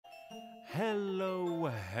Hello,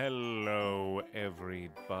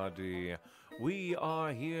 everybody. We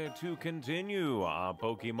are here to continue our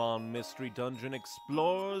Pokemon Mystery Dungeon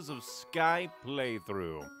Explorers of Sky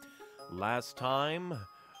playthrough. Last time,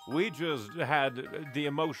 we just had the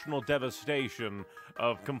emotional devastation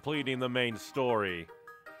of completing the main story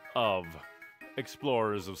of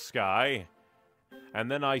Explorers of Sky. And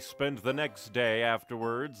then I spent the next day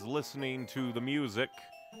afterwards listening to the music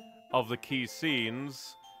of the key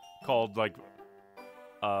scenes called,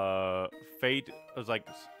 Fate. It's like,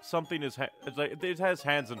 something is, it's like, it has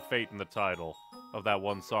Hands and Fate in the title of that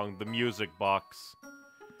one song, The Music Box.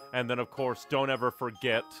 And then, of course, don't ever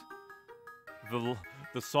forget the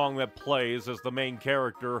song that plays as the main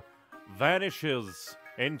character vanishes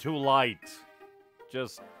into light.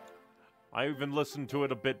 I even listened to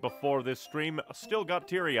it a bit before this stream, still got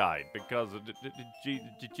teary-eyed, because,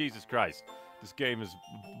 Jesus Christ, this game is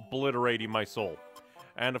obliterating my soul.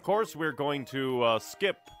 And of course, we're going to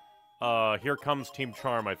skip Here Comes Team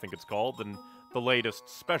Charm, I think it's called, and the latest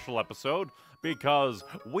special episode, because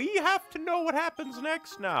we have to know what happens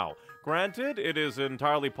next now. Granted, it is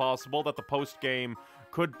entirely possible that the post-game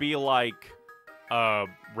could be like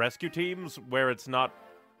rescue teams, where it's not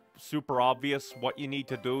super obvious what you need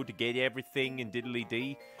to do to get everything in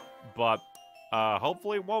diddly-dee, but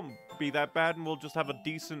hopefully it won't be that bad, and we'll just have a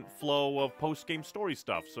decent flow of post-game story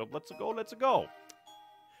stuff. So let's go.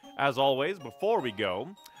 As always, before we go,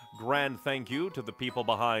 grand thank you to the people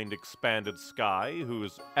behind Expanded Sky,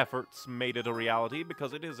 whose efforts made it a reality,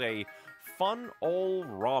 because it is a fun old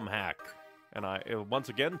ROM hack. And I, once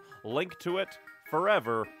again, link to it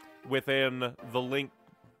forever within the link.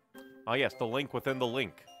 Oh yes, the link within the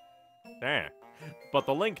link. But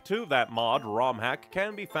the link to that mod, ROM hack,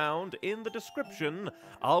 can be found in the description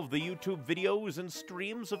of the YouTube videos and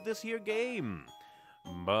streams of this here game.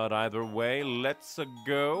 But either way, let's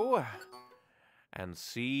go and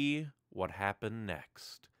see what happened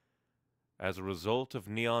next. As a result of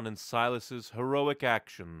Neon and Silas's heroic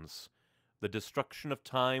actions, the destruction of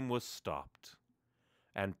time was stopped,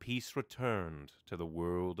 and peace returned to the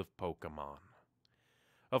world of Pokemon.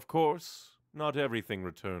 Of course, not everything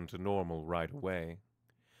returned to normal right away.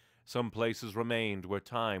 Some places remained where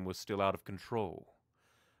time was still out of control.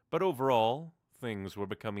 But overall, things were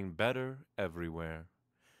becoming better everywhere.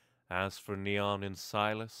 As for Neon and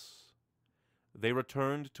Silas, they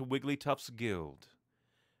returned to Wigglytuff's guild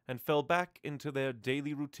and fell back into their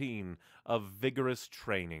daily routine of vigorous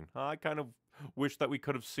training. I kind of wish that we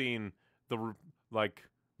could have seen the,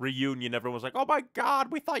 reunion. Everyone was like, "Oh my god,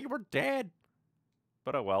 we thought you were dead!"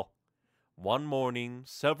 But oh well. One morning,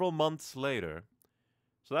 several months later,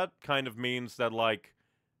 so that kind of means that,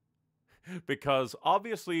 because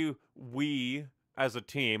obviously we, as a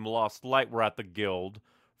team, lost Lightwear at the guild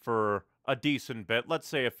for a decent bit, let's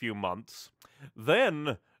say a few months.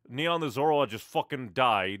 Then, Neon the Zoroark just fucking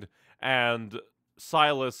died, and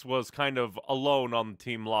Silas was kind of alone on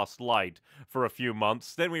Team Lost Light for a few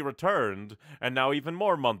months. Then we returned, and now even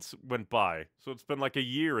more months went by. So it's been like a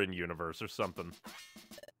year in universe or something.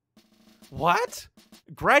 What?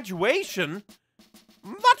 Graduation?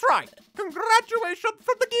 That's right! Congratulations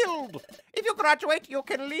from the guild! If you graduate, you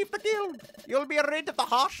can leave the guild. You'll be rid of the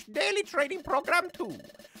harsh daily training program too.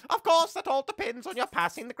 Of course, that all depends on your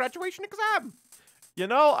passing the graduation exam. You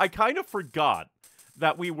know, I kind of forgot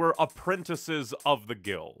that we were apprentices of the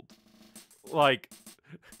guild.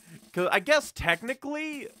 Because I guess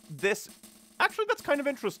technically this... Actually, that's kind of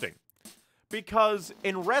interesting. Because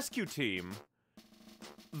in Rescue Team,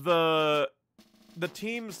 the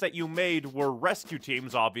teams that you made were rescue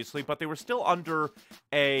teams, obviously, but they were still under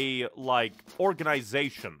a,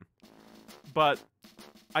 organization. But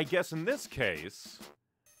I guess in this case,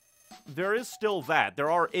 there is still that. There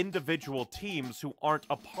are individual teams who aren't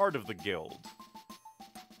a part of the guild.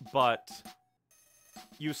 But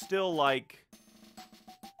you still,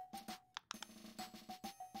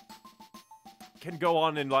 can go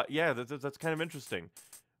on and, yeah, that's kind of interesting.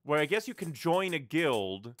 Where I guess you can join a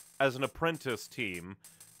guild as an apprentice team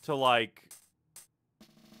to, I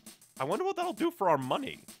wonder what that'll do for our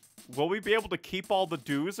money. Will we be able to keep all the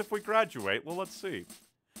dues if we graduate? Well, let's see.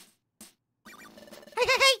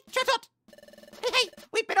 Hey, shut up! Hey,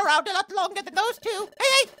 we've been around a lot longer than those two.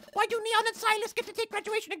 Hey, why do Neon and Silas get to take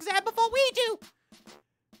graduation exam before we do?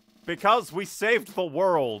 Because we saved the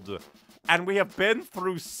world. And we have been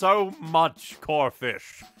through so much,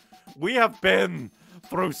 Corfish. We have been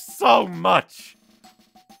through so much.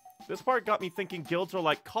 This part got me thinking guilds are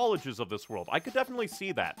like colleges of this world. I could definitely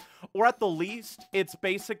see that. Or at the least, it's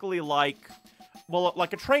basically like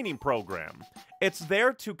a training program. It's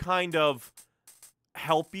there to kind of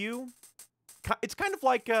help you it's kind of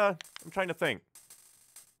like, I'm trying to think.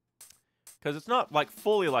 Because it's not, like,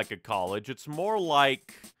 fully like a college. It's more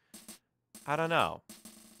like, I don't know.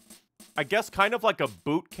 I guess kind of like a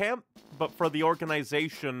boot camp, but for the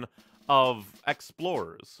organization of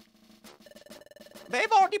explorers.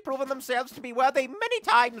 They've already proven themselves to be worthy many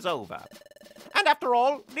times over. And after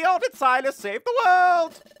all, Neon and Silas saved the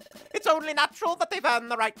world. It's only natural that they've earned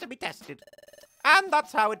the right to be tested. And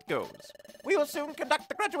that's how it goes. We will soon conduct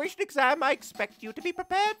the graduation exam. I expect you to be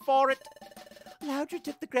prepared for it. Loudred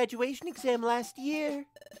took the graduation exam last year.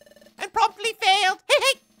 And promptly failed.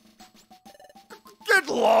 Hey! Get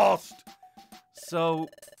lost! So,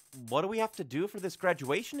 what do we have to do for this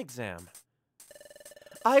graduation exam?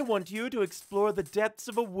 I want you to explore the depths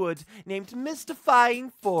of a wood named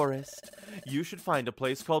Mystifying Forest. You should find a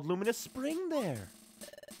place called Luminous Spring there.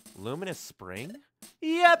 Luminous Spring?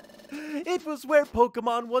 Yep, it was where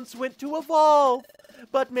Pokemon once went to evolve.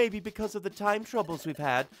 But maybe because of the time troubles we've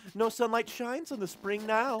had, no sunlight shines on the spring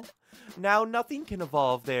now. Now nothing can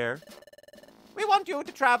evolve there. We want you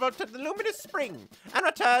to travel to the Luminous Spring and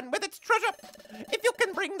return with its treasure. If you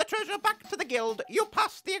can bring the treasure back to the guild, you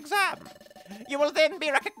pass the exam. You will then be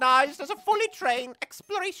recognized as a fully trained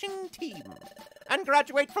exploration team and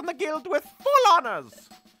graduate from the guild with full honors.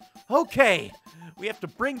 Okay, we have to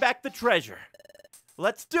bring back the treasure.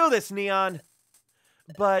 Let's do this, Neon.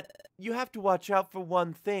 But you have to watch out for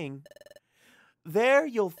one thing. There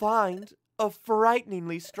you'll find a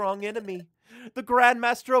frighteningly strong enemy. The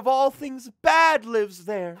Grandmaster of all things bad lives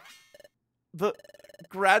there. The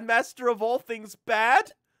Grandmaster of all things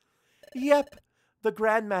bad? Yep, the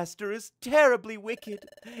Grandmaster is terribly wicked.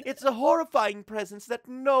 It's a horrifying presence that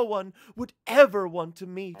no one would ever want to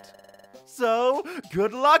meet. So,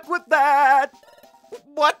 good luck with that!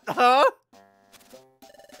 What, huh?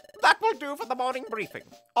 That will do for the morning briefing.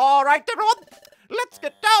 All right, everyone, let's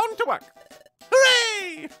get down to work.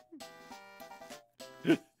 Hooray!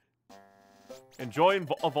 Enjoy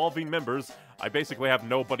evolving members. I basically have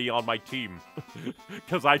nobody on my team.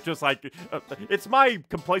 Because I just like... it's my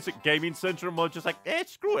complacent gaming syndrome. I'm just like,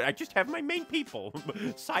 screw it. I just have my main people.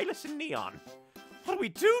 Silas and Neon. What do we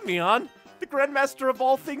do, Neon? The Grandmaster of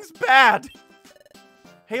all things bad.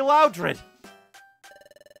 Hey, Loudred.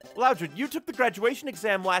 Loudred, you took the graduation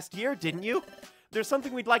exam last year, didn't you? There's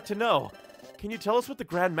something we'd like to know. Can you tell us what the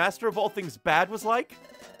Grandmaster of all things bad was like?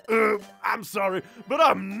 I'm sorry, but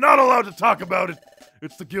I'm not allowed to talk about it.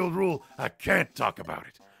 It's the guild rule. I can't talk about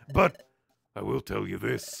it. But I will tell you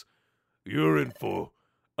this. You're in for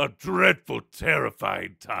a dreadful,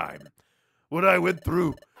 terrifying time. What I went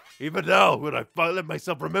through, even now, when I finally let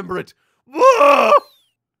myself remember it. Whoa!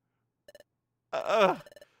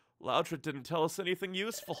 Loudred didn't tell us anything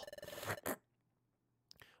useful.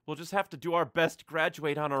 We'll just have to do our best to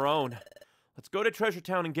graduate on our own. Let's go to Treasure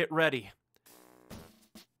Town and get ready.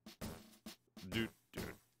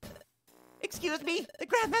 Excuse me, the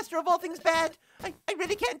Grandmaster of all things bad. I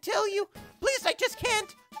really can't tell you. Please, I just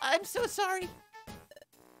can't. I'm so sorry.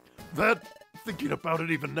 That, thinking about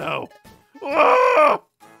it even now. Whoa!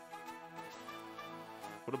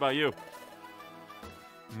 What about you?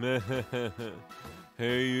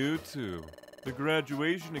 Hey, you two. The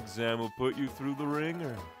graduation exam will put you through the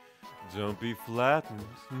ringer. Don't be flattened.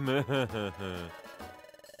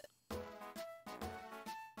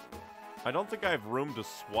 I don't think I have room to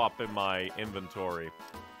swap in my inventory.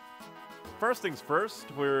 First things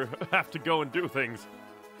first, we have to go and do things.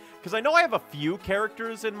 Because I know I have a few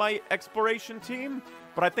characters in my exploration team,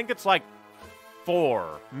 but I think it's like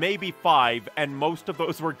 4, maybe 5, and most of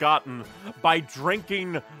those were gotten by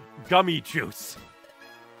drinking gummy juice.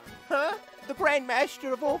 Huh? The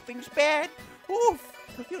Grandmaster of all things bad? Oof!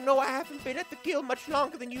 You know I haven't been at the guild much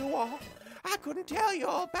longer than you all. I couldn't tell you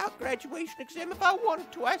all about graduation exam if I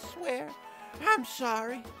wanted to, I swear. I'm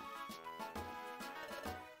sorry.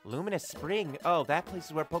 Luminous Spring? Oh, that place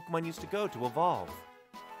is where Pokemon used to go to evolve.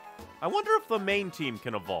 I wonder if the main team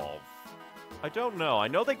can evolve. I don't know. I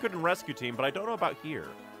know they couldn't rescue team, but I don't know about here.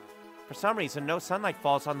 For some reason, no sunlight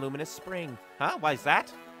falls on Luminous Spring. Huh? Why is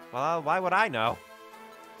that? Well, why would I know?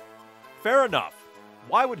 Fair enough.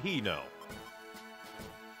 Why would he know?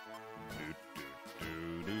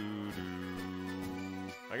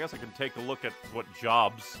 I guess I can take a look at what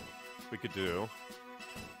jobs we could do.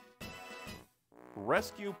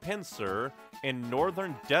 Rescue Pinsir in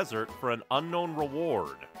Northern Desert for an unknown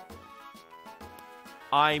reward.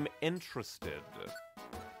 I'm interested.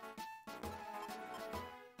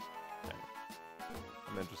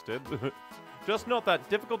 I'm interested. Just note that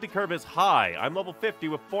difficulty curve is high. I'm level 50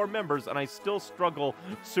 with 4 members, and I still struggle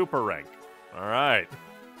super rank. Alright.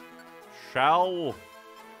 Shall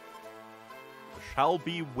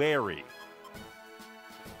be wary.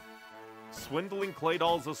 swindling clay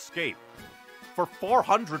dolls escape. For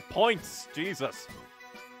 400 points! Jesus.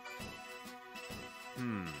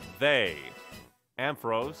 They.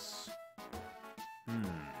 Amphros.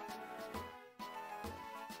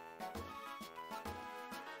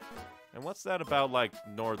 And what's that about, like,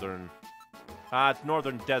 northern... it's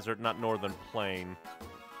northern desert, not northern plain.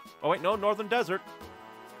 Oh, wait, no, northern desert.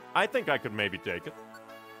 I think I could maybe take it.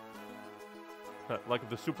 Like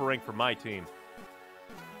the super rank for my team.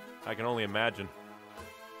 I can only imagine.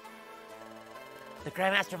 The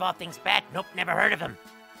Grandmaster of all things bad? Nope, never heard of him.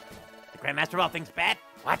 The Grandmaster of all things bad?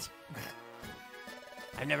 What?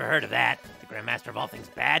 I've never heard of that. The Grandmaster of all things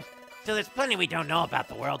bad? So there's plenty we don't know about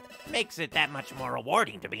the world. Makes it that much more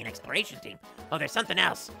rewarding to be an exploration team. Oh, there's something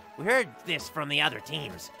else. We heard this from the other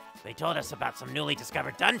teams. They told us about some newly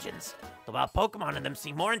discovered dungeons. The wild Pokemon in them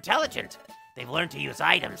seem more intelligent. They've learned to use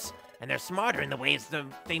items, and they're smarter in the ways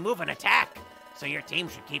they move and attack. So your team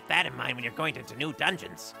should keep that in mind when you're going into new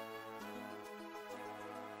dungeons.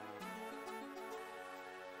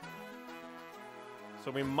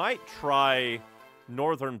 So we might try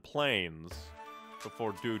Northern Plains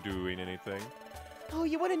before doing anything. Oh,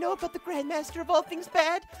 you want to know about the Grandmaster of all things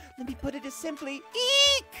bad? Let me put it as simply,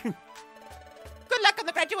 eek! Good luck on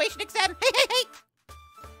the graduation exam. Hey, hey, hey!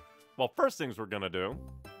 Well, first things we're gonna do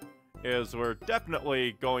is we're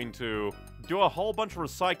definitely going to do a whole bunch of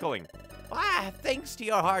recycling. Thanks to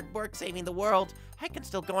your hard work saving the world, I can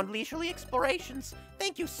still go on leisurely explorations.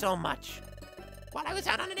 Thank you so much. While I was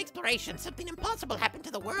out on an exploration, something impossible happened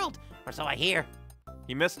to the world, or so I hear.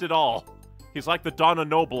 He missed it all. He's like the Donna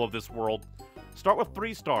Noble of this world. Start with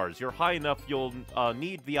 3 stars. You're high enough, you'll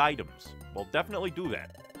need the items. Well, definitely do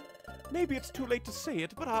that. Maybe it's too late to say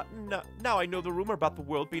it, but now I know the rumor about the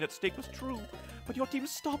world being at stake was true. But your team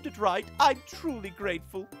stopped it right. I'm truly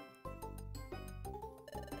grateful.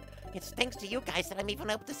 It's thanks to you guys that I'm even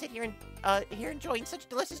able to sit here and here enjoying such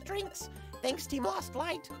delicious drinks. Thanks, Team Lost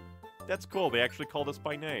Light. That's cool. They actually called us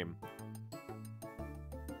by name.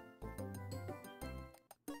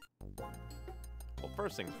 Well,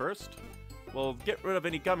 first things first, we'll get rid of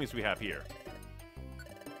any gummies we have here.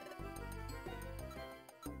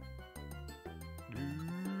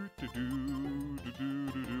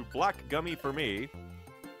 Black gummy for me,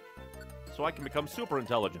 so I can become super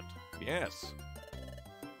intelligent. Yes.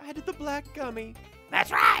 Added the black gummy.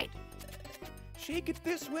 That's right! Shake it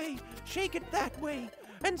this way, shake it that way,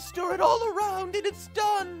 and stir it all around, and it's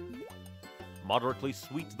done! Moderately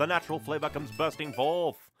sweet, the natural flavor comes bursting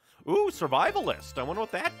forth. Ooh, survivalist. I wonder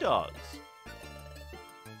what that does.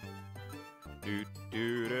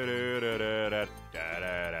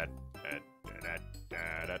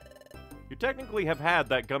 You technically have had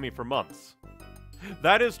that gummy for months.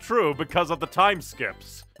 That is true because of the time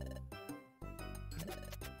skips.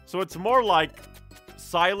 So it's more like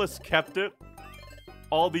Silas kept it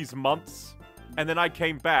all these months, and then I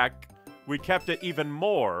came back, we kept it even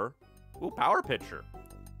more. Ooh, power pitcher.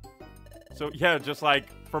 So yeah, just like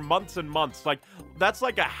for months and months, like that's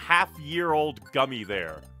like a half-year-old gummy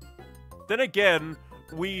there. Then again,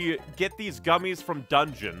 we get these gummies from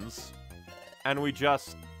dungeons, and we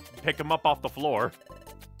just pick them up off the floor.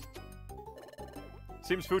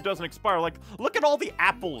 Seems food doesn't expire. Like, look at all the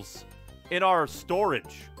apples in our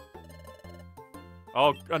storage.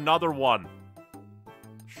 Oh, another one.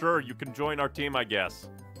 Sure, you can join our team, I guess.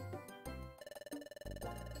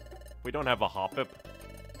 We don't have a Hoppip.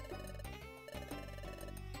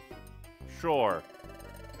 Sure.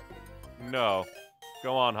 No.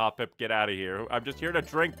 Go on, Hoppip, get out of here. I'm just here to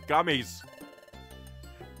drink gummies.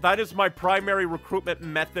 That is my primary recruitment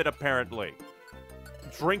method, apparently.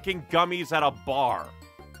 Drinking gummies at a bar.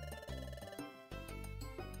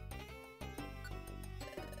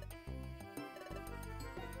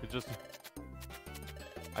 It just...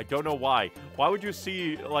 I don't know why. Why would you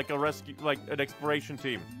see, like, an exploration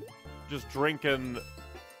team just drinking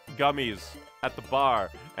gummies at the bar,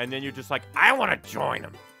 and then you're just like, I want to join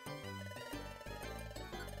them.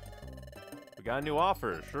 We got a new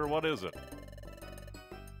offer. Sure, what is it?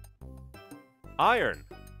 Iron.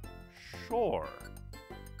 Sure.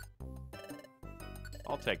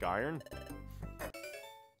 I'll take iron.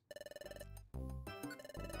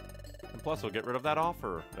 And plus, we'll get rid of that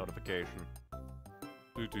offer notification.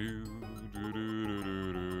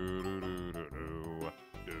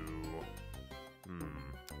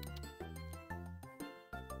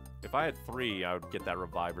 If I had 3, I would get that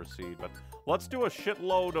Reviver Seed, but let's do a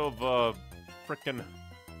shitload of, frickin'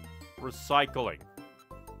 recycling.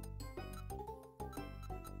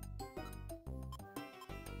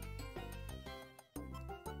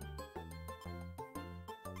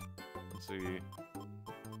 Let's see.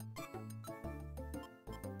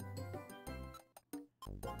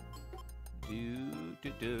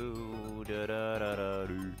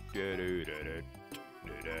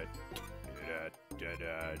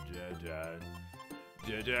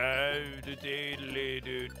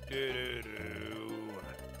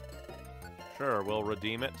 Sure, we'll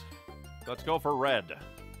redeem it. Let's go for red.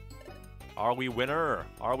 Are we winner?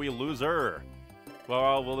 Are we loser?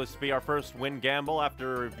 Well, will this be our first win gamble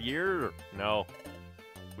after a year? No.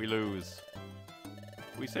 We lose.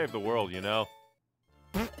 We saved the world, you know.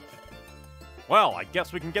 Well, I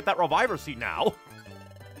guess we can get that reviver seat now.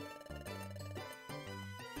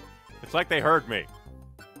 It's like they heard me.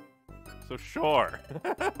 So sure.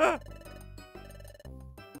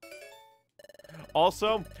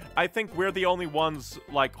 Also, I think we're the only ones,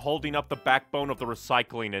 like, holding up the backbone of the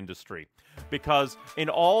recycling industry. Because in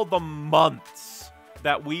all the months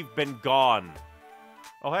that we've been gone...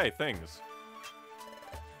 Oh, hey, things.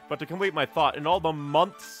 But to complete my thought, in all the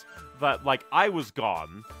months that, like, I was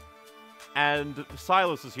gone, and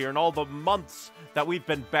Silas is here, and all the months that we've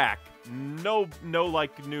been back, no,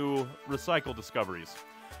 like, new recycle discoveries.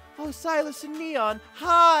 Oh, Silas and Neon,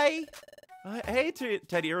 hi! Hey,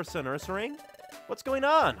 Teddy Ursaring. What's going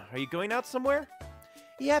on? Are you going out somewhere?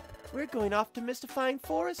 Yep, we're going off to Mystifying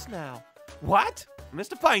Forest now. What?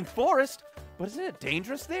 Mystifying Forest? But isn't it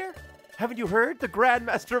dangerous there? Haven't you heard? The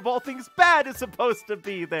Grandmaster of all things bad is supposed to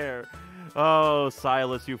be there. Oh,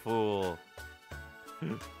 Silas, you fool.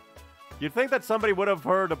 You'd think that somebody would have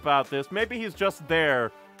heard about this. Maybe he's just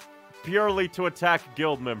there purely to attack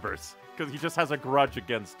guild members, because he just has a grudge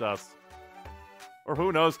against us. Or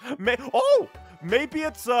who knows? Maybe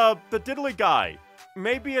it's, the diddly guy.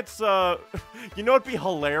 Maybe it's, you know what'd be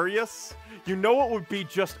hilarious? You know what would be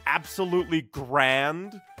just absolutely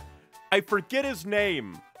grand? I forget his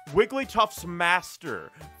name. Wigglytuff's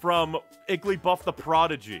master from Igglybuff the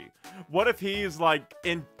Prodigy. What if he's, like,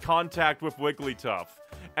 in contact with Wigglytuff,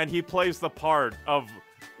 and he plays the part of,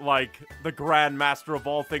 like, the Grand Master of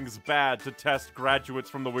all things bad to test graduates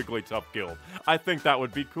from the Wigglytuff Guild? I think that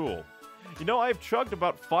would be cool. You know, I've chugged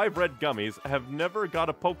about 5 red gummies, have never got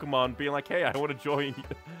a Pokemon being like, hey, I want to join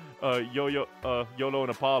Yolo and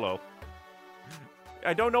Apollo.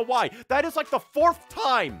 I don't know why. That is like the 4th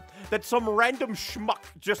time that some random schmuck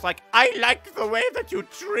just like, I like the way that you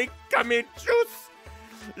drink gummy juice.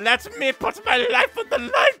 Let me put my life on the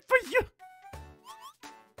line for you.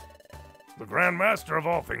 The Grand Master of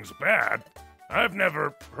all things bad? I've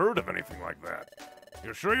never heard of anything like that.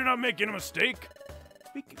 You're sure you're not making a mistake?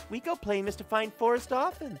 We go play Mystifying Forest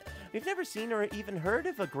often. We've never seen or even heard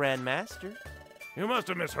of a Grandmaster. You must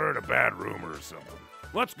have misheard a bad rumor or something.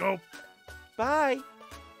 Let's go. Bye.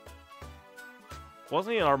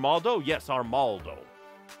 Wasn't he Armaldo? Yes, Armaldo.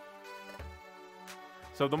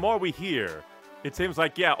 So the more we hear, it seems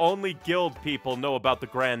like, yeah, only guild people know about the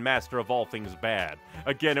Grand Master of all things bad.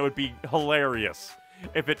 Again, it would be hilarious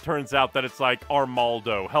if it turns out that it's like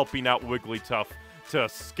Armaldo helping out Wigglytuff to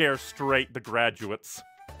scare straight the graduates.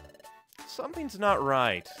 Something's not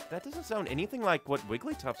right. That doesn't sound anything like what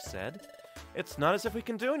Wigglytuff said. It's not as if we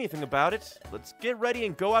can do anything about it. Let's get ready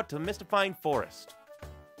and go out to Mystifying Forest.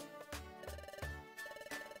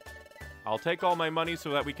 I'll take all my money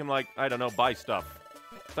so that we can, like, I don't know, buy stuff.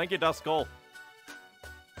 Thank you, Duskull.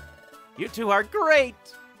 You two are great!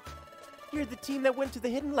 You're the team that went to the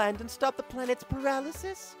Hidden Land and stopped the planet's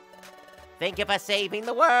paralysis? Thank you for saving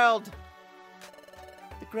the world.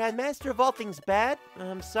 The Grandmaster of all things bad?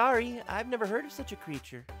 I'm sorry, I've never heard of such a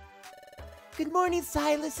creature. Good morning,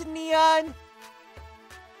 Silas and Neon!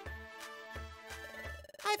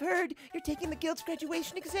 I've heard you're taking the guild's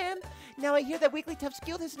graduation exam. Now I hear that Wigglytuff's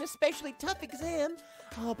guild is an especially tough exam.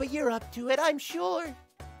 Oh, but you're up to it, I'm sure.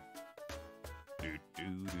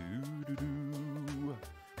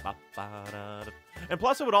 And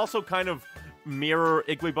plus, it would also kind of mirror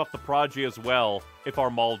Igglybuff the Prodigy as well if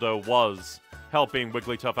Armaldo was helping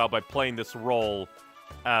Wigglytuff out by playing this role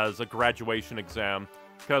as a graduation exam.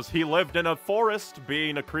 Because he lived in a forest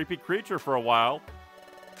being a creepy creature for a while.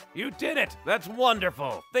 You did it! That's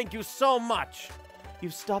wonderful! Thank you so much!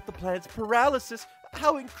 You've stopped the planet's paralysis!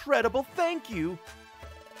 How incredible! Thank you!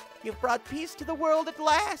 You've brought peace to the world at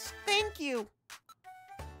last! Thank you!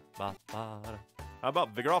 How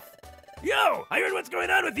about Vigoroth? Yo, I heard what's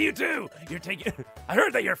going on with you two. I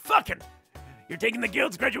heard that you're fucking. You're taking the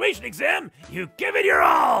guild's graduation exam. You give it your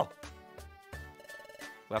all.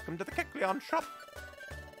 Welcome to the Kecleon shop.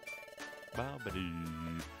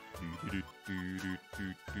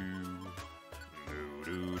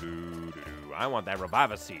 I want that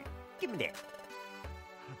reviver seat. Give me that.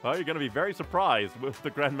 Well, you're going to be very surprised with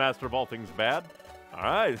the Grandmaster of all things bad. All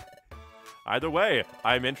right. Either way,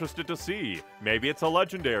 I'm interested to see. Maybe it's a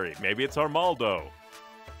legendary. Maybe it's Armaldo.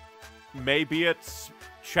 Maybe it's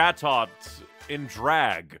Chatot in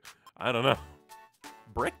drag. I don't know.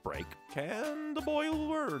 Brick Break? Can the boy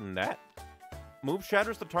learn that? Move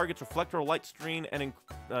shatters the target's reflector or light screen and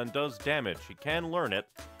does damage. He can learn it,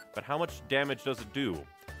 but how much damage does it do?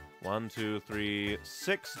 1, 2, 3,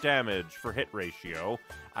 6 damage for hit ratio.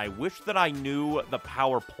 I wish that I knew the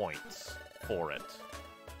power points for it.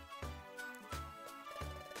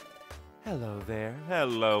 Hello there.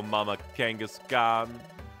 Hello, Mama Kangaskhan,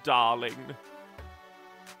 darling.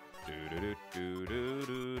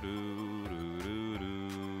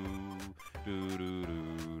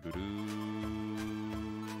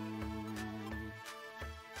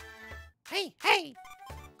 Hey, hey!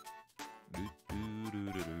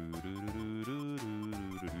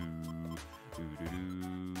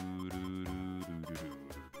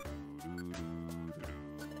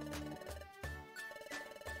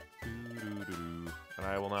 And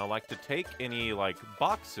I will now like to take any, like,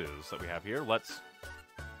 boxes that we have here. Let's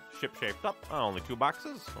ship shaped up. Oh, only 2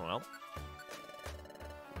 boxes? Well.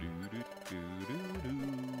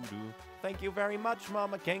 Thank you very much,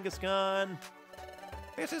 Mama Kangaskhan.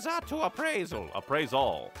 This is our to appraisal. Appraise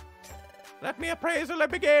all. Let me appraisal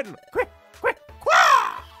and begin. Quick, quick,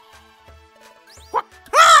 quah! Quack,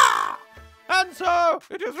 quah! And so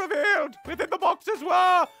it is revealed within the boxes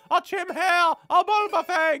were a Chimhair, a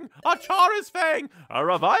Bulbafang, a Charis Fang, A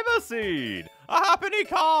Reviver Seed. a Happiny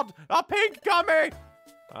Card, a Pink Gummy.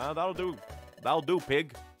 That'll do. That'll do,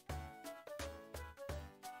 pig.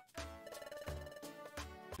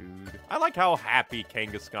 Dude. I like how happy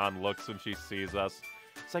Kangaskhan looks when she sees us.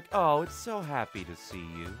 It's like, oh, it's so happy to see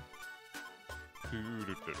you.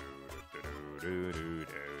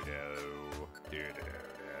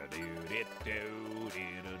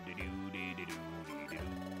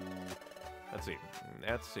 Let's see.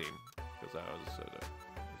 Let's see. Because I was.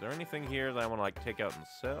 Is there anything here that I want to like take out and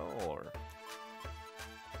sell, or?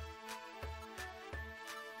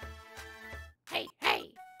 Hey, hey!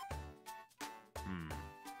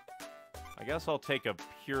 I guess I'll take a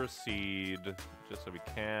pure seed just so we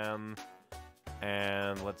can.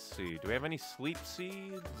 And let's see. Do we have any sleep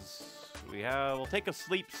seeds? We'll take a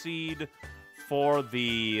sleep seed for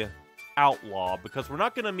the outlaw because we're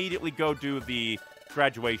not going to immediately go do the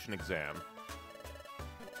graduation exam.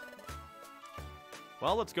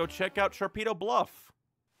 Well, let's go check out Sharpedo Bluff.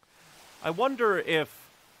 I wonder if,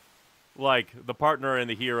 like, the partner and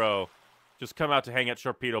the hero just come out to hang at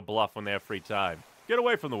Sharpedo Bluff when they have free time. Get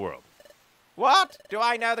away from the world. What? Do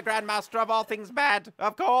I know the Grandmaster of all things bad?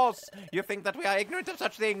 Of course. You think that we are ignorant of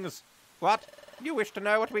such things. What? You wish to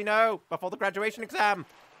know what we know before the graduation exam?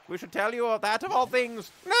 We should tell you that of all things.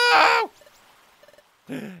 No!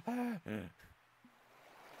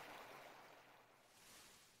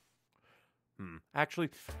 Actually,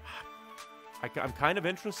 I'm kind of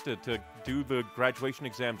interested to do the graduation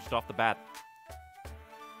exam just off the bat.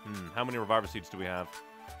 How many reviver seeds do we have?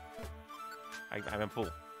 I'm full.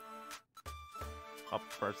 Up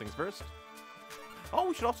first things first. Oh,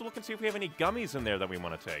 we should also look and see if we have any gummies in there that we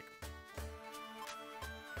want to take.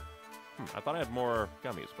 I thought I had more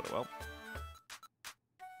gummies, but well.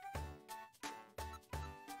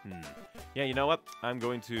 Yeah, you know what? I'm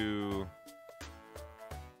going to...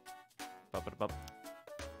 Let's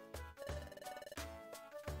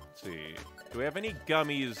see. Do we have any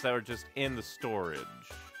gummies that are just in the storage?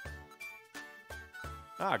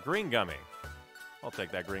 Ah, green gummy. I'll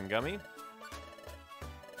take that green gummy.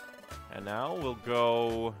 And now we'll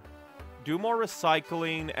go do more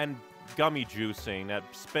recycling and gummy juicing that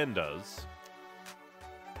Spin does.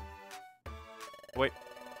 Wait.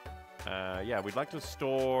 Yeah, we'd like to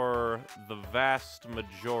store the vast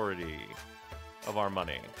majority of our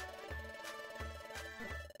money.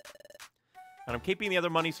 And I'm keeping the other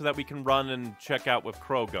money so that we can run and check out with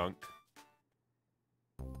Krogunk.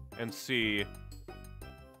 And see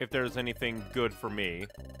if there's anything good for me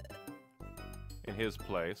in his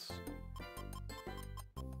place.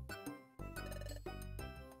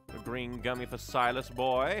 A green gummy for Silas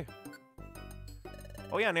boy.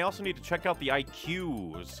 Oh yeah, and I also need to check out the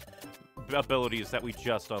IQ's abilities that we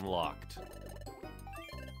just unlocked.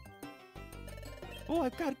 Oh,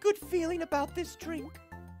 I've got a good feeling about this drink.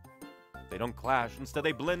 They don't clash, instead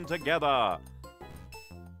they blend together.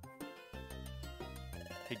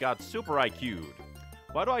 He got super IQ'd.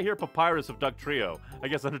 Why do I hear Papyrus of Duck Trio? I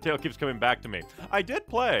guess Undertale keeps coming back to me. I did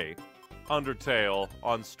play Undertale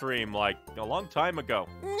on stream, like, a long time ago.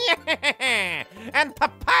 And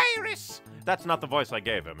Papyrus! That's not the voice I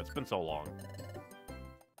gave him. It's been so long.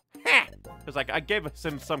 It's like, I gave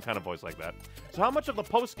him some kind of voice like that. So how much of the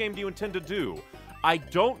post-game do you intend to do? I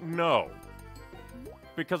don't know.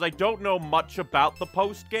 Because I don't know much about the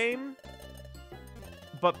post-game.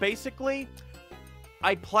 But basically,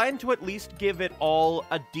 I plan to at least give it all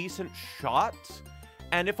a decent shot.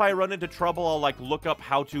 And if I run into trouble, I'll, like, look up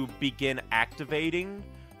how to begin activating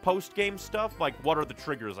post-game stuff. Like, what are the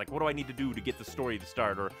triggers? Like, what do I need to do to get the story to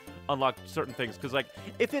start or unlock certain things? Because, like,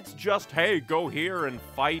 if it's just, hey, go here and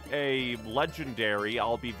fight a legendary,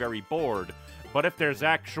 I'll be very bored. But if there's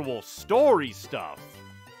actual story stuff,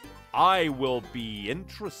 I will be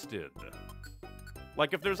interested.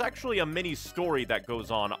 Like, if there's actually a mini story that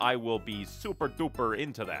goes on, I will be super duper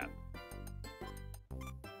into that.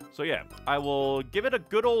 So yeah, I will give it a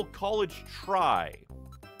good old college try,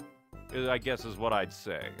 I guess is what I'd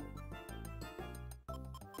say.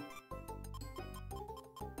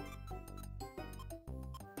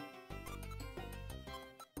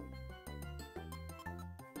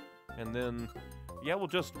 And then, yeah, we'll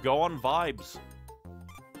just go on vibes.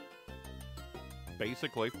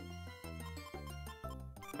 Basically.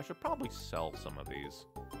 I should probably sell some of these.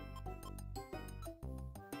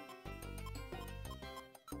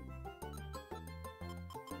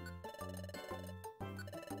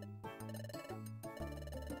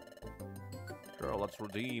 Sure, let's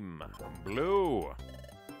redeem blue.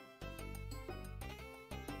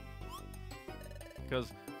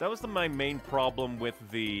 Because that was my main problem with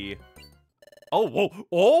the... Oh, whoa,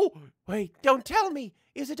 oh! Wait, don't tell me.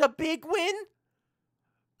 Is it a big win?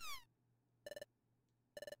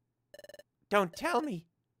 Don't tell me.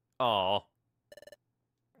 Aw.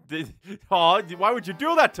 Aw, why would you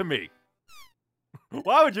do that to me?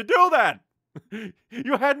 Why would you do that?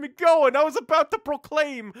 You had me going. I was about to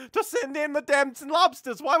proclaim to send in the damn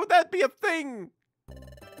lobsters. Why would that be a thing?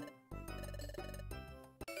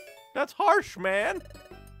 That's harsh, man.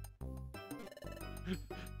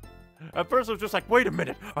 At first, I was just like, wait a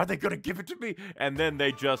minute. Are they going to give it to me? And then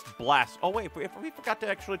they just blast. Oh, wait. We forgot to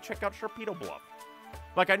actually check out Sharpedo Bluff.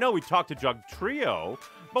 Like, I know we talked to Jug Trio,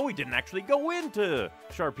 but we didn't actually go into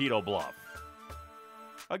Sharpedo Bluff.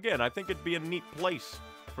 Again, I think it'd be a neat place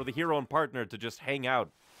for the hero and partner to just hang out.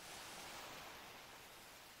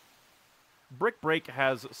 Brick Break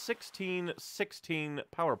has 16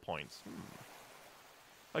 power points.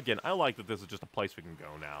 Again, I like that this is just a place we can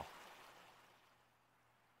go now.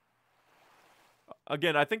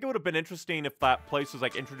 Again, I think it would have been interesting if that place was,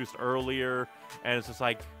 like, introduced earlier, and it's just,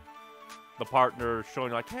 like, the partner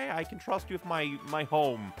showing, like, hey, I can trust you with my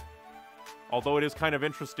home. Although it is kind of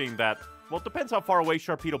interesting that, well, it depends how far away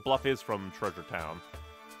Sharpedo Bluff is from Treasure Town.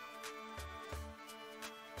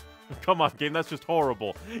 Come on, game, that's just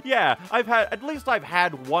horrible. Yeah, at least I've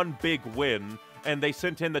had one big win, and they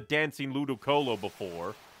sent in the dancing Ludicolo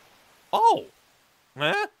before. Oh!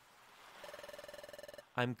 Huh?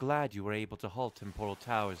 I'm glad you were able to halt Temporal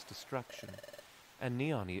Tower's destruction, and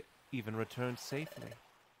Neon even returned safely.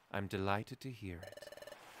 I'm delighted to hear it.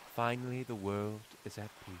 Finally, the world is at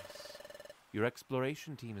peace. Your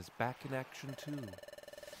exploration team is back in action too.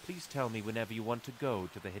 Please tell me whenever you want to go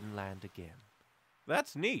to the Hidden Land again.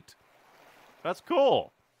 That's neat. That's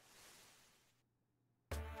cool.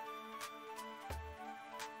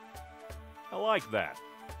 I like that.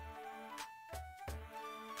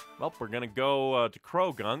 Well, we're gonna go to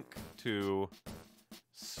Krogunk to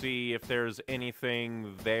see if there's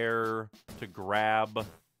anything there to grab.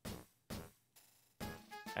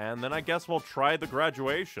 And then I guess we'll try the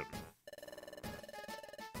graduation.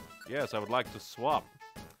 Yes, I would like to swap.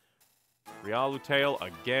 Rialutail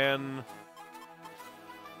again.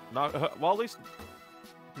 Not, well, at least...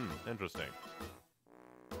 interesting.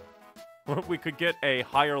 We could get a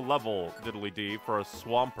higher level Diddly-Dee for a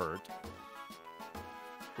Swampert.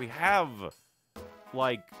 We have,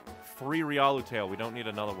 like, 3 Rialutail. We don't need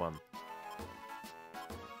another one.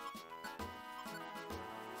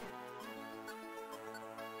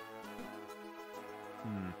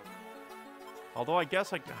 Although I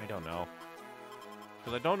guess I don't know.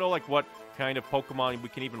 Because I don't know, like, what kind of Pokemon we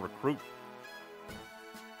can even recruit.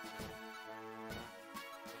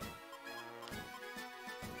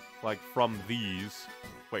 Like, from these.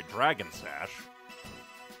 Wait, Dragon Sash.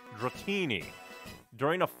 Dratini.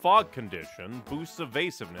 During a fog condition, boosts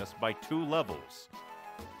evasiveness by 2 levels.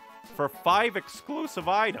 For 5 exclusive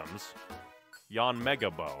items, Yon Mega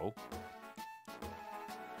Bow.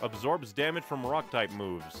 Absorbs damage from Rock-type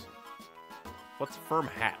moves. What's Firm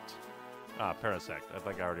Hat? Ah, Parasect. I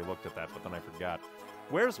think I already looked at that, but then I forgot.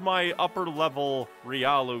 Where's my upper-level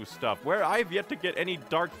Riolu stuff? Where I've yet to get any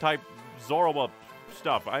Dark-type Zoroark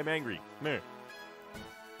stuff. I'm angry. Meh.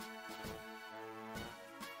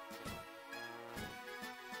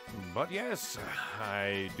 But yes,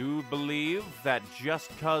 I do believe that just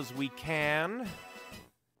 'cause we can,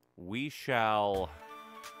 we shall...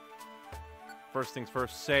 First things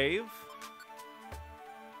first, save.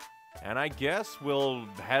 And I guess we'll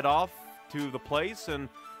head off to the place and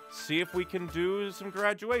see if we can do some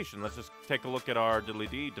graduation. Let's just take a look at our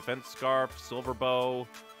diddly-dee. Defense Scarf, Silver Bow.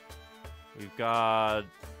 We've got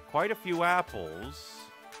quite a few apples.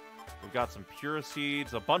 We've got some Pure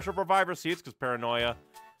Seeds, a bunch of Reviver Seeds, because Paranoia.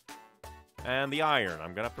 And the iron.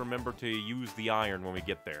 I'm going to have to remember to use the iron when we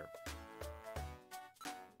get there.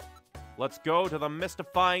 Let's go to the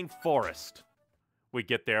mystifying forest. We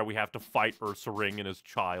get there, we have to fight Ursaring and his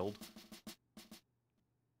child.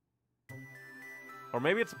 Or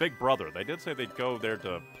maybe it's Big Brother. They did say they'd go there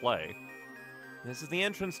to play. This is the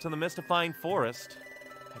entrance to the mystifying forest.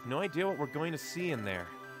 I have no idea what we're going to see in there.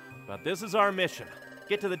 But this is our mission.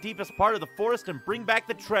 Get to the deepest part of the forest and bring back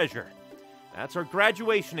the treasure. That's our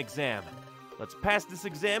graduation exam. Let's pass this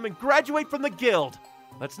exam and graduate from the guild.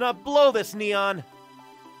 Let's not blow this, Neon.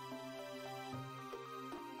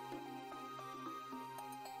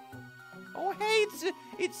 Oh, hey,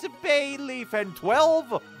 it's a bay leaf and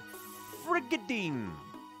 12 frigadine.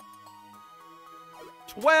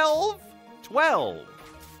 12? 12.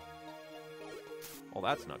 Well,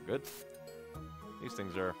 that's not good. These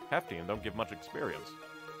things are hefty and don't give much experience.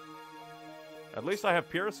 At least I have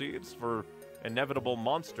Pure Seeds for inevitable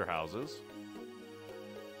monster houses.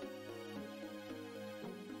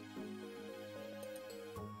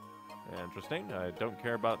 Interesting. I don't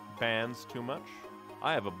care about bands too much.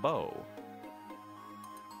 I have a bow.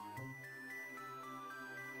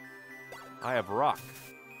 I have rock.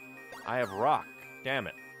 I have rock. Damn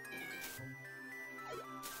it.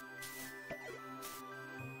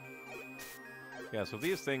 Yeah, so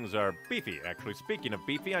these things are beefy. Actually, speaking of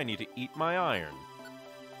beefy, I need to eat my iron.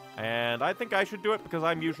 And I think I should do it because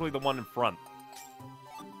I'm usually the one in front.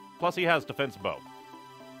 Plus, he has defense bow.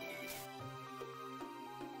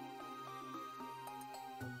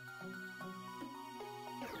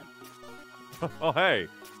 Oh, hey.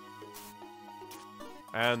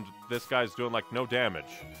 And this guy's doing, like, no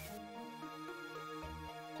damage.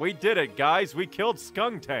 We did it, guys. We killed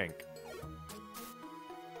Skunk Tank.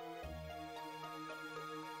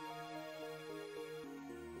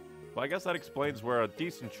 Well, I guess that explains where a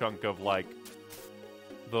decent chunk of, like,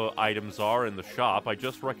 the items are in the shop. I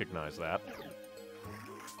just recognized that.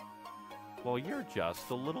 Well, you're just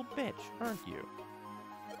a little bitch, aren't you?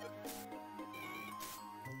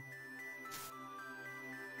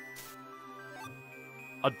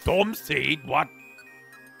 A Doom Seed? What?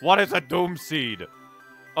 What is a Doom Seed?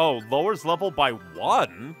 Oh, lowers level by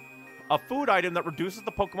 1? A food item that reduces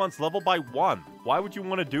the Pokemon's level by 1. Why would you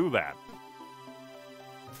want to do that?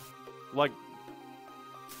 Like...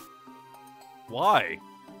 why?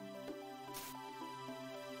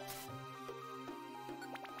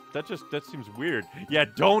 That seems weird. Yeah,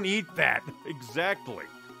 don't eat that! Exactly.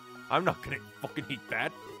 I'm not gonna fucking eat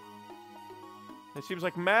that. It seems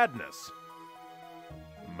like madness.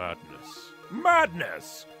 Madness.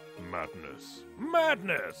 Madness! Madness.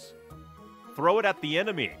 Madness! Throw it at the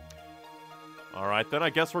enemy. Alright, then I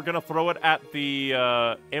guess we're gonna throw it at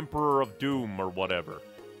the, Emperor of Doom or whatever.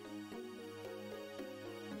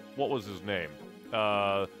 What was his name?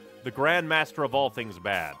 The Grand Master of all things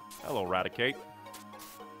bad. Hello, Raticate.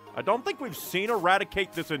 I don't think we've seen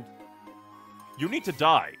Eradicate this in... You need to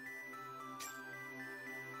die.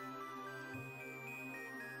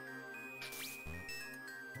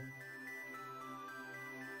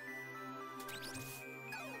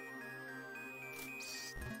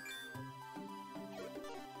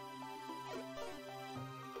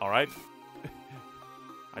 Alright.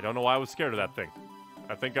 I don't know why I was scared of that thing.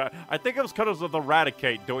 I think it was because of the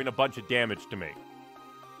Raticate doing a bunch of damage to me.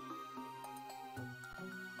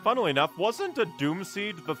 Funnily enough, wasn't a Doom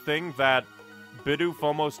Seed the thing that Bidoof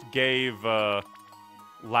almost gave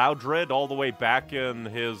Loudred all the way back in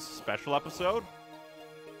his special episode?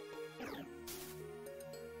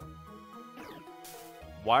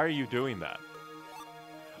 Why are you doing that?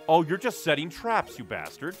 Oh, you're just setting traps, you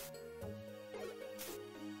bastard.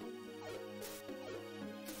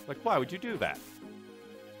 Like, why would you do that?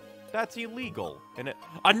 That's illegal. And it...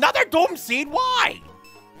 Another Doom Seed? Why?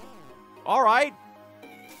 Alright.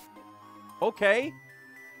 Okay.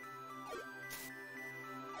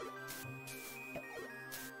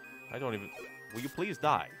 I don't even... Will you please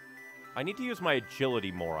die? I need to use my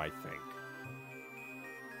agility more, I think.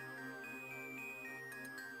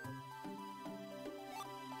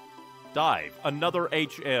 Dive. Another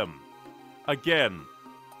HM. Again.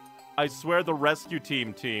 I swear the rescue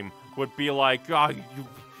team would be like, oh,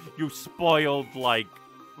 you spoiled, like,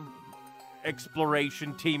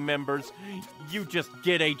 exploration team members. You just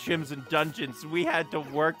get HMs in dungeons. We had to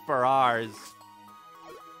work for ours.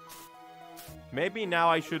 Maybe now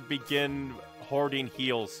I should begin hoarding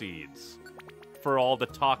heal seeds for all the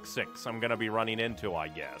toxics I'm gonna be running into, I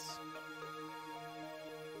guess.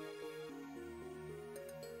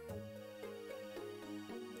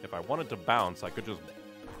 If I wanted to bounce, I could just...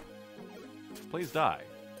 Please die.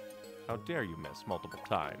 How dare you miss multiple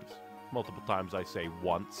times? Multiple times, I say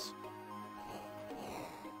once.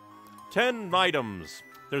 10 items.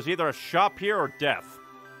 There's either a shop here or death.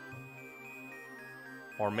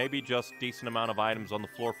 Or maybe just decent amount of items on the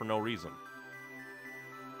floor for no reason.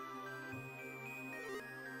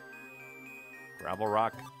 Gravel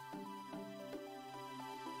rock.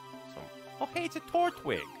 Oh, hey, it's a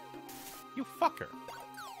Tortwig. You fucker.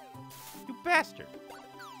 You bastard.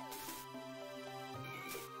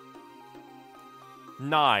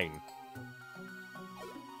 9.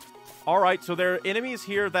 Alright, so there are enemies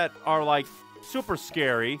here that are, like, super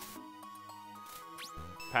scary.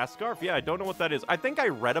 Pass Scarf? Yeah, I don't know what that is. I think I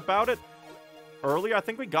read about it earlier. I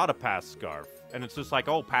think we got a Pass Scarf. And it's just like,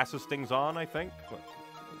 oh, passes things on, I think.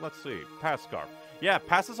 Let's see. Pass Scarf. Yeah,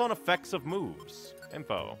 passes on effects of moves.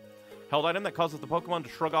 Info. Held item that causes the Pokemon to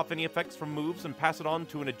shrug off any effects from moves and pass it on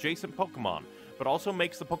to an adjacent Pokemon, but also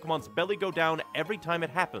makes the Pokemon's belly go down every time it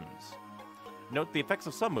happens. Note the effects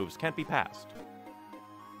of some moves can't be passed.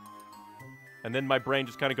 And then my brain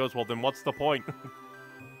just kind of goes, well, then what's the point?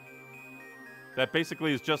 That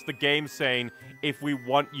basically is just the game saying, if we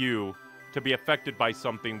want you to be affected by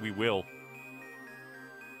something, we will.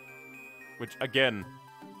 Which, again,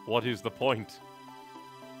 what is the point?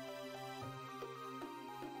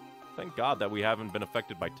 Thank God that we haven't been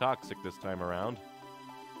affected by Toxic this time around.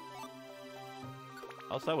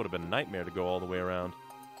 Else that would have been a nightmare to go all the way around.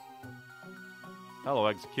 Hello,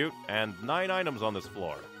 Execute, and 9 items on this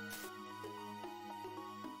floor.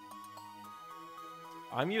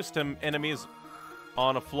 I'm used to enemies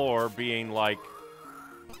on a floor being like...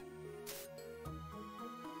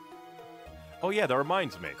 Oh yeah, that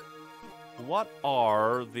reminds me. What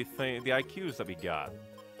are the IQs that we got?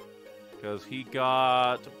 Because he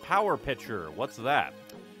got Power Pitcher. What's that?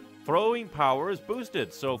 Throwing power is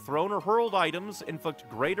boosted, so thrown or hurled items inflict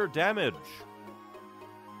greater damage.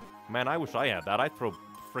 Man, I wish I had that. I'd throw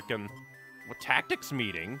frickin' Tactics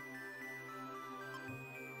meeting.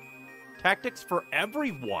 Tactics for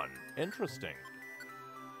everyone. Interesting.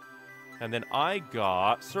 And then I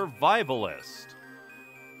got Survivalist.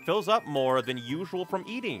 Fills up more than usual from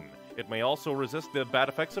eating. It may also resist the bad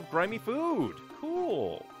effects of grimy food.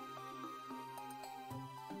 Cool.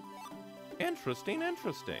 Interesting,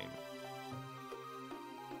 interesting.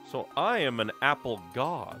 So I am an apple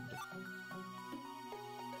god.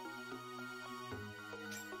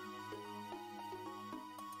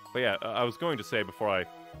 But yeah, I was going to say before I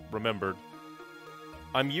remembered,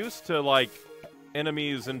 I'm used to, like,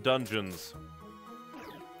 enemies in dungeons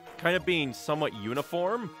kind of being somewhat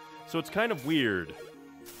uniform, so it's kind of weird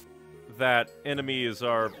that enemies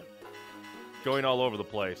are going all over the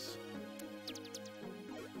place.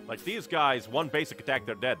 Like, these guys, 1 basic attack,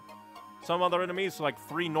 they're dead. Some other enemies, like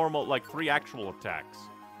 3 normal, like 3 actual attacks.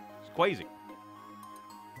 It's crazy.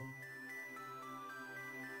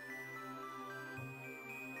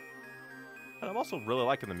 And I'm also really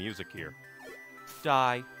liking the music here.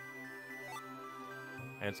 Die.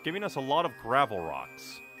 And it's giving us a lot of gravel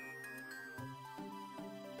rocks.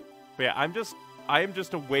 But yeah, I am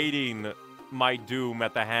just awaiting my doom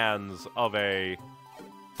at the hands of a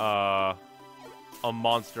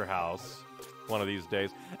monster house one of these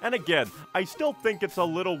days. And again, I still think it's a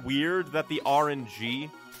little weird that the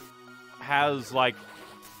RNG has, like,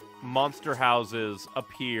 monster houses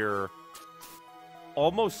appear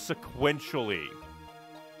almost sequentially.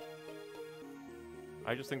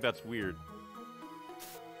 I just think that's weird.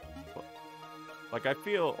 Like, I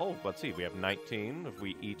feel... Oh, let's see. We have 19. If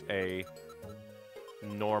we eat a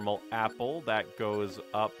normal apple, that goes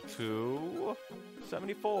up to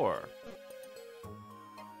 74.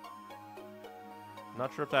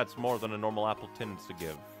 Not sure if that's more than a normal apple tends to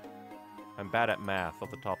give. I'm bad at math off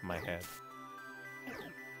the top of my head.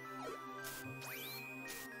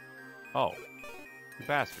 Oh. You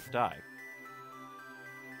bastard, die.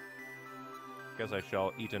 Guess I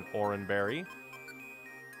shall eat an orange berry.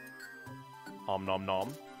 Om nom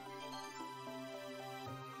nom.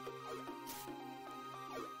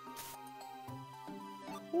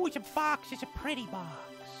 Ooh, it's a box. It's a pretty box.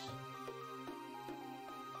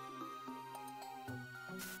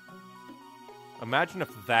 Imagine if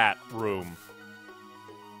that room...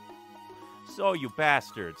 So, you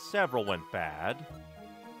bastards, several went bad.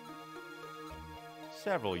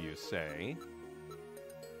 Several, you say?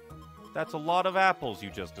 That's a lot of apples you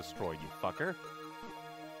just destroyed, you fucker.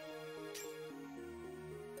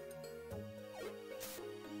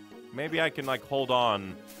 Maybe I can, like, hold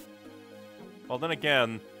on. Well, then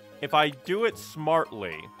again, if I do it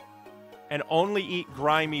smartly and only eat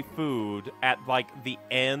grimy food at, like, the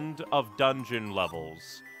end of dungeon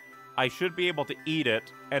levels, I should be able to eat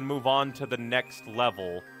it and move on to the next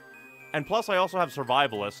level. And plus, I also have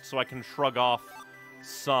Survivalist, so I can shrug off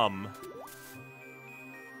some.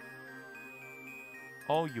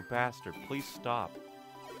 Oh, you bastard. Please stop.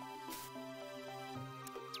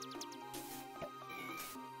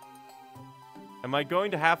 Am I going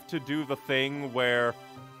to have to do the thing where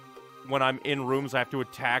when I'm in rooms I have to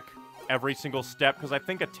attack every single step? Because I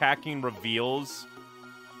think attacking reveals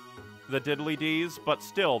the diddly-dees, but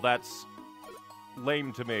still, that's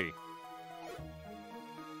lame to me.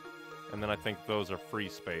 And then I think those are free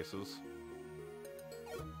spaces.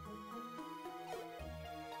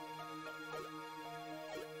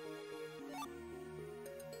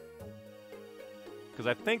 Because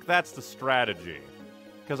I think that's the strategy.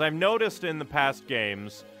 Because I've noticed in the past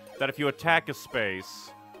games that if you attack a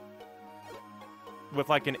space with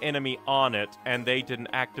like an enemy on it and they didn't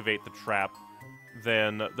activate the trap,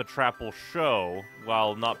 then the trap will show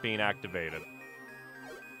while not being activated.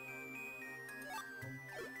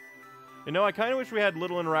 You know, I kind of wish we had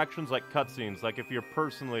little interactions like cutscenes, like if you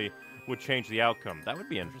personally would change the outcome. That would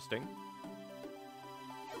be interesting.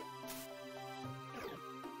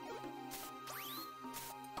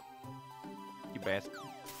 You bastard.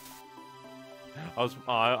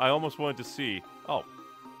 I almost wanted to see. Oh,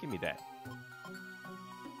 give me that.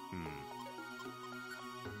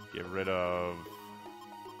 Get rid of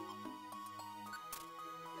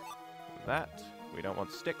that. We don't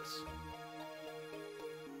want sticks.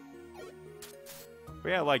 But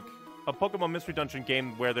yeah, like, a Pokemon Mystery Dungeon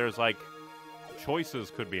game where there's, like,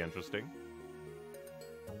 choices could be interesting.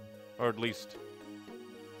 Or at least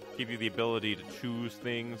give you the ability to choose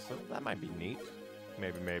things. So that might be neat.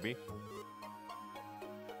 Maybe.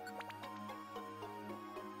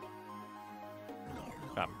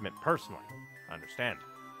 I meant personally. I understand.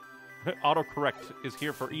 Autocorrect is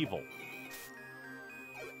here for evil.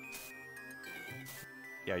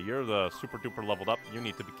 Yeah, you're the super duper leveled up. You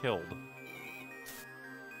need to be killed.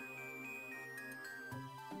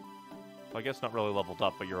 Well, I guess not really leveled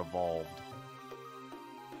up, but you're evolved.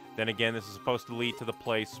 Then again, this is supposed to lead to the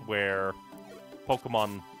place where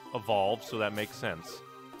Pokemon evolve, so that makes sense.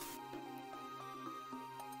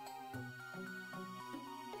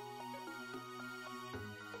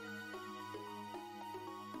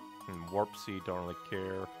 Warp Seed, don't really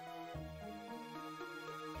care.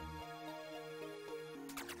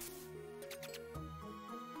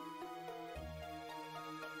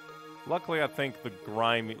 Luckily, I think the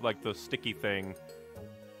grimy, like the sticky thing,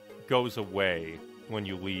 goes away when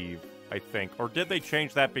you leave, I think. Or did they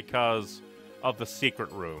change that because of the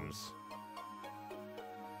secret rooms?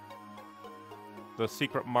 The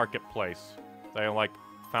secret marketplace that I, like,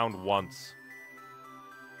 found once.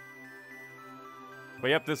 But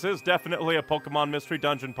yep, this is definitely a Pokemon Mystery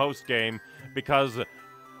Dungeon post-game, because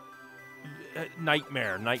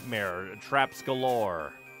nightmare, traps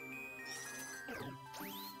galore.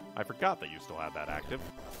 I forgot that you still have that active.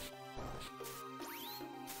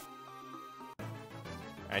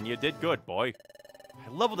 And you did good, boy. I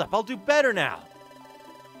leveled up. I'll do better now.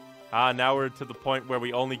 Ah, now we're to the point where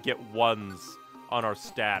we only get ones on our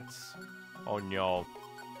stats. Oh, no.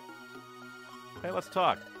 Hey, let's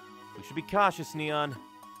talk. We should be cautious, Neon.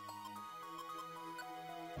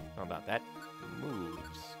 How about that?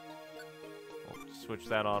 Moves. We'll switch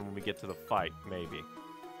that on when we get to the fight, maybe.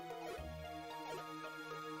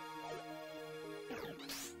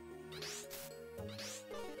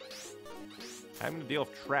 Having to deal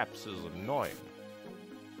with traps is annoying.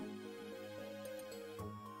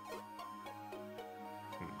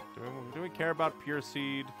 Do we care about Pure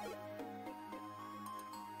Seed?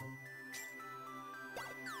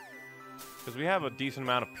 Because we have a decent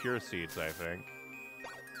amount of Pure Seeds, I think.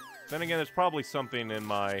 Then again, there's probably something in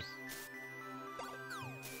my...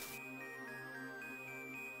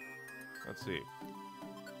 Let's see.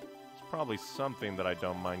 There's probably something that I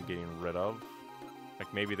don't mind getting rid of.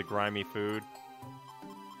 Like maybe the grimy food.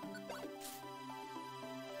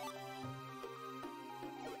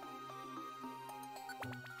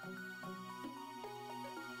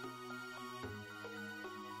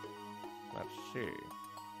 Let's see.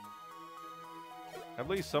 At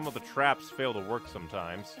least some of the traps fail to work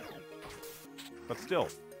sometimes. But still.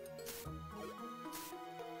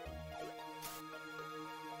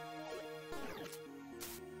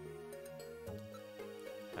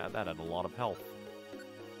 That had a lot of health.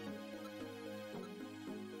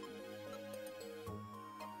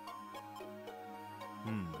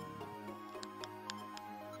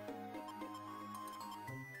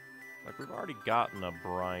 We've already gotten a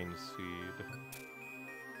brine seed.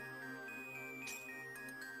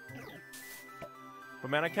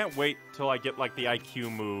 But man, I can't wait till I get like the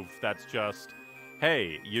IQ move that's just,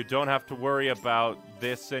 hey, you don't have to worry about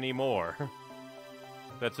this anymore.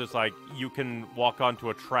 That's just like, you can walk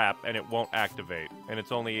onto a trap and it won't activate. And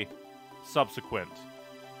it's only subsequent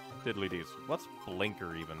diddly-dees. What's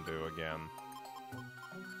Blinker even do again?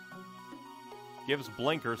 Gives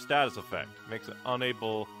Blinker status effect. Makes it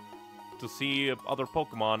unable to see other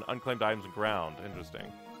Pokemon, unclaimed items, and ground. Interesting.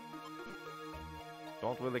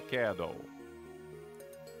 Don't really care, though.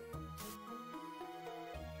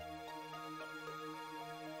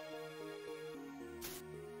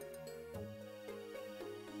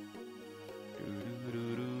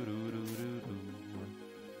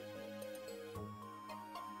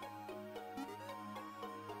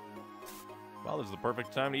 Well, this is the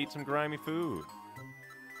perfect time to eat some grimy food.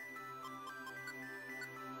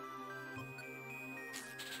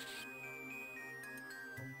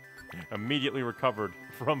 Immediately recovered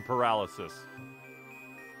from paralysis.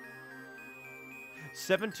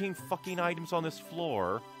 17 fucking items on this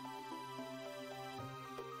floor.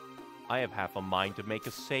 I have half a mind to make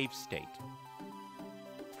a save state.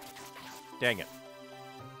 Dang it.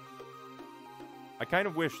 I kind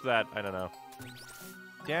of wish that, I don't know.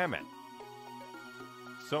 Damn it.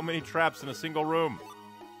 So many traps in a single room.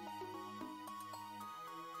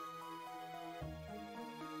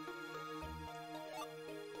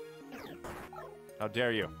 How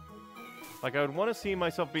dare you? Like, I would want to see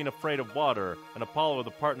myself being afraid of water, and Apollo with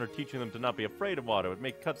a partner teaching them to not be afraid of water. It would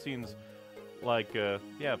make cutscenes, like,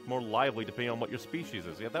 yeah, more lively depending on what your species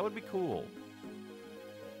is. Yeah, that would be cool.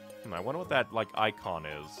 I wonder what that, like, icon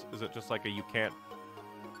is. Is it just like a you can't...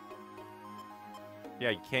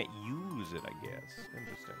 Yeah, you can't use it, I guess.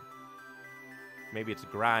 Interesting. Maybe it's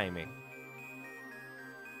grimy.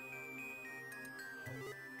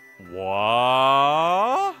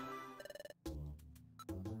 What?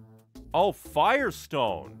 Oh,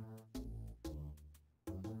 Firestone.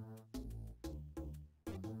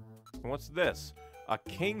 What's this? A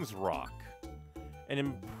King's Rock. An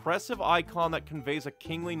impressive icon that conveys a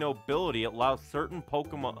kingly nobility. It allows certain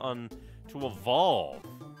Pokemon to evolve.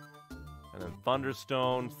 And then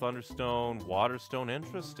Thunderstone, Waterstone.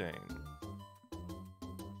 Interesting.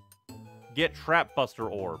 Get Trap Buster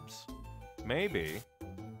Orbs. Maybe.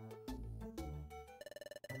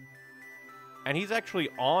 And he's actually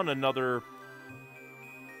on another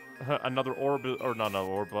orb, or not another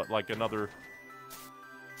orb, but like another...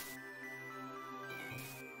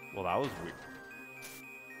 Well, that was weird.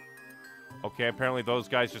 Okay, apparently those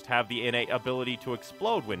guys just have the innate ability to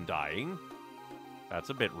explode when dying. That's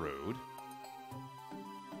a bit rude.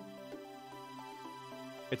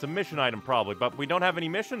 It's a mission item, probably, but we don't have any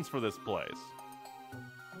missions for this place.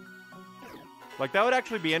 Like, that would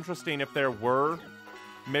actually be interesting if there were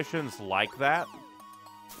missions like that,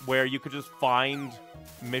 where you could just find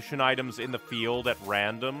mission items in the field at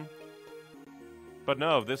random. But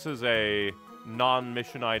no, this is a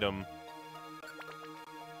non-mission item,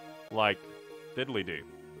 like, diddly-dee.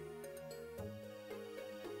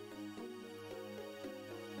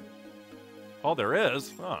 Oh, there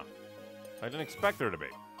is? Huh. I didn't expect there to be.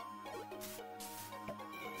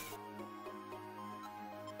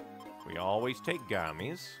 We always take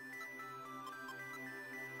gummies.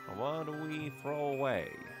 What do we throw away?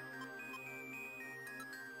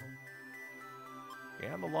 We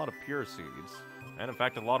have a lot of pure seeds. And in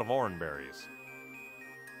fact, a lot of orange berries.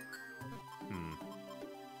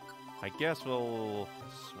 I guess we'll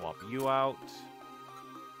swap you out.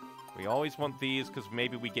 We always want these because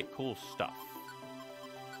maybe we get cool stuff.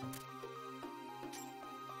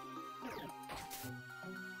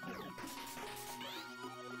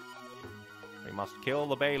 We must kill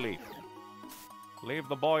the bay leaf. Leave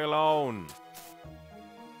the boy alone.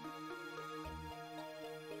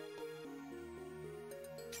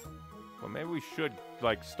 Well, maybe we should,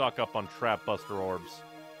 like, stock up on Trap Buster Orbs.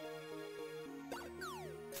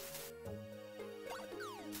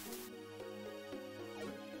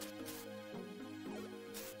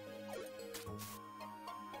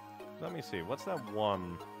 Let me see. What's that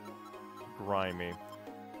one grimy?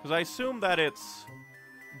 Because I assume that it's...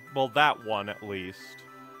 Well, that one, at least,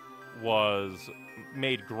 was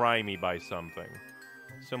made grimy by something.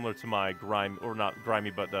 Similar to my grimy... Or not grimy,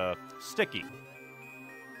 but sticky.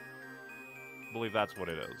 I believe that's what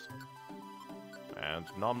it is. And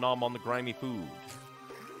nom nom on the grimy food.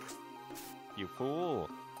 You fool.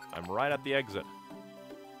 I'm right at the exit.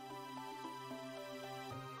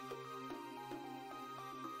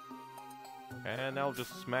 And now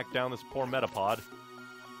just smack down this poor Metapod.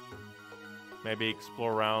 Maybe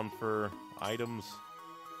explore around for items.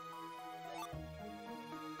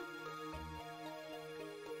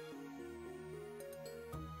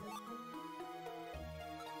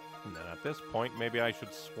 And then at this point, maybe I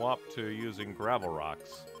should swap to using gravel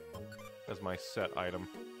rocks as my set item.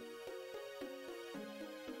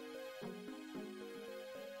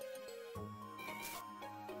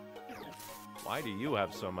 Why do you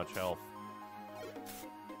have so much health?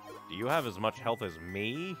 Do you have as much health as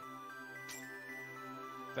me?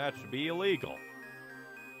 That should be illegal.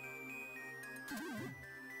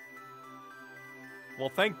 Well,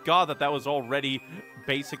 thank God that that was already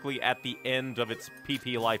basically at the end of its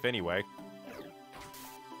PP life anyway.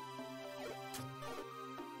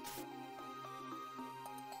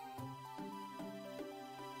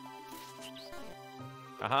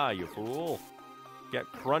 Aha, you fool. Get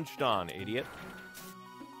crunched on, idiot.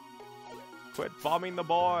 Quit bombing the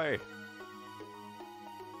boy.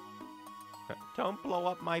 Don't blow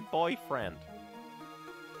up my boyfriend.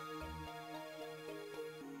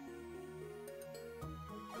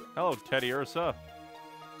 Hello, Teddy Ursa.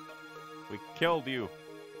 We killed you.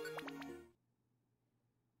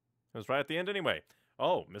 It was right at the end anyway.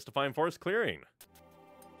 Oh, Mystifying Forest Clearing.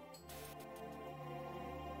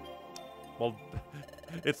 Well,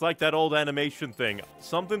 it's like that old animation thing.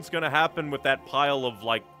 Something's gonna happen with that pile of,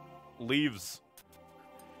 like, leaves.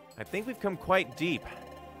 I think we've come quite deep.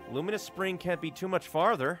 Luminous Spring can't be too much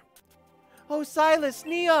farther. Oh, Silas,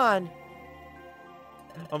 Neon!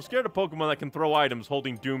 I'm scared of Pokemon that can throw items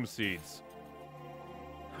holding Doom Seeds.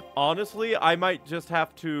 Honestly, I might just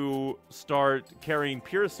have to start carrying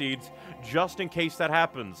Pure Seeds just in case that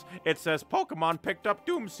happens. It says, Pokemon picked up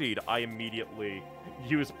Doom Seed. I immediately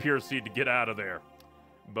use Pure Seed to get out of there.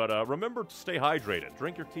 But remember to stay hydrated.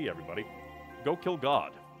 Drink your tea, everybody. Go kill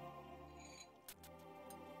God.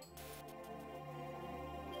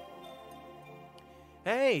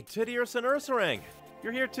 Hey, Tidius and Ursaring.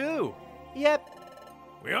 You're here too. Yep.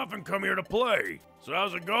 We often come here to play. So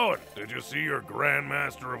how's it going? Did you see your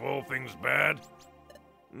Grandmaster of all things bad?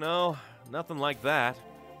 No, nothing like that.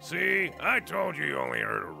 See? I told you only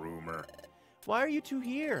heard a rumor. Why are you two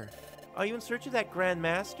here? Are you in search of that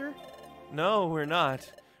Grandmaster? No, we're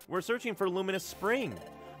not. We're searching for Luminous Spring.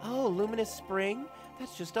 Oh, Luminous Spring?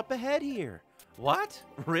 That's just up ahead here. What?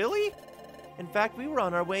 Really? In fact, we were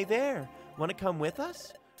on our way there. Want to come with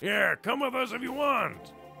us? Yeah, come with us if you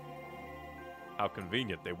want. How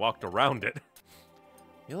convenient. They walked around it.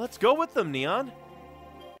 Yeah, let's go with them, Neon.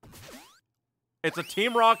 It's a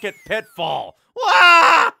Team Rocket pitfall.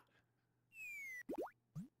 Wah!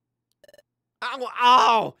 Ow,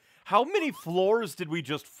 ow! How many floors did we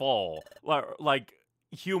just fall? Like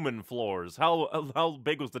human floors. How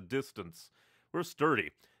big was the distance? We're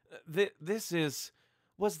sturdy.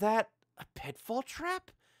 Was that a pitfall trap?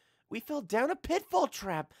 We fell down a pitfall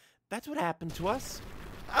trap. That's what happened to us.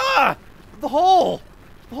 Ah! The hole!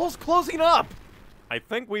 The hole's closing up! I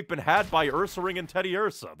think we've been had by Ursaring and Teddy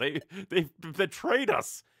Ursa. They've betrayed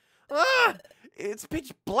us. Ah! It's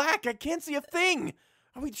pitch black. I can't see a thing.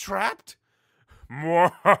 Are we trapped?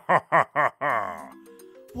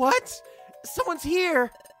 What? Someone's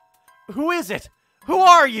here. Who is it? Who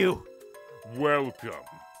are you? Welcome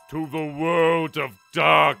to the world of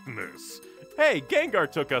darkness. Hey,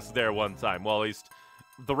 Gengar took us there one time. Well, at least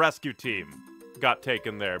the rescue team got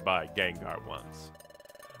taken there by Gengar once.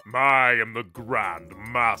 I am the Grand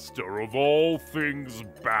Master of all things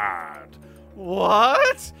bad.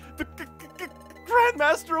 What? The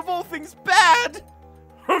Grandmaster of all things bad?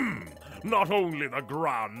 Not only the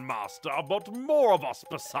Grand Master, but more of us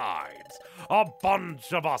besides. A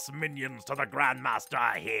bunch of us minions to the Grand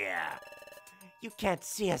Master here. You can't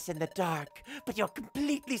see us in the dark, but you're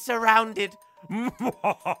completely surrounded.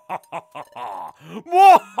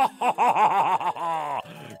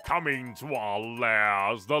 Coming to our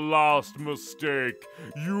lairs, the last mistake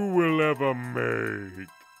you will ever make.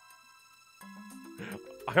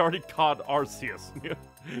 I already caught Arceus.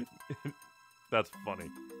 That's funny.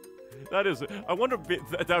 That is. I wonder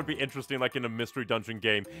if that would be interesting, like in a mystery dungeon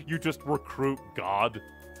game. You just recruit God.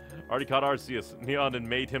 Already caught Arceus, Neon, and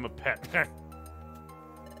made him a pet.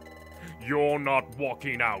 You're not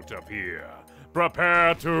walking out of here.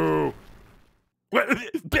 Prepare to...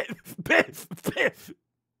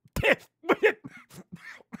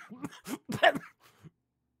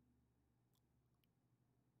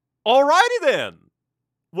 Alrighty then.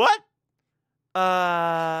 What?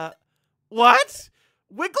 What?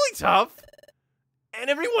 Wigglytuff? And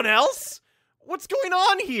everyone else? What's going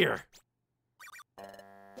on here?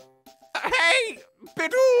 Hey,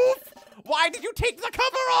 Bidoof! Why did you take the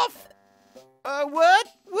cover off? What?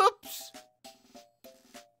 Whoops.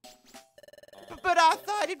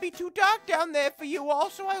 thought it'd be too dark down there for you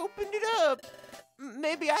all, so I opened it up.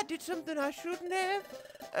 Maybe I did something I shouldn't have.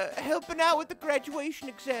 Helping out with the graduation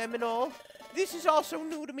exam and all. This is all so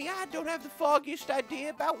new to me, I don't have the foggiest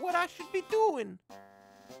idea about what I should be doing.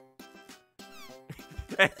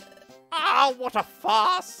 Ah, what a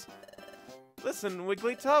farce! Listen,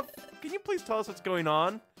 Wigglytuff, can you please tell us what's going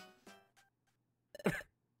on?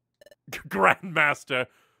 Grandmaster,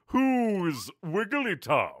 who's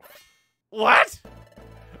Wigglytuff? What?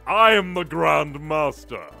 I am the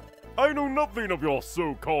Grandmaster. I know nothing of your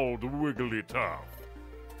so-called Wigglytuff.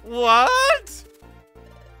 What?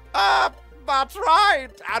 That's right.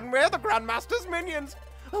 And we're the Grandmaster's minions.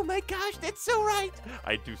 Oh my gosh, that's so right.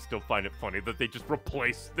 I do still find it funny that they just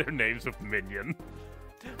replaced their names with Minion.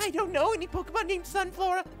 I don't know any Pokemon named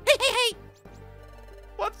Sunflora. Hey, hey, hey!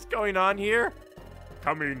 What's going on here?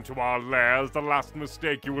 Coming to our lair is the last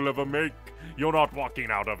mistake you will ever make. You're not walking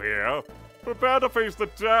out of here. Prepare to face the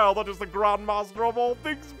tale that is the Grandmaster of all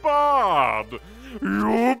things bad.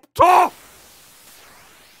 Yup, tough!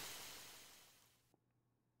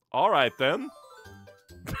 All right, then.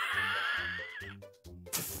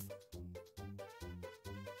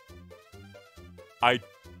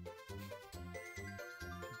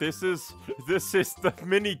 This is the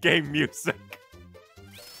minigame music.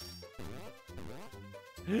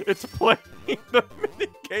 It's playing the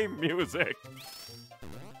minigame music.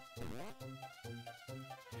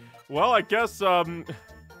 Well, I guess,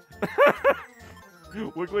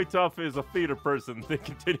 Wigglytuff is a theater person.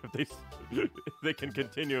 They can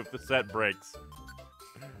continue if the set breaks.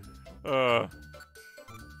 Well,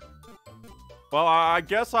 I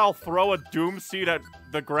guess I'll throw a Doom Seed at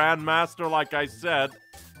the Grandmaster like I said.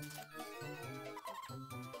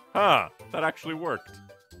 Huh, that actually worked.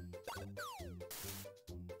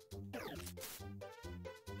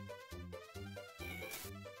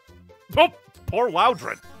 Oh, poor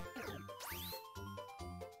Loudred.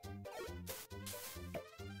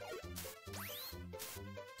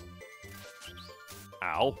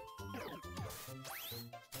 Ow.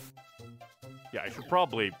 Yeah, I should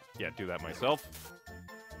probably, do that myself.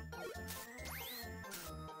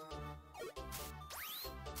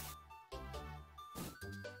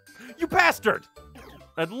 You bastard!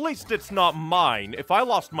 At least it's not mine. If I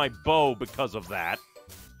lost my bow because of that,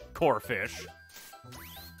 Corfish.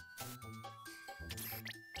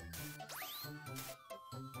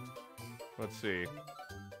 Let's see.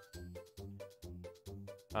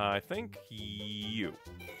 I think you.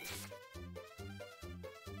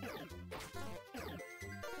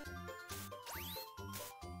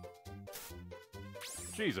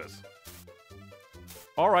 Jesus.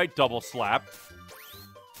 Alright, double slap.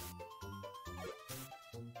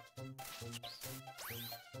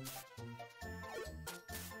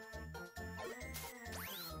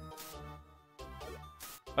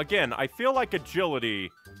 Again, I feel like agility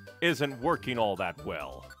isn't working all that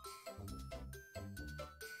well.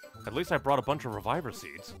 At least I brought a bunch of Reviver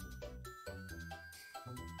Seeds.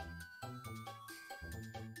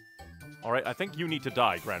 Alright, I think you need to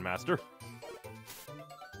die, Grandmaster.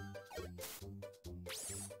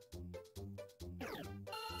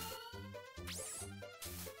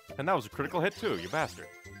 And that was a critical hit too, you bastard.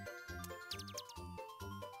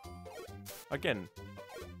 Again,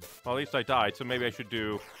 well, at least I died, so maybe I should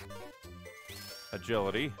do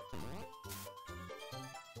agility.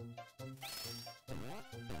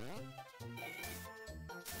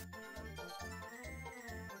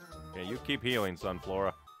 Yeah, you keep healing,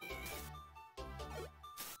 Sunflora.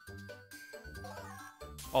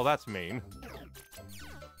 Oh, that's mean.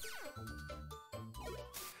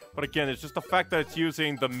 But again, it's just the fact that it's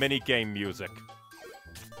using the minigame music.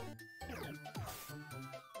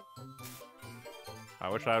 I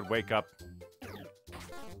wish I would wake up.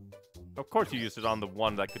 Of course you used it on the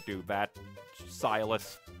one that could do that,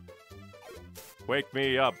 Silas. Wake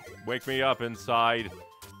me up. Wake me up inside.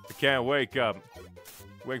 I can't wake up.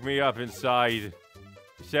 Wake me up inside.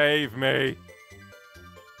 Save me.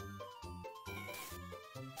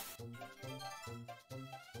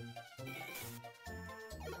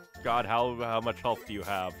 God, how much health do you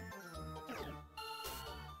have?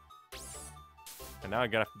 And now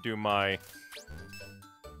I'm gonna have to do my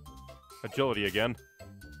agility again.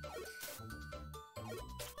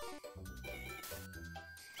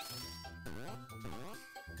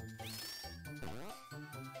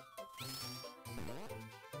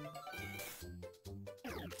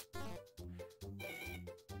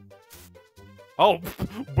 Oh,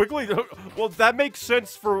 Wiggly. Well, that makes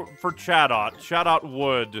sense for Chatot. Chatot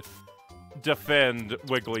would defend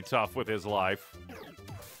Wigglytuff with his life.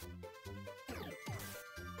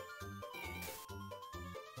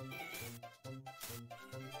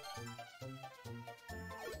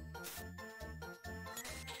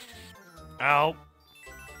 Ow.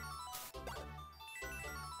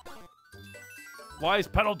 Why is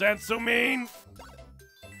Pedal Dance so mean?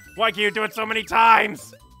 Why can you do it so many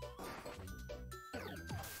times?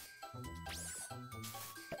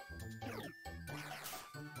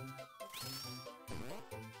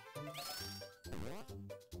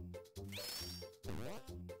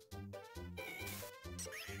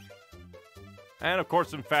 And of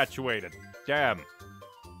course, infatuated. Damn.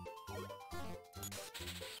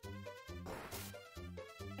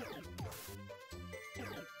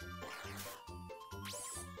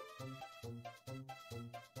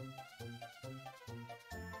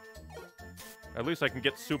 At least I can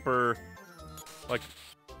get super, like,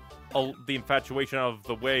 the infatuation out of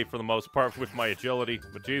the way for the most part with my agility.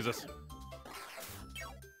 But Jesus.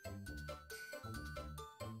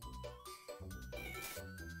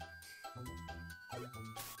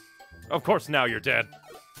 Of course, now you're dead.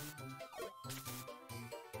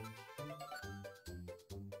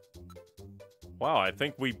 Wow, I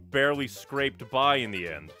think we barely scraped by in the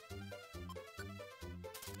end.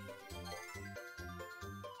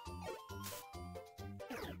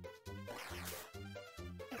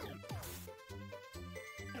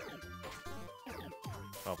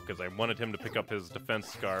 Oh, because I wanted him to pick up his defense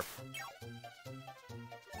scarf.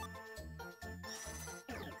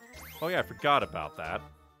 Oh yeah, I forgot about that.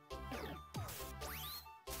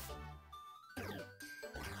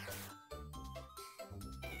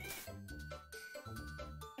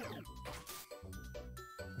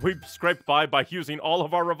 We scraped by using all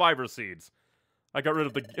of our reviver seeds. I got rid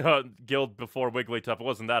of the guild before Wigglytuff. It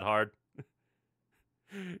wasn't that hard.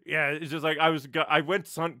 Yeah, it's just like I went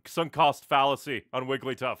sunk cost fallacy on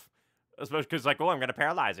Wigglytuff. Especially because, like, oh, I'm going to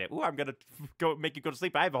paralyze it. Ooh, I'm going to make you go to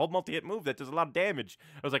sleep. I have a whole multi-hit move that does a lot of damage.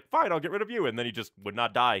 I was like, fine, I'll get rid of you. And then he just would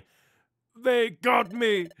not die. They got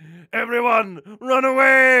me! Everyone, run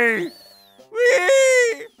away!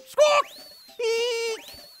 Whee! Squawk! Eek!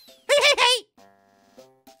 Hey, hey, hey!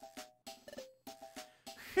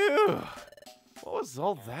 Phew. What was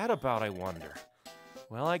all that about, I wonder?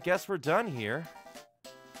 Well, I guess we're done here.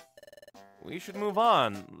 We should move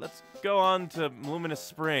on. Let's go on to Luminous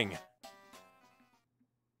Spring.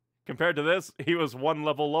 Compared to this, he was one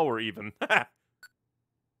level lower even.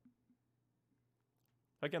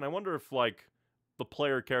 Again, I wonder if, like, the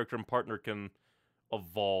player character and partner can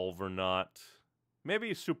evolve or not.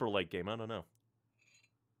 Maybe super late game, I don't know.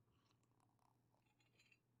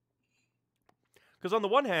 Because on the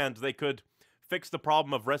one hand, they could fix the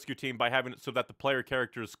problem of Rescue Team by having it so that the player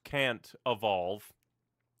characters can't evolve,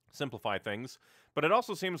 simplify things. But it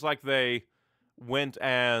also seems like they went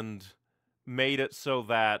and made it so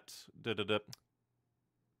that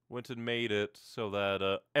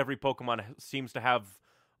every Pokemon seems to have,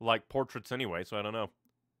 like, portraits anyway, so I don't know.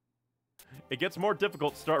 It gets more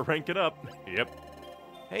difficult to start ranking up. Yep.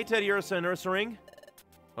 Hey, Teddy Ursa and Ursaring.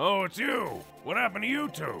 Oh, it's you! What happened to you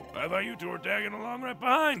two? I thought you two were tagging along right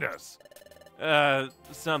behind us.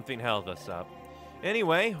 Something held us up.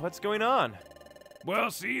 Anyway, what's going on? Well,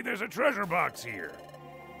 see, there's a treasure box here.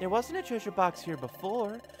 There wasn't a treasure box here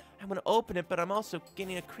before. I'm gonna open it, but I'm also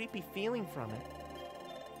getting a creepy feeling from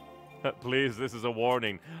it. Please, this is a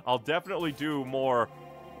warning. I'll definitely do more,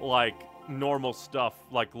 like, normal stuff,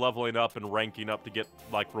 like leveling up and ranking up to get,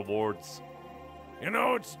 like, rewards. You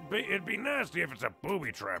know, it'd be nasty if it's a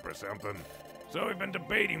booby trap or something. So we've been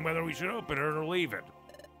debating whether we should open it or leave it.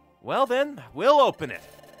 Well then, we'll open it.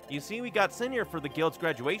 You see, we got sent here for the guild's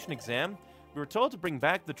graduation exam. We were told to bring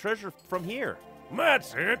back the treasure from here.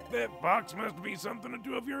 That's it. That box must be something to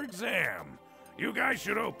do with your exam. You guys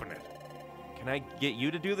should open it. Can I get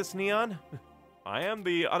you to do this, Neon? I am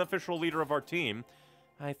the unofficial leader of our team.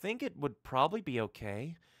 I think it would probably be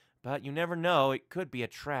okay, but you never know, it could be a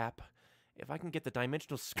trap. If I can get the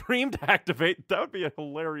Dimensional Scream to activate, that would be a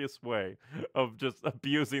hilarious way of just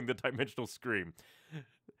abusing the Dimensional Scream.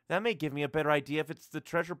 That may give me a better idea if the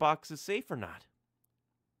treasure box is safe or not.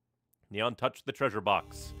 Neon touched the treasure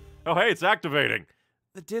box. Oh, hey, it's activating.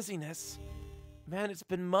 The dizziness. Man, it's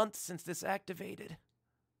been months since this activated.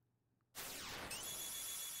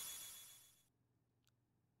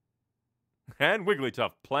 And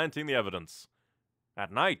Wigglytuff planting the evidence.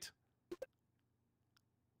 At night.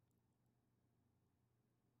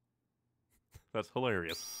 That's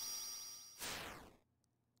hilarious.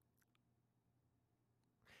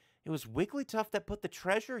 It was Wigglytuff that put the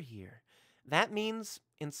treasure here. That means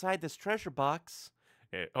inside this treasure box...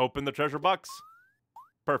 Open the treasure box.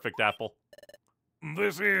 Perfect apple.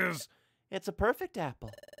 This is... It's a perfect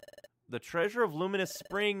apple. The treasure of Luminous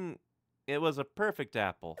Spring, it was a perfect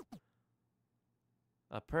apple.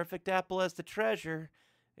 A perfect apple as the treasure.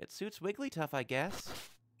 It suits Wigglytuff, I guess.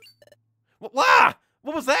 Wah!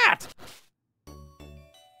 What was that?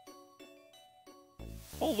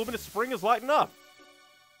 Oh, Luminous Spring is lighting up.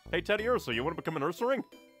 Hey, Teddy Ursa, you want to become an Ursa Ring?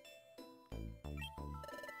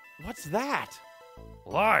 What's that?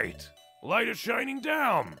 Light! Light is shining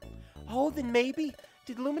down! Oh, then maybe,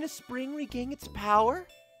 did Luminous Spring regain its power?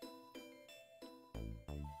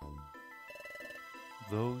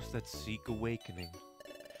 Those that seek awakening.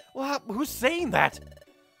 Well, who's saying that?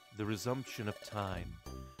 The resumption of time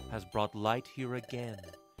has brought light here again.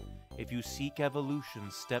 If you seek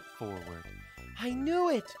evolution, step forward. I knew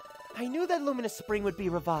it! I knew that Luminous Spring would be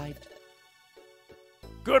revived.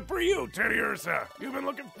 Good for you, Teddy Ursa! You've been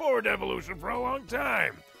looking forward to evolution for a long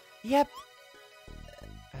time! Yep.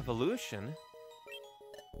 Evolution?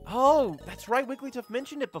 Oh, that's right, Wigglytuff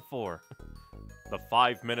mentioned it before. The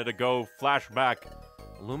 5-minute ago flashback.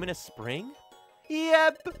 Luminous Spring?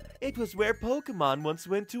 Yep, it was where Pokemon once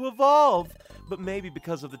went to evolve. But maybe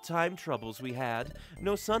because of the time troubles we had,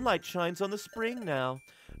 no sunlight shines on the spring now.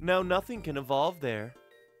 Now nothing can evolve there.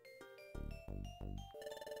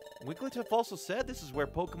 Wigglytuff also said this is where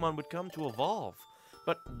Pokemon would come to evolve.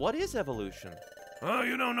 But what is evolution? Oh,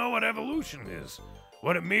 you don't know what evolution is.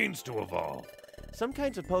 What it means to evolve. Some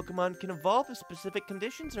kinds of Pokemon can evolve if specific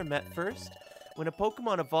conditions are met first. When a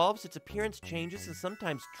Pokemon evolves, its appearance changes and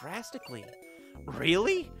sometimes drastically.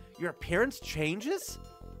 Really? Your appearance changes?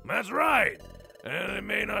 That's right! And it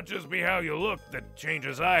may not just be how you look that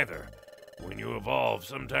changes either. When you evolve,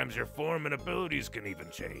 sometimes your form and abilities can even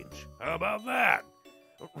change. How about that?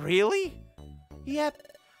 Really? Yep.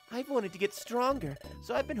 I've wanted to get stronger,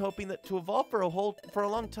 so I've been hoping that to evolve for a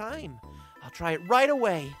long time. I'll try it right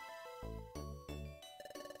away.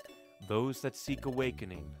 Those that seek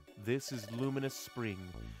awakening. This is Luminous Spring.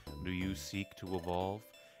 Do you seek to evolve?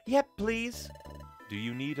 Yep, please. Do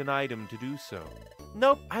you need an item to do so?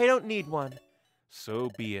 Nope, I don't need one.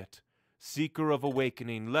 So be it. Seeker of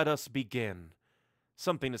Awakening, let us begin.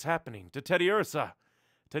 Something is happening to Teddy Ursa.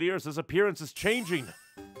 Teddy Ursa's appearance is changing.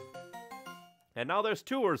 And now there's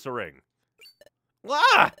 2 Ursa Ring.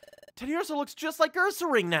 Ah! Teddy Ursa looks just like Ursa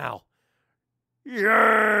Ring now.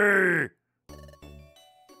 Yay!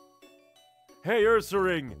 Hey, Ursa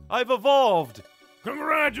Ring, I've evolved.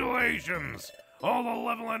 Congratulations! All the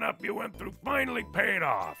leveling up you went through finally paid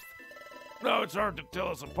off. Now it's hard to tell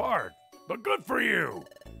us apart, but good for you!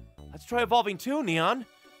 Let's try evolving too, Neon.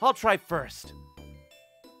 I'll try first.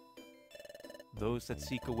 Those that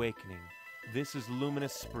seek awakening. This is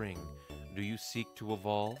Luminous Spring. Do you seek to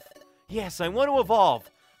evolve? Yes, I want to evolve.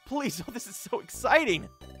 Please, oh, this is so exciting.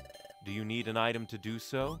 Do you need an item to do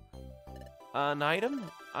so? An item?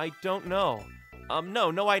 I don't know.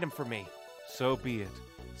 No item for me. So be it.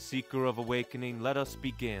 Seeker of Awakening, let us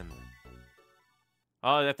begin.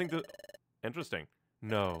 I think that... Interesting.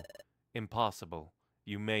 No. Impossible.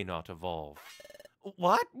 You may not evolve.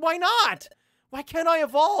 What? Why not? Why can't I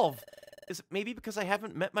evolve? Is it maybe because I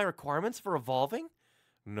haven't met my requirements for evolving?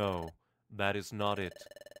 No, that is not it.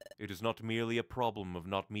 It is not merely a problem of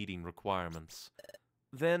not meeting requirements.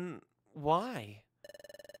 Then why?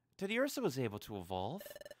 Teddy Ursa was able to evolve.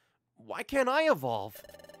 Why can't I evolve?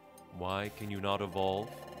 Why can you not evolve?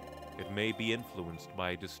 It may be influenced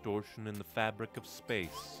by a distortion in the fabric of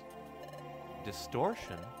space.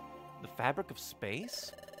 Distortion? The fabric of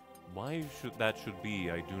space? Why that should be,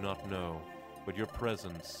 I do not know, but your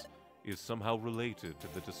presence is somehow related to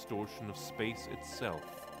the distortion of space itself,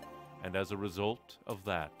 and as a result of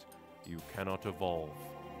that, you cannot evolve.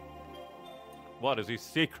 What, is he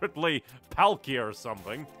secretly Palkia or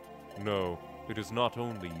something? No, it is not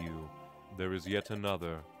only you. There is yet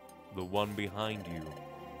another. The one behind you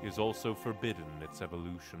is also forbidden its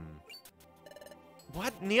evolution.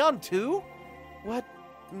 What? Neon too? What?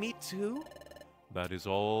 Me too? That is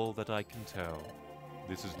all that I can tell.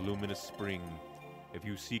 This is Luminous Spring. If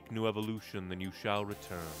you seek new evolution, then you shall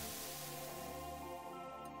return.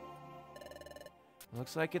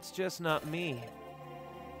 Looks like it's just not me.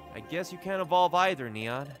 I guess you can't evolve either,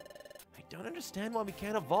 Neon. I don't understand why we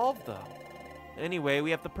can't evolve, though. Anyway,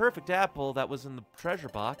 we have the perfect apple that was in the treasure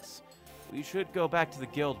box. We should go back to the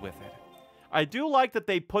guild with it. I do like that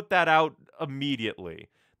they put that out immediately.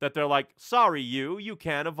 That they're like, sorry, you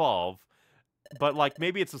can't evolve. But, like,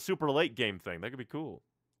 maybe it's a super late game thing. That could be cool.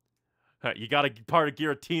 You got a part of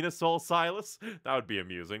Giratina, Soul Silas? That would be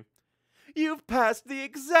amusing. You've passed the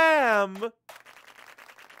exam!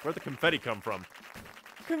 Where'd the confetti come from?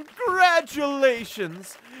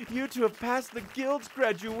 Congratulations! You two have passed the guild's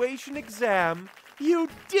graduation exam. You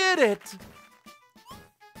did it!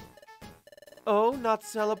 Oh, not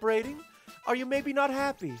celebrating? Are you maybe not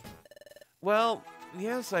happy? Well,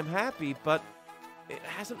 yes, I'm happy, but it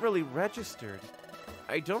hasn't really registered.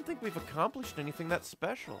 I don't think we've accomplished anything that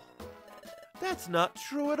special. That's not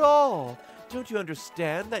true at all. Don't you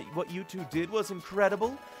understand that what you two did was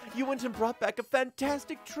incredible? You went and brought back a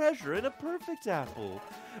fantastic treasure and a perfect apple.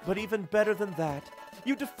 But even better than that,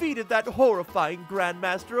 you defeated that horrifying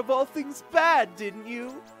Grandmaster of all things bad, didn't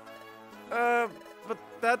you? But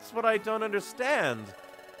that's what I don't understand.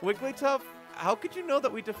 Wigglytuff, how could you know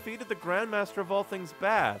that we defeated the Grandmaster of all things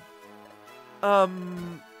bad?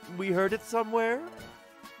 We heard it somewhere?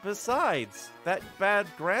 Besides, that bad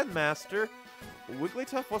Grandmaster,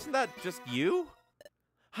 Wigglytuff, wasn't that just you?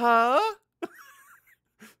 Huh?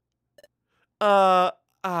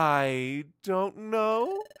 I don't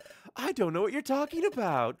know. I don't know what you're talking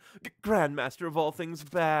about. Grandmaster of all things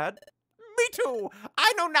bad. Me too.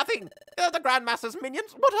 I know nothing. They're the Grandmaster's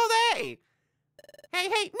minions. What are they? Hey,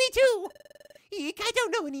 me too. Eek, I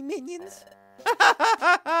don't know any minions.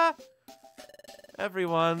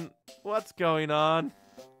 Everyone, what's going on?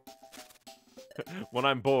 When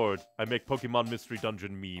I'm bored, I make Pokemon Mystery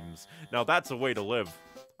Dungeon memes. Now that's a way to live.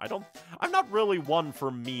 I'm not really one for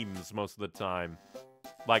memes most of the time.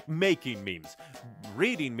 Like making memes.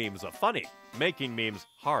 Reading memes are funny. Making memes,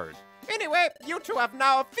 hard. Anyway, you two have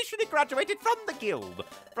now officially graduated from the guild.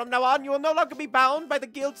 From now on, you will no longer be bound by the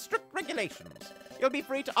guild's strict regulations. You'll be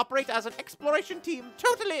free to operate as an exploration team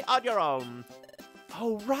totally on your own.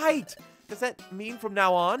 Oh, right. Does that mean from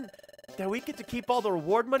now on that we get to keep all the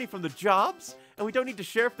reward money from the jobs? And we don't need to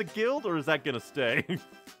share with the guild, or is that gonna stay?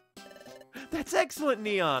 That's excellent,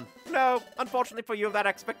 Neon. No, unfortunately for you, that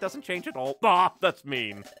aspect doesn't change at all. Ah, that's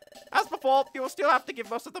mean. As before, you will still have to give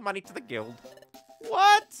most of the money to the guild.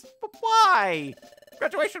 What? But why?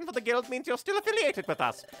 Graduation for the guild means you're still affiliated with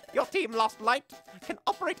us. Your team, Lost Light, can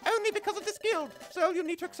operate only because of this guild, so you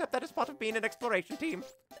need to accept that as part of being an exploration team.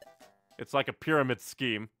 It's like a pyramid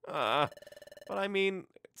scheme. But I mean,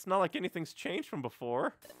 it's not like anything's changed from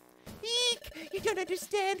before. Eek! You don't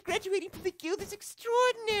understand. Graduating from the guild is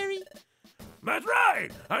extraordinary. That's right!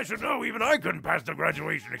 I should know even I couldn't pass the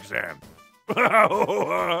graduation exam.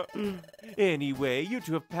 Anyway, you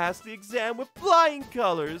two have passed the exam with flying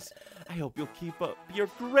colors. I hope you'll keep up your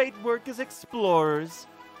great work as explorers.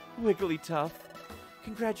 Wigglytuff.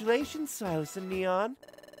 Congratulations, Silas and Neon.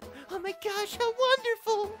 Oh my gosh, how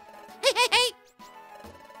wonderful! Hey!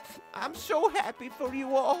 I'm so happy for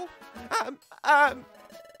you all.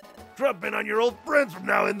 Drop in on your old friends from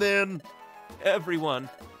now and then. Everyone,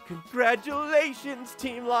 congratulations,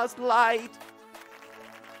 Team Lost Light.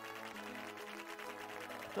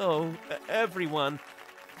 Oh, everyone.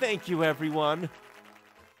 Thank you, everyone.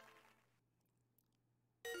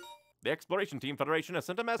 The Exploration Team Federation has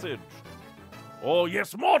sent a message. Oh,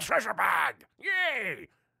 yes, more treasure bag! Yay!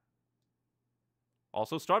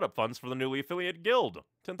 Also, startup funds for the newly affiliated guild.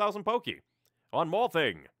 10,000 Poke. One more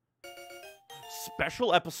thing.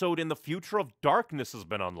 Special episode in the Future of Darkness has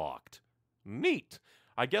been unlocked. Neat.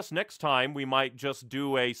 I guess next time we might just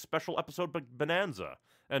do a special episode bonanza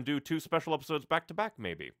and do 2 special episodes back to back,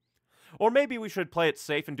 maybe. Or maybe we should play it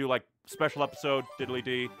safe and do like special episode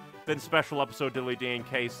diddly-dee, then special episode diddly-dee in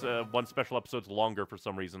case one special episode's longer for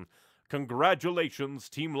some reason. Congratulations,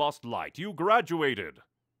 Team Lost Light. You graduated.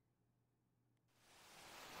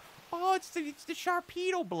 Oh, it's the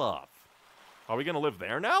Sharpedo Bluff. Are we going to live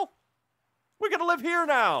there now? We're going to live here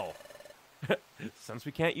now. Since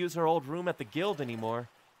we can't use our old room at the guild anymore,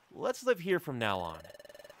 let's live here from now on.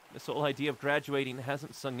 This whole idea of graduating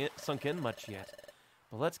hasn't sunk in much yet.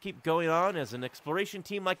 But let's keep going on as an exploration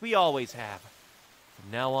team like we always have.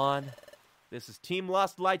 From now on, this is Team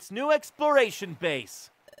Lost Light's new exploration base.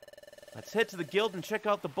 Let's head to the guild and check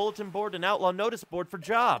out the bulletin board and outlaw notice board for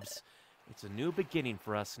jobs. It's a new beginning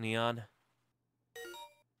for us, Neon.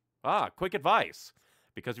 Ah, quick advice.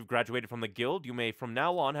 Because you've graduated from the guild, you may from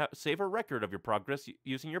now on save a record of your progress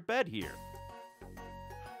using your bed here.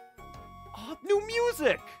 Oh, new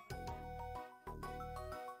music!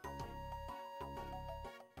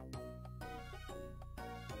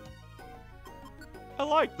 I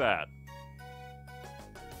like that.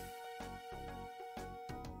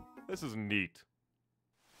 This is neat.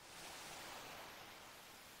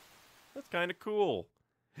 That's kind of cool.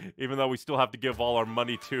 Even though we still have to give all our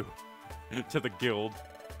money to the guild.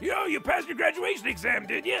 Yo, you passed your graduation exam,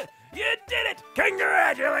 did you? You did it!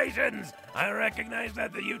 Congratulations! I recognized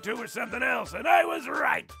that you two were something else, and I was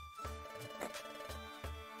right!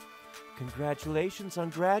 Congratulations on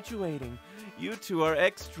graduating. You two are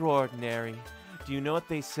extraordinary. Do you know what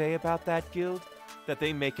they say about that guild? That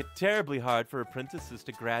they make it terribly hard for apprentices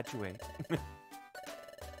to graduate.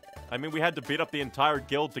 I mean, we had to beat up the entire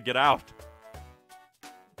guild to get out.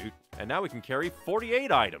 And now we can carry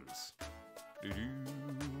 48 items.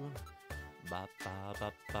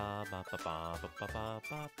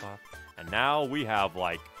 And now we have,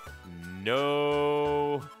 like,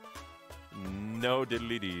 no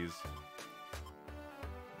diddly dees.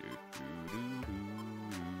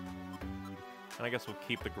 And I guess we'll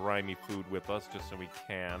keep the grimy food with us just so we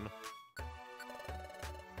can.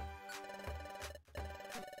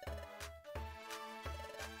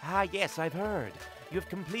 Ah, yes, I've heard. You have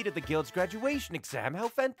completed the guild's graduation exam. How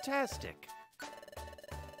fantastic.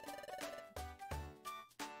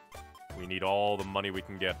 We need all the money we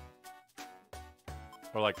can get.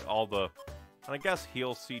 Or, like, all the... And I guess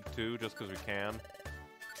heal seed, too, just because we can.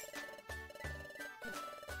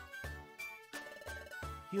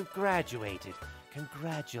 You've graduated.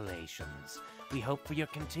 Congratulations. We hope for your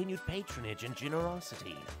continued patronage and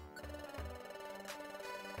generosity.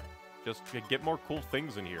 Just get more cool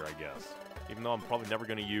things in here, I guess. Even though I'm probably never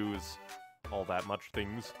going to use all that much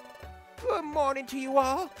things. Good morning to you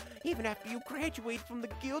all. Even after you graduate from the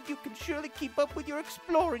guild, you can surely keep up with your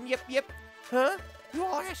exploring. Yep. Huh? You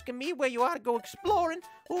all asking me where you ought to go exploring?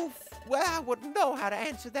 Oof, well, I wouldn't know how to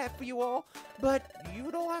answer that for you all. But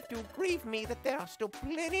you don't have to agree with me that there are still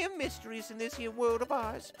plenty of mysteries in this here world of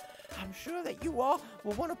ours. I'm sure that you all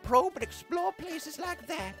will want to probe and explore places like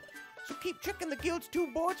that. So keep checking the guild's 2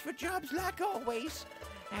 boards for jobs like always.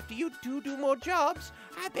 After you two do more jobs,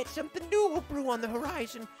 I bet something new will brew on the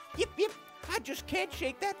horizon. Yep, I just can't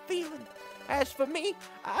shake that feeling. As for me,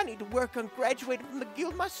 I need to work on graduating from the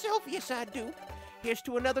guild myself, yes I do. Here's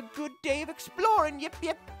to another good day of exploring, yep.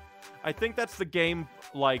 I think that's the game,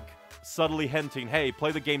 like, subtly hinting, hey,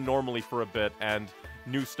 play the game normally for a bit, and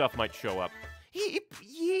new stuff might show up.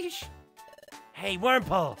 Yeesh. Hey,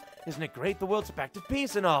 Wormhole! Isn't it great the world's back to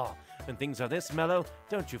peace and all? When things are this mellow,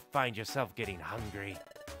 don't you find yourself getting hungry?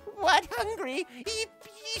 What, hungry?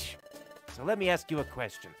 Yeesh. So let me ask you a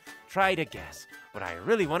question. Try to guess what I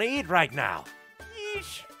really want to eat right now.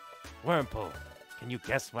 Yeesh. Wormhole, can you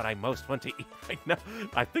guess what I most want to eat right now?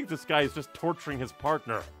 I think this guy is just torturing his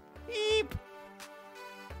partner. Eep.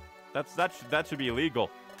 That should be illegal.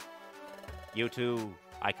 You two,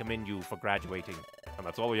 I commend you for graduating. And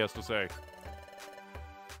that's all he has to say.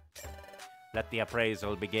 Let the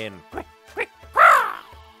appraisal begin. Quick.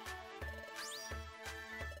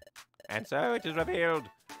 And so it is revealed.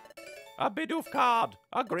 A bidoof card,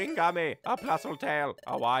 a green gummy, a plusle tail,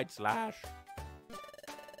 a wide slash.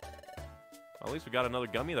 At least we got another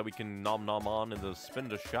gummy that we can nom on in the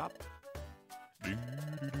spinda shop.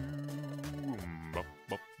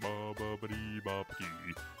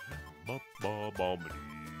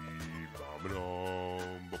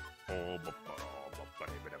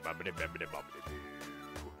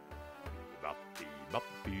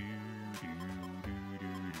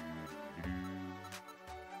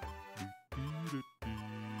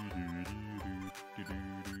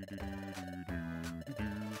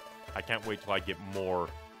 I can't wait till I get more,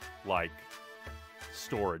 like,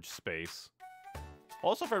 storage space.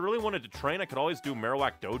 Also, if I really wanted to train, I could always do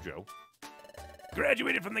Marowak Dojo.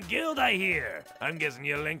 Graduated from the guild, I hear. I'm guessing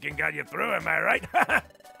your Lincoln got you through, am I right?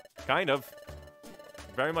 Kind of.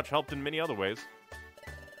 Very much helped in many other ways.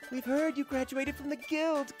 We've heard you graduated from the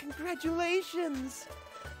guild. Congratulations.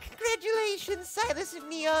 Congratulations, Silas and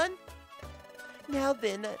Neon. Now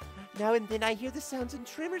and then I hear the sounds and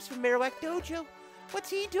tremors from Marowak Dojo. What's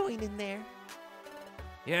he doing in there?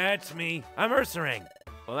 Yeah, it's me. I'm Ursaring.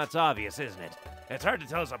 Well, that's obvious, isn't it? It's hard to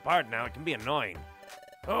tell us apart now. It can be annoying.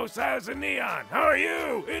 Oh, Silas and Neon, how are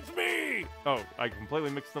you? It's me! Oh, I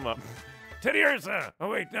completely mixed them up. Teddy Ursa! Oh,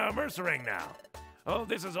 wait, no, I'm Ursaring now. Oh,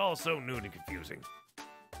 this is all so new and confusing.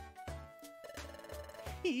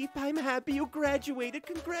 Eep, I'm happy you graduated.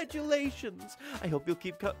 Congratulations. I hope you'll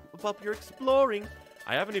keep up your exploring.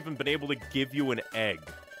 I haven't even been able to give you an egg.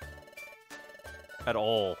 At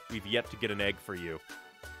all. We've yet to get an egg for you.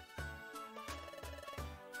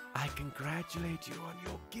 I congratulate you on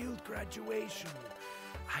your guild graduation.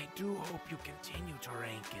 I do hope you continue to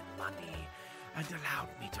rank in money and allow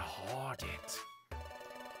me to hoard it.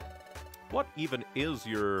 What even is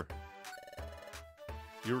your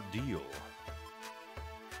deal?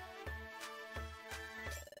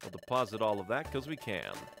 We'll deposit all of that because we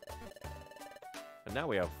can. And now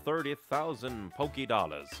we have 30,000 Poké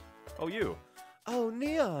Dollars. Oh, you. Oh,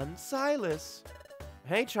 Neon, Silas.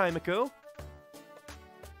 Hey, Chimico.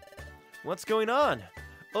 What's going on?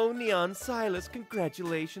 Oh, Neon, Silas,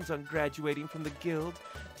 congratulations on graduating from the guild.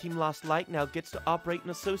 Team Lost Light now gets to operate in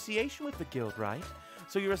association with the guild, right?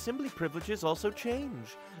 So your assembly privileges also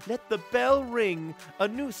change. Let the bell ring. A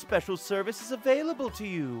new special service is available to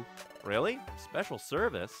you. Really? Special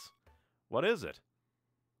service? What is it?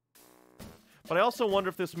 But I also wonder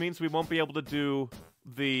if this means we won't be able to do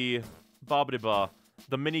the Bobbidi-ba,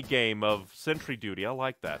 the mini game of Sentry Duty. I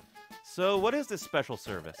like that. So, what is this special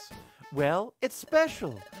service? Well, it's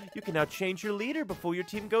special. You can now change your leader before your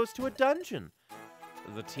team goes to a dungeon.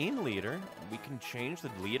 The team leader? We can change the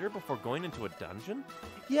leader before going into a dungeon?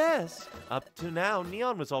 Yes. Up to now,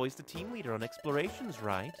 Neon was always the team leader on explorations,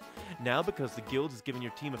 right? Now, because the guild has given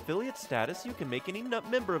your team affiliate status, you can make any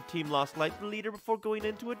member of Team Lost Light the leader before going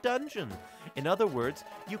into a dungeon. In other words,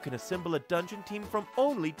 you can assemble a dungeon team from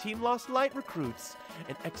only Team Lost Light recruits.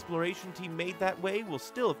 An exploration team made that way will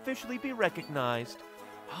still officially be recognized.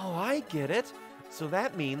 Oh, I get it. So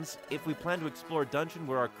that means, if we plan to explore a dungeon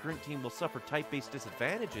where our current team will suffer type-based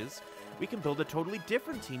disadvantages, we can build a totally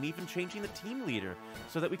different team, even changing the team leader,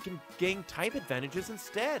 so that we can gain type advantages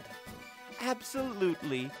instead.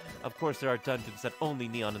 Absolutely. Of course, there are dungeons that only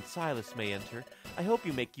Neon and Silas may enter. I hope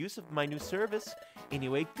you make use of my new service.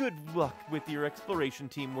 Anyway, good luck with your exploration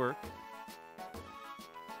teamwork.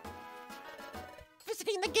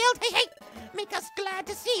 Visiting the guild, hey, hey! Make us glad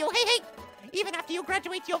to see you, hey, hey! Even after you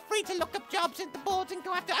graduate, you're free to look up jobs at the boards and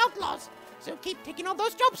go after outlaws. So keep taking on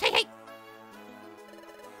those jobs, hey, hey!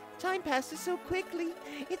 Time passes so quickly.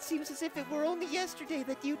 It seems as if it were only yesterday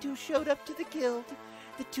that you two showed up to the guild.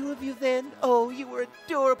 The two of you then, oh, you were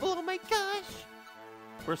adorable, oh my gosh.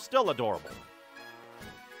 We're still adorable.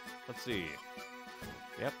 Let's see.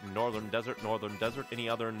 Yep, Northern Desert. Any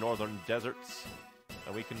other Northern Deserts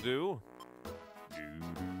that we can do?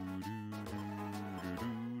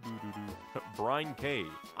 Brine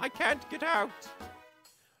Cave. I can't get out.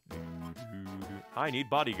 I need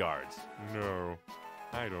bodyguards. No,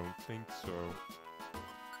 I don't think so.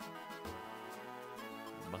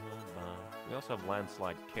 We also have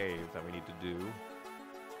Landslide Cave that we need to do.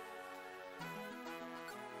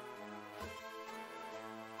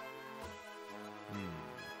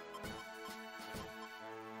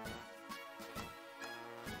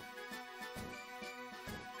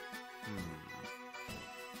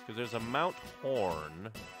 Because there's a Mount Horn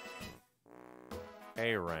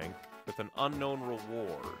A rank with an unknown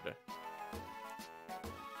reward.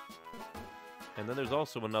 And then there's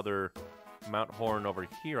also another Mount Horn over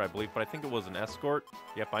here, I believe, but I think it was an escort.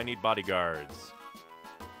 Yep, I need bodyguards.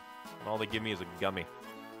 And all they give me is a gummy.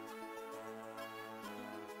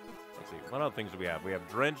 Let's see, what other things do we have? We have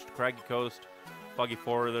Drenched, Craggy Coast, Foggy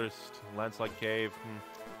Forest, Landslide Cave.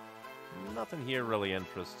 Nothing here really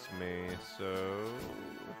interests me, so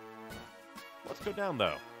let's go down,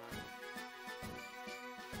 though.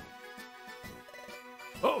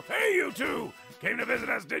 Oh, hey, you two! Came to visit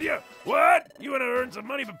us, did you? What? You want to earn some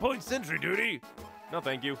money for pulling sentry duty? No,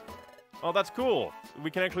 thank you. Oh, that's cool.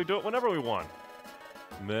 We can actually do it whenever we want.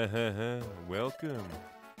 Welcome.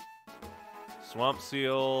 Swamp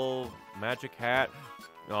Seal, Magic Hat.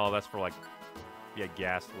 Oh, that's for, like, yeah,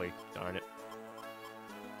 Ghastly. Darn it.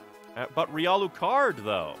 But Rialu card,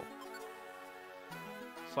 though.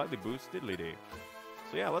 Slightly boosted, diddly-dee.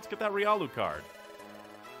 So yeah, let's get that Rialu card.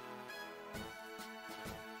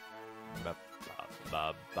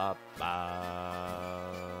 I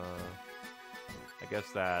guess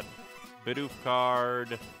that Bidoof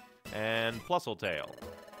card and Plussletail.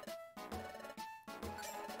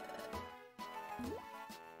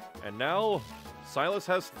 And now, Silas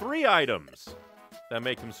has 3 items that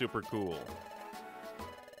make him super cool.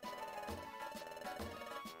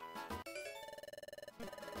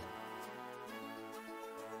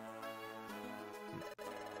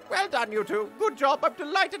 Well done, you two. Good job. I'm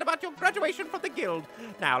delighted about your graduation from the guild.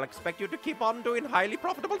 Now I'll expect you to keep on doing highly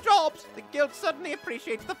profitable jobs. The guild certainly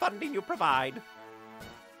appreciates the funding you provide.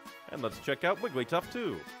 And let's check out Wigglytuff,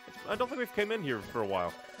 too. I don't think we've came in here for a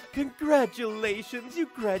while. Congratulations, you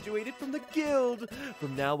graduated from the guild.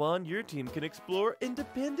 From now on, your team can explore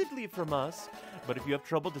independently from us. But if you have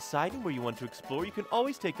trouble deciding where you want to explore, you can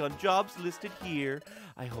always take on jobs listed here.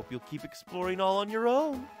 I hope you'll keep exploring all on your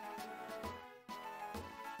own.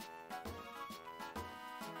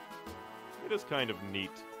 It is kind of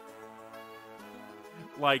neat.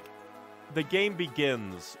 Like, the game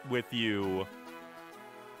begins with you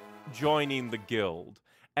joining the guild,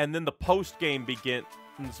 and then the post-game begins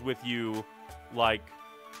with you, like,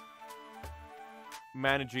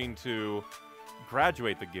 managing to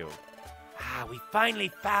graduate the guild. Ah, we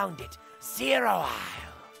finally found it. Zero Isle.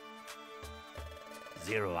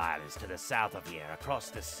 Zero Isle is to the south of here, across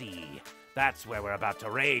the sea. That's where we're about to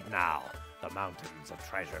raid now. The mountains of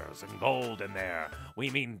treasures and gold in there. We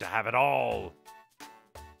mean to have it all.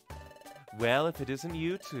 Well, if it isn't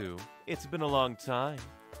you two, it's been a long time.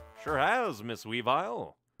 Sure has, Miss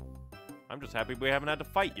Weavile. I'm just happy we haven't had to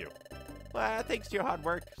fight you. Well, thanks to your hard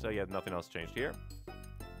work. So yeah, nothing else changed here.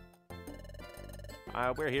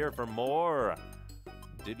 We're here for more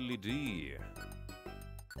Diddly dee.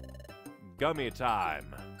 Gummy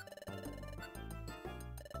time.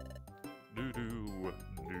 Doo doo.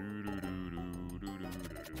 Doo doo doo doo doo doo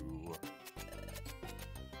doo.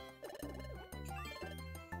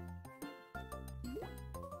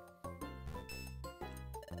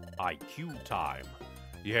 IQ time.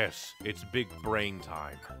 Yes, it's big brain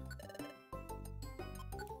time.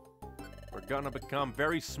 We're gonna become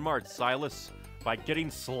very smart, Silas, by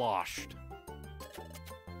getting sloshed.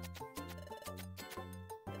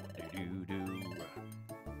 Doo-doo-doo.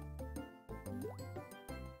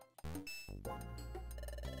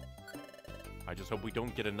 I just hope we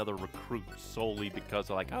don't get another recruit solely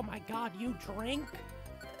because of like, oh my god, you drink?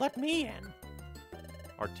 Let me in.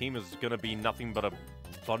 Our team is gonna be nothing but a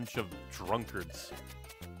bunch of drunkards.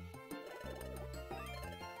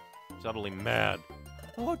 Suddenly mad.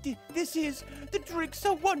 Oh, the drink's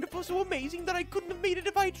so wonderful, so amazing that I couldn't have made it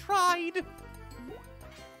if I tried.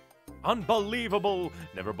 Unbelievable!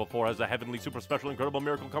 Never before has a heavenly, super special, incredible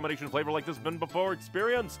miracle combination flavor like this been before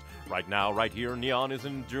experienced. Right now, right here, Neon is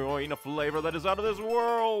enjoying a flavor that is out of this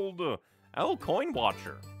world. Oh, Coin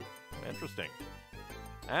Watcher. Interesting.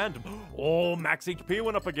 And, oh, max HP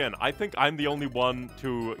went up again. I think I'm the only one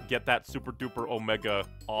to get that super duper omega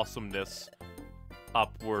awesomeness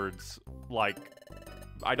upwards. Like,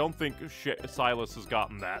 I don't think Silas has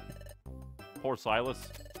gotten that. Poor Silas.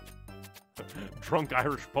 Drunk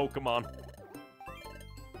Irish Pokemon.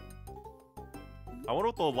 I wonder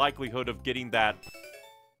what the likelihood of getting that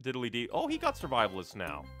Diddly Dee. Oh, he got Survivalist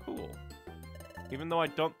now. Cool. Even though I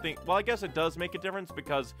don't think... Well, I guess it does make a difference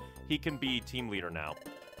because he can be team leader now.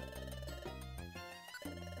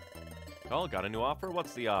 Oh, got a new offer?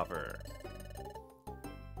 What's the offer?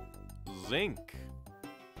 Zinc.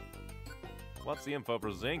 What's the info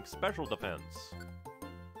for Zinc? Special defense.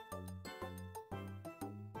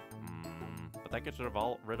 But that gets rid of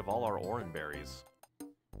all our orange berries.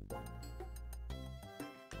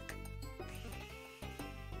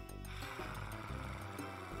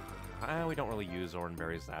 We don't really use orange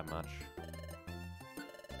berries that much.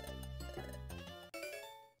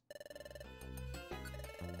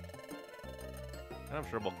 And I'm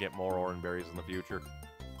sure we'll get more orange berries in the future.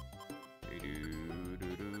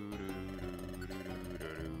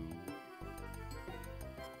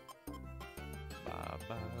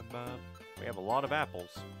 We have a lot of apples.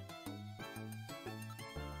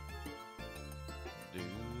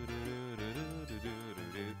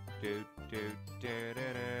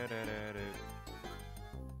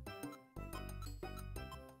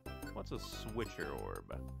 What's a switcher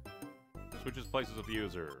orb? Switches places with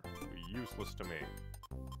user. Useless to me.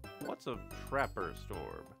 What's a trapper's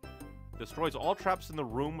orb? Destroys all traps in the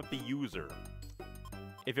room with the user.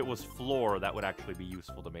 If it was floor, that would actually be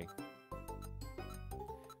useful to me.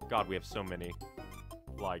 God, we have so many,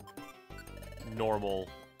 like, normal,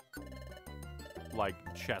 like,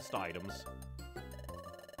 chest items.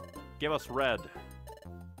 Give us red.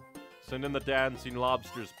 Send in the dancing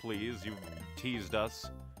lobsters, please. You teased us.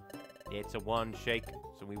 It's a one shake,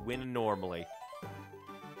 so we win normally.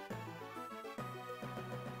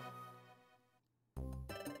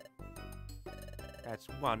 That's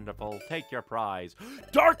wonderful. Take your prize.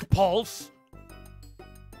 Dark Pulse!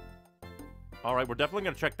 Alright, we're definitely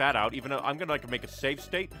going to check that out. Even though I'm going to make a save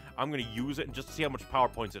state, I'm going to use it and just see how much power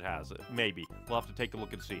points it has. Maybe. We'll have to take a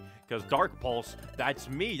look and see. Because Dark Pulse, that's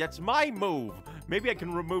me. That's my move. Maybe I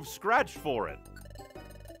can remove Scratch for it.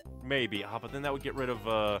 Maybe. But then that would get rid of,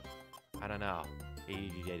 I don't know.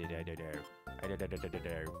 And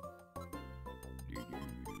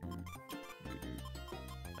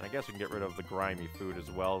I guess we can get rid of the grimy food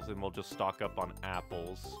as well, then we'll just stock up on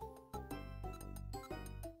apples.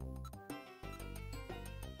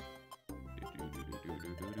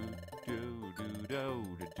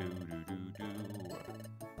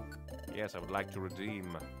 Yes, I would like to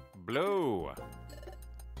redeem blue.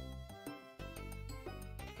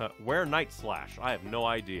 Where Night Slash? I have no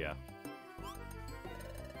idea.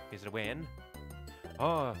 Is it a win?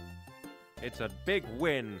 Oh, it's a big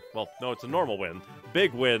win. Well, no, it's a normal win.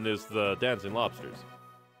 Big win is the Dancing Lobsters.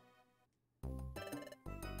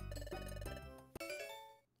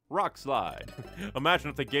 Rock Slide. Imagine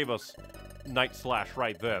if they gave us Night Slash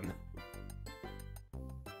right then.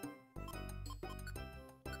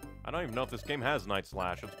 I don't even know if this game has Night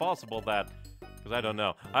Slash. It's possible that... Because I don't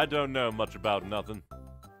know. I don't know much about nothing.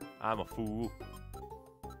 I'm a fool.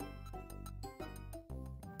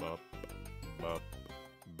 Bup, bup,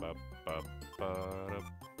 bup, bup, bup,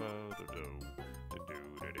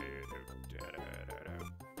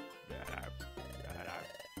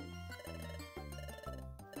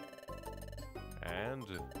 and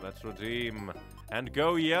let's redeem And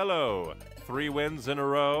go yellow. 3 wins in a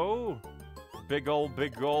row. Big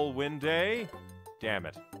ol' win day. Damn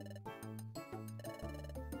it.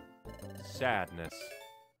 Sadness.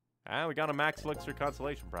 And we got a Max Elixir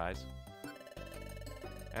consolation prize.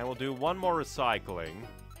 And we'll do one more recycling.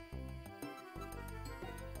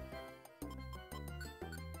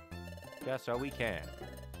 Just so we can.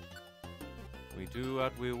 We do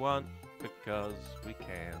what we want because we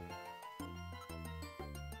can.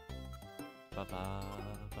 Ba ba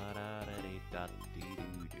ba da da dee da dee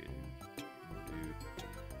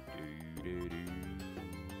doo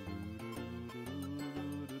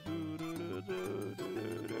doo.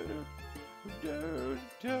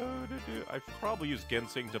 I should probably use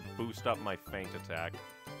Ginseng to boost up my feint attack.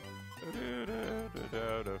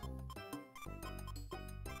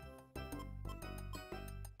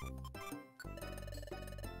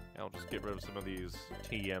 I'll just get rid of some of these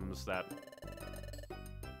TMs that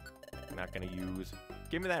I'm not gonna use.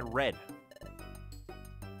 Give me that red.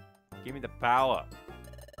 Give me the power.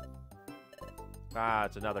 Ah,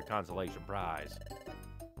 it's another consolation prize.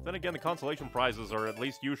 Then again, the consolation prizes are at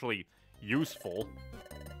least usually useful.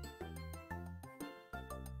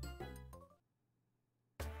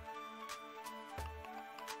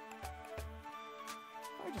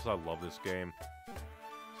 I love this game.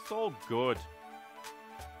 So good.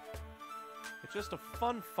 It's just a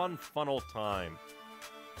fun old time.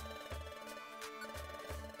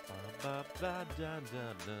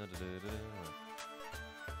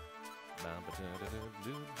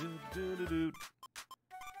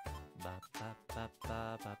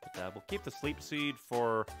 We'll keep the sleep seed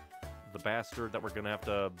for the bastard that we're gonna have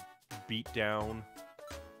to beat down.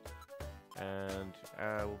 And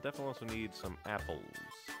we'll definitely also need some apples.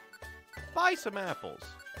 Buy some apples.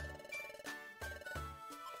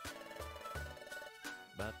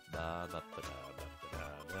 We'll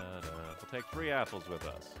take 3 apples with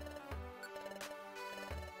us.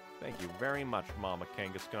 Thank you very much, Mama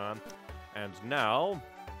Kangaskhan. And now,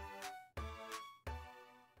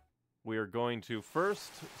 we are going to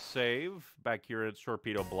first save back here at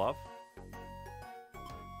Torpedo Bluff.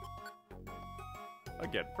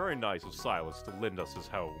 Again, very nice of Silas to lend us his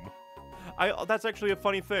home. That's actually a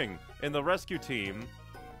funny thing. In the rescue team,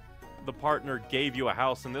 the partner gave you a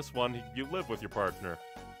house. In this one, you live with your partner.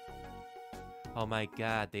 Oh my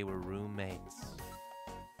god, they were roommates.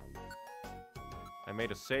 I made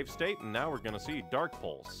a save state, and now we're gonna see Dark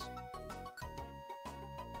Pulse.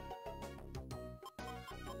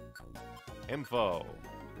 Info.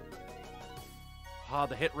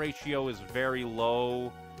 The hit ratio is very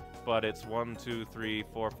low, but it's 1, 2, 3,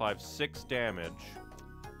 4, 5, 6 damage,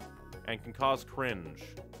 and can cause cringe.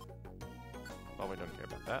 Well, we don't care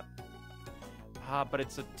about that. But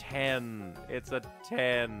it's a 10. It's a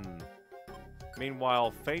 10.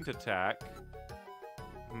 Meanwhile, Feint Attack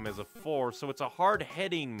is a 4, so it's a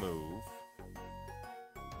hard-hitting move.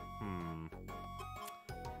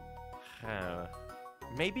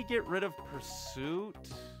 Maybe get rid of Pursuit?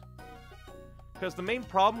 Because the main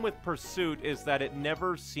problem with Pursuit is that it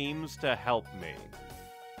never seems to help me.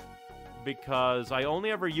 Because I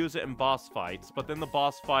only ever use it in boss fights, but then the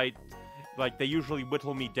boss fight, like, they usually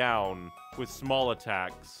whittle me down with small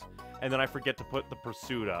attacks, and then I forget to put the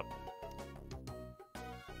Pursuit up.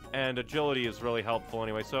 And Agility is really helpful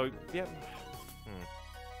anyway, so, yeah.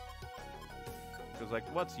 Because, like,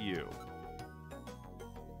 what's you?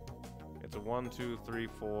 It's a 1, 2, 3,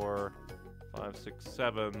 4, 5, 6,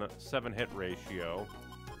 7 hit ratio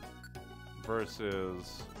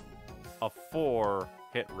versus a 4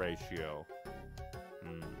 hit ratio.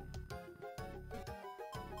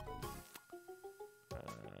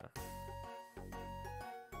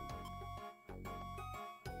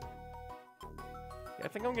 I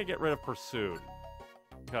think I'm gonna get rid of Pursuit,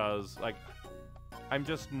 because, like, I'm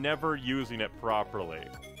just never using it properly.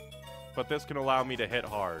 But this can allow me to hit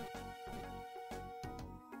hard.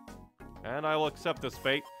 And I will accept this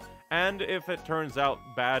fate. And if it turns out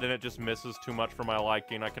bad and it just misses too much for my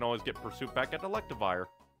liking, I can always get Pursuit back at Electivire.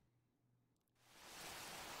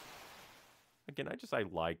 Again, I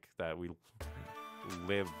like that we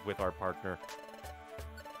live with our partner.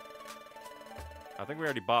 I think we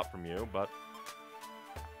already bought from you, but...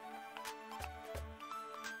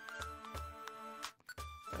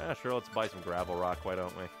 yeah, sure, let's buy some gravel rock, why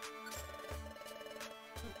don't we?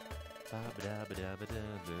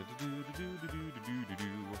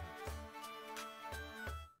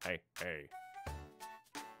 Hey.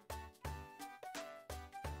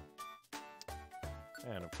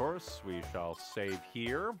 And of course, we shall save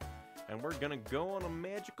here, and we're gonna go on a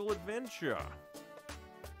magical adventure.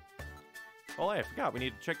 Oh, hey, I forgot, we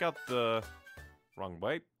need to check out the... wrong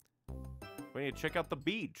way. We need to check out the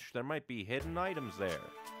beach. There might be hidden items there.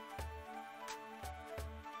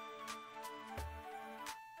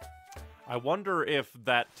 I wonder if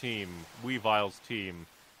that team, Weavile's team...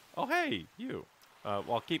 Oh, hey, you.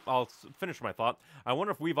 I'll finish my thought. I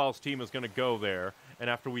wonder if Weavile's team is going to go there, and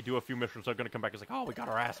after we do a few missions, they're going to come back and say, oh, we got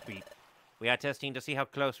our ass beat. We are testing to see how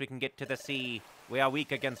close we can get to the sea. We are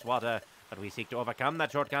weak against water, but we seek to overcome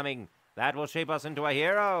that shortcoming. That will shape us into a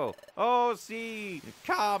hero. Oh, sea,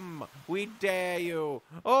 come, we dare you.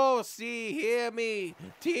 Oh, sea, hear me,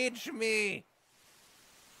 teach me.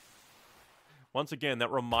 Once again,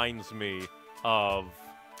 that reminds me of,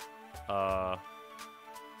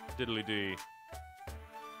 diddly-dee.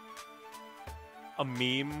 A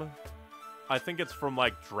meme. I think it's from,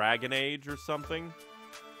 like, Dragon Age or something.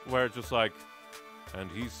 Where it's just like, and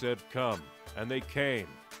he said, come, and they came.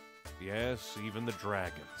 Yes, even the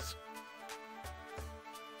dragons.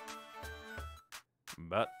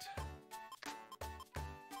 But,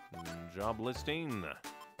 job listing,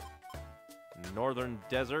 Northern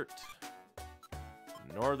Desert.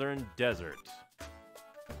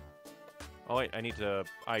 Oh wait, I need to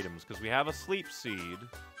items, because we have a sleep seed.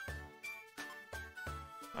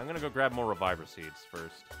 I'm gonna go grab more reviver seeds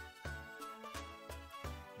first.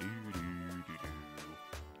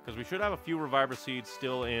 Because we should have a few reviver seeds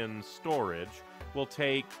still in storage. We'll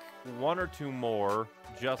take 1 or 2 more,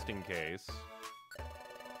 just in case.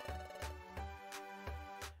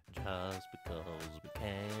 Just because we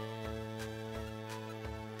can.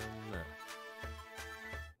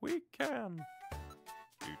 We can.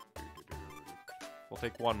 We'll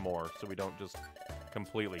take 1 more, so we don't just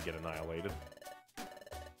completely get annihilated.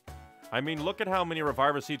 I mean, look at how many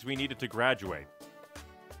reviver seeds we needed to graduate.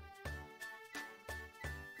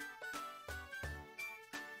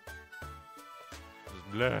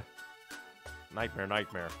 Just bleh. Nightmare,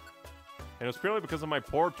 nightmare. And it was purely because of my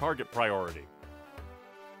poor target priority.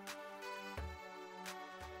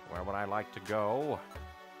 Where would I like to go?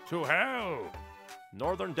 To hell!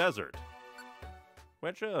 Northern Desert.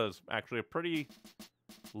 Which is actually a pretty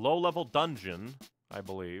low-level dungeon, I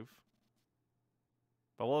believe.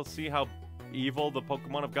 But we'll see how evil the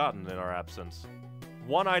Pokemon have gotten in our absence.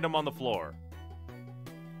 1 item on the floor.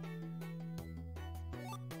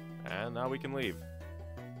 And now we can leave.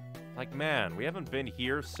 Like, man, we haven't been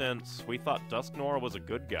here since we thought Dusknoir was a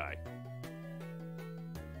good guy.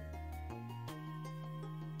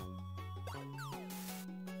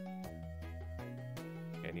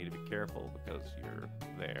 Okay, I need to be careful because you're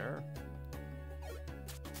there.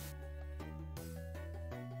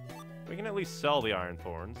 We can at least sell the Iron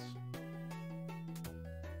Thorns.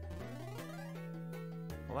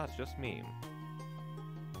 Well, that's just mean.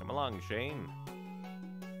 Come along, Shane.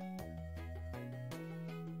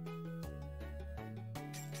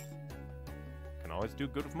 Can always do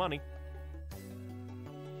good with money.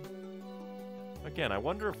 Again, I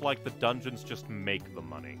wonder if, like, the dungeons just make the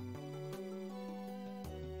money.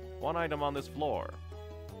 1 item on this floor.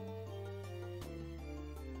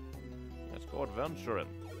 Let's go adventuring.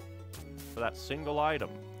 For that single item.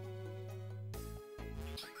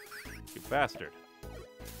 You bastard.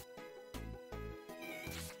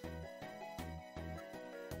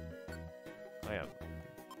 I am.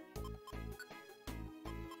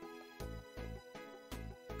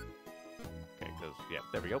 Okay, because, yeah,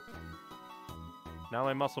 there we go. Now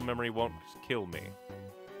my muscle memory won't kill me.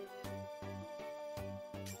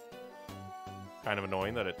 Kind of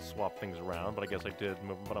annoying that it swapped things around, but I guess I did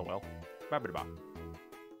move them, but oh well. Ba-ba-da-ba.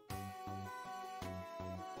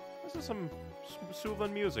 This is some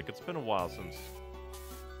soothing music. It's been a while since...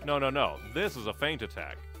 No. This is a feint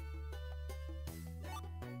attack.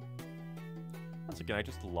 Once again, I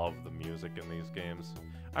just love the music in these games.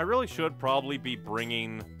 I really should probably be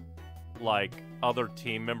bringing, like, other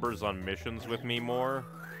team members on missions with me more.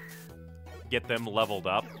 Get them leveled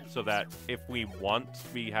up so that if we want,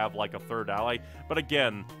 we have, like, a third ally. But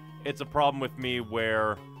again, it's a problem with me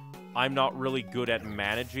where I'm not really good at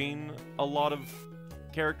managing a lot of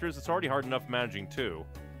characters. It's already hard enough managing 2.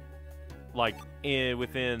 Like,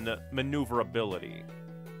 within maneuverability.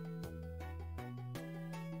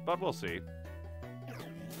 But we'll see.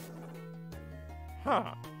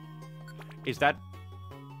 Huh. Is that...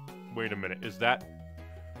 Wait a minute. Is that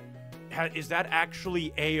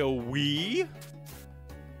actually AoE?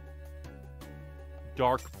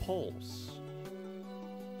 Dark Pulse.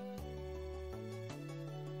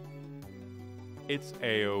 It's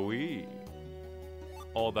AoE.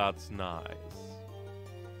 Oh, that's nice.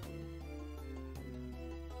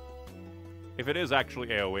 If it is actually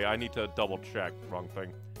AoE, I need to double check. Wrong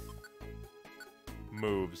thing.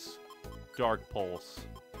 Moves. Dark Pulse.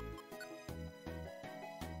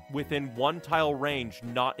 within 1 tile range,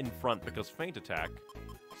 not in front, because Feint Attack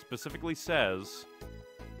specifically says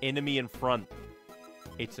enemy in front.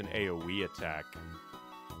 It's an AoE attack.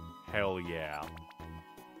 Hell yeah.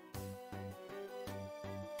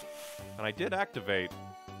 And I did activate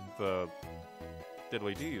the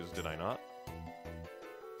diddly dees, did I not?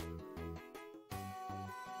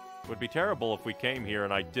 Would be terrible if we came here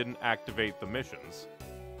and I didn't activate the missions.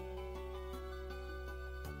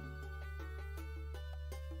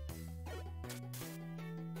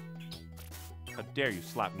 How dare you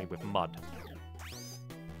slap me with mud?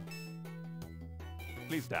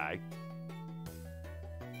 Please die.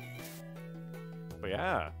 But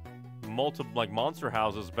yeah, multiple, like, monster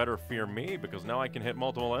houses better fear me because now I can hit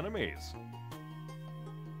multiple enemies.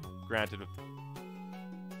 Granted.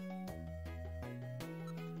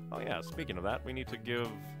 Oh yeah, speaking of that, we need to give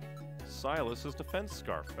Silas his defense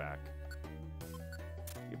scarf back.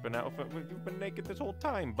 You've been naked this whole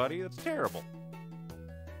time, buddy. That's terrible.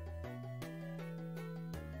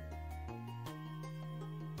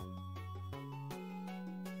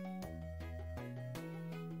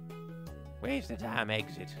 Where's the damn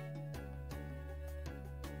exit?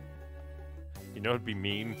 You know it'd be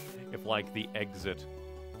mean if, like, the exit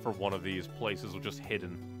for one of these places was just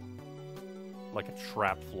hidden. Like a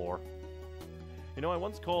trap floor. You know, I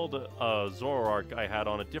once called a Zoroark I had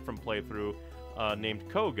on a different playthrough named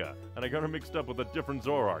Koga, and I got her mixed up with a different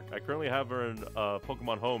Zoroark. I currently have her in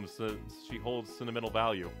Pokemon Home since she holds sentimental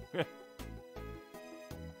value.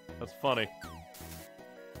 That's funny.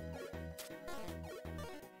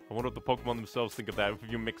 I wonder what the Pokemon themselves think of that if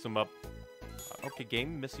you mix them up. Okay,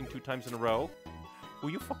 game, missing 2 times in a row. Will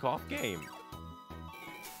you fuck off, game?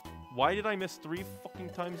 Why did I miss 3 fucking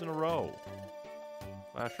times in a row?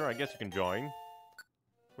 Sure, I guess you can join.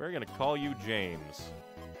 We're gonna call you James.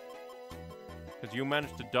 Because you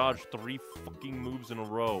managed to dodge 3 fucking moves in a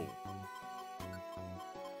row.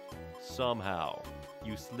 Somehow.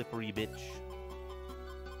 You slippery bitch.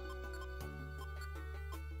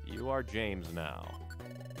 You are James now.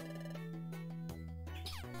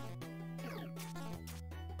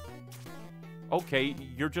 Okay,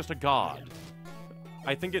 you're just a god.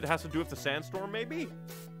 I think it has to do with the sandstorm, maybe?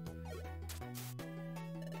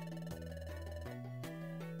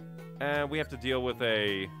 And we have to deal with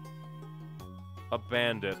a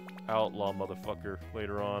bandit outlaw motherfucker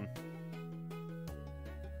later on.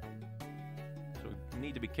 So we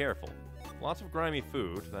need to be careful. Lots of grimy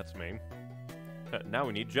food, that's me. Now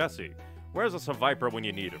we need Jesse. Where's a Seviper when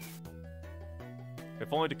you need him?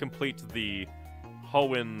 If only to complete the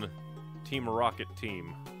Hoenn Team Rocket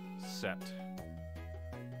team set.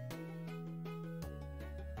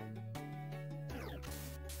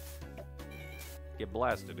 Get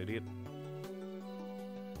blasted, idiot.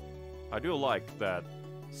 I do like that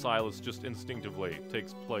Silas just instinctively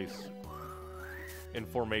takes place in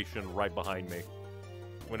formation right behind me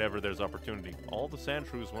whenever there's opportunity. All the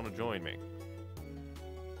Sandshrews want to join me.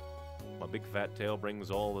 My big fat tail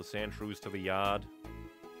brings all the Sandshrews to the yard.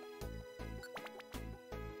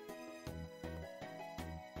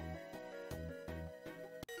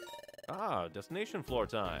 Ah, destination floor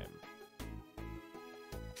time.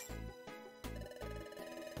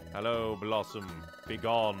 Hello, Blossom.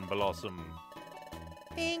 Begone, Blossom.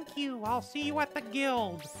 Thank you. I'll see you at the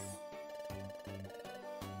guild.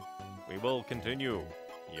 We will continue.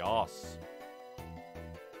 Yas.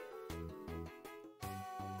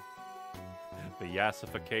 The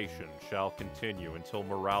yassification shall continue until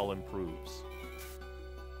morale improves.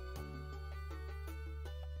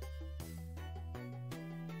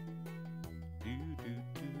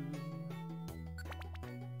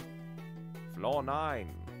 Floor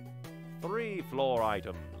 9. 3 floor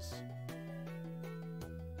items.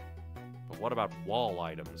 But what about wall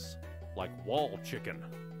items? Like wall chicken.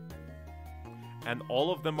 And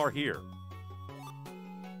all of them are here.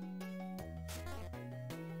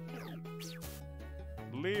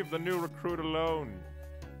 Leave the new recruit alone,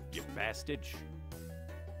 you bastard.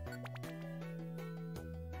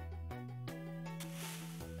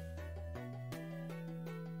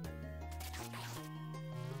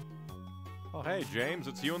 Oh, hey, James,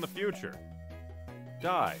 it's you in the future.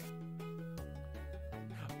 Die.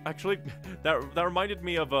 Actually, that reminded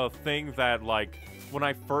me of a thing that, like, when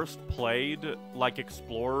I first played, like,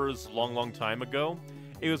 Explorers long time ago,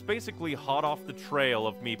 it was basically hot off the trail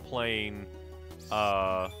of me playing,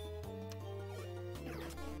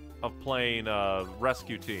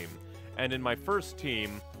 Rescue Team. And in my first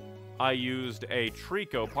team, I used a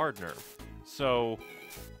Trico partner. So,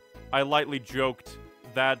 I lightly joked,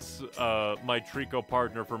 that's, my Trico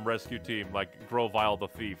partner from Rescue Team, like, Grovile the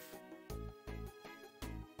Thief.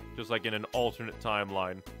 Just like in an alternate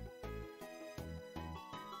timeline.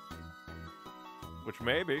 Which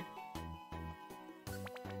maybe.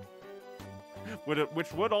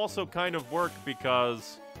 Which would also kind of work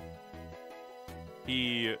because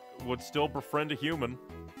he would still befriend a human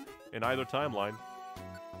in either timeline.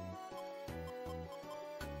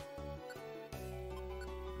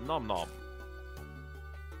 Nom nom.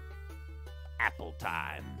 Apple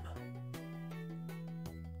time.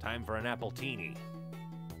 Time for an apple teeny.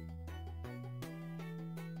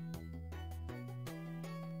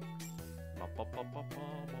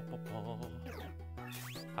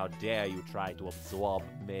 How dare you try to absorb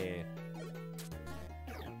me?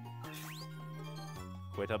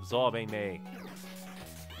 Quit absorbing me.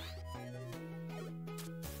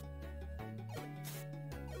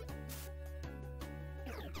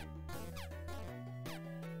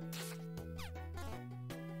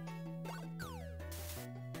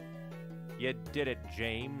 You did it,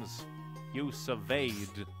 James. You surveyed.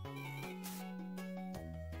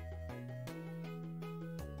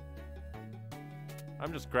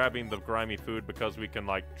 I'm just grabbing the grimy food because we can,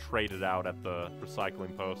 like, trade it out at the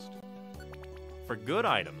recycling post. For good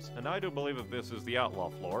items. And I do believe that this is the outlaw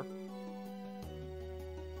floor.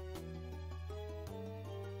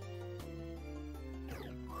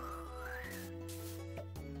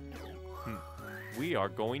 We are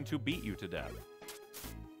going to beat you to death.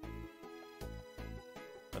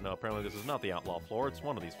 But no, apparently this is not the outlaw floor. It's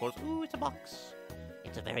one of these floors. Ooh, it's a box.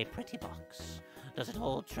 It's a very pretty box. Does it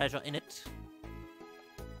hold treasure in it?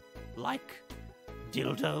 Like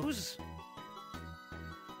dildos?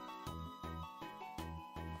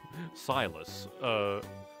 Silas,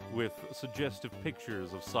 with suggestive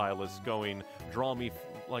pictures of Silas going, draw me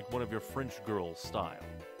like one of your French girls style.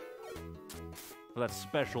 For that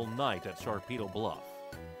special night at Sharpedo Bluff.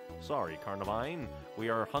 Sorry, Carnivine, we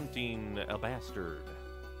are hunting a bastard,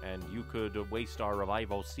 and you could waste our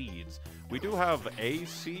revival seeds. We do have a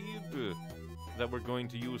seed that we're going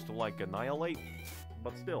to use to, like, annihilate,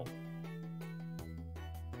 but still.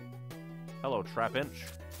 Hello, Trapinch.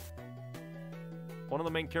 One of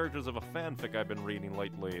the main characters of a fanfic I've been reading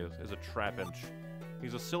lately is a Trapinch.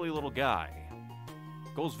 He's a silly little guy.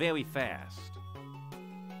 Goes very fast.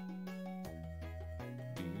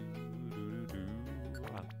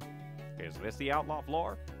 Okay, is this the outlaw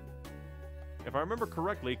floor? If I remember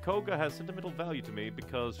correctly, Koga has sentimental value to me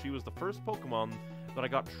because she was the first Pokemon that I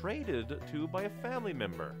got traded to by a family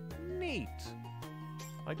member. Neat.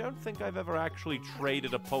 I don't think I've ever actually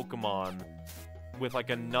traded a Pokemon with,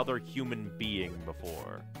 like, another human being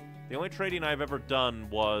before. The only trading I've ever done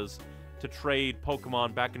was to trade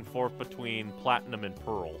Pokemon back and forth between Platinum and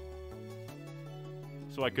Pearl.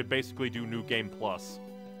 So I could basically do New Game Plus.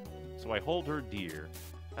 So I hold her dear.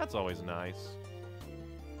 That's always nice.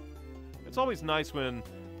 It's always nice when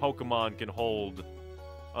Pokemon can hold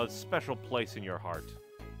a special place in your heart.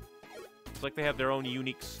 It's like they have their own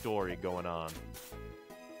unique story going on.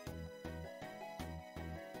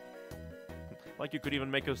 Like you could even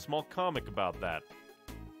make a small comic about that.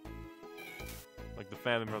 Like the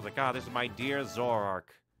family member was like, ah, this is my dear Zoroark.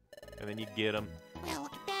 And then you get him. Well,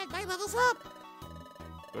 look at that. My level's up.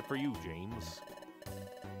 Good for you, James.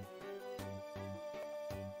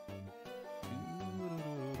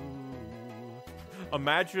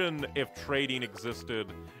 Imagine if trading existed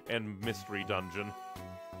in Mystery Dungeon.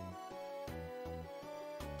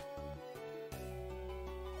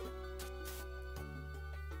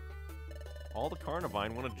 All the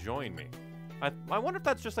Carnivine want to join me. I wonder if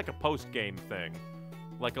that's just like a post-game thing.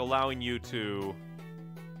 Like allowing you to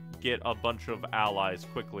get a bunch of allies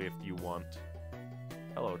quickly if you want.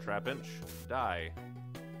 Hello, Trapinch. Die.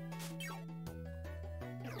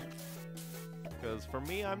 Because for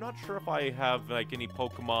me, I'm not sure if I have like any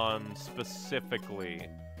Pokemon specifically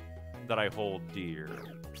that I hold dear.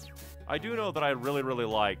 I do know that I really, really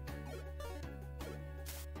like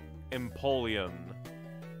Empoleon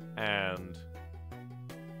and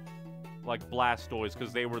like Blastoise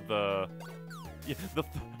because they were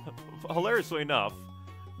hilariously enough,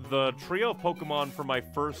 the trio of Pokemon for my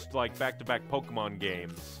first like back-to-back Pokemon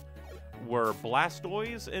games were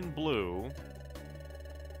Blastoise in blue,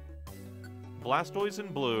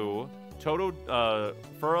 Toto,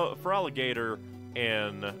 Feraligatr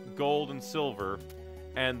in gold and silver,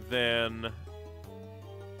 and then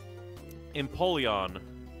Empoleon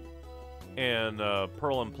in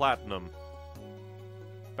Pearl and Platinum,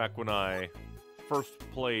 back when I first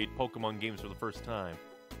played Pokemon games for the first time.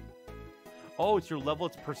 Oh, it's your level,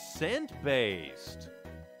 it's percent-based.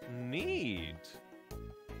 Neat.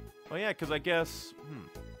 Oh yeah, because I guess...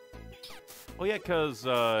 Oh yeah, because,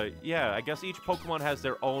 yeah, I guess each Pokemon has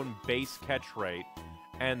their own base catch rate,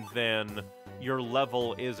 and then your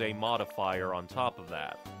level is a modifier on top of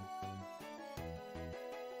that.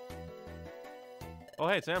 Oh,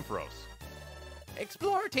 hey, it's Ampharos.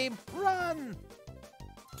 Explorer team, run!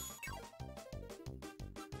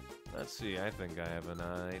 Let's see, I think I have an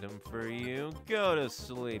item for you. Go to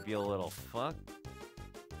sleep, you little fuck.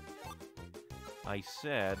 I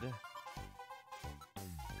said...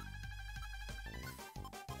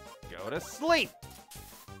 go to sleep!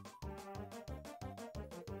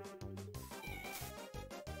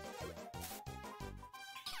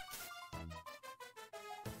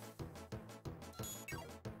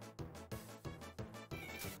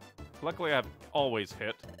 Luckily, I've always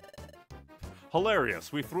hit.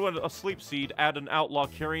 Hilarious. We threw a sleep seed at an outlaw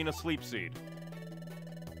carrying a sleep seed.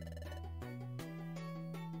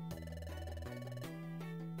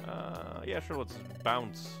 Yeah, sure, let's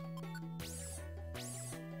bounce.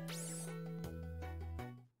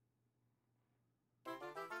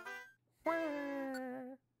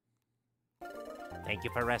 Thank you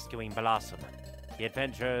for rescuing Blossom. The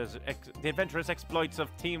adventurous exploits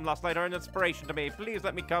of Team Last Light are an inspiration to me. Please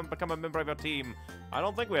let me become a member of your team. I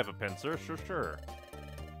don't think we have a pincer. Sure.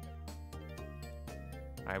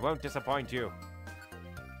 I won't disappoint you.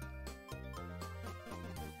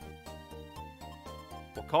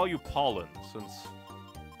 We'll call you Pollen, since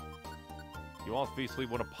you obviously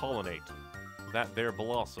want to pollinate that there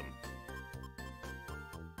blossom.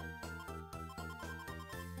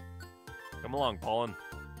 Come along, Pollen.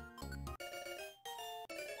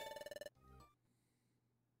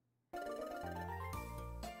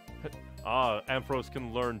 Ampharos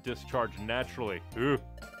can learn discharge naturally. Ooh.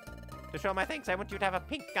 To show my thanks, I want you to have a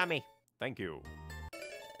pink gummy. Thank you.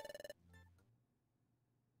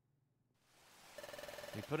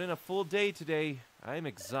 We put in a full day today. I'm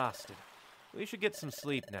exhausted. We should get some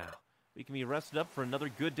sleep now. We can be rested up for another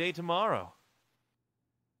good day tomorrow.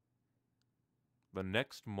 The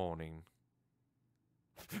next morning.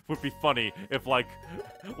 Would be funny if, like,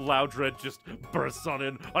 Loudred just bursts on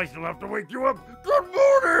in. I still have to wake you up. Good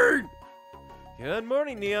morning! Good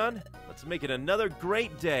morning, Neon. Let's make it another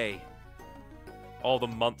great day. All the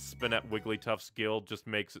months spent at Wigglytuff's guild just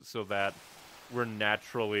makes it so that we're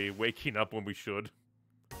naturally waking up when we should.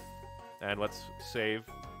 And let's save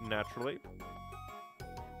naturally,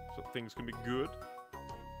 so things can be good.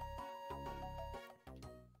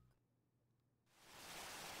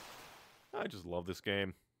 I just love this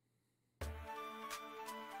game.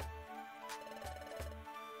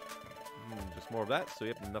 Just more of that, so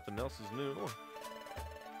yep, nothing else is new.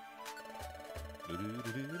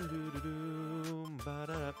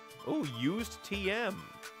 Oh, used TM.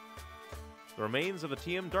 The remains of a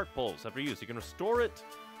TM Dark Pulse after use. You can restore it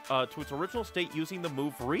to its original state using the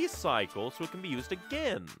move Recycle, so it can be used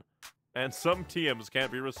again. And some TMs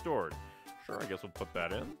can't be restored. Sure, I guess we'll put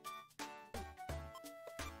that in.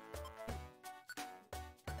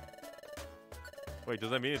 Wait, does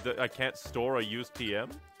that mean I can't store a used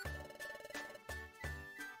TM?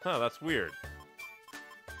 Huh, that's weird.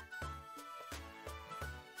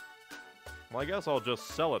 Well, I guess I'll just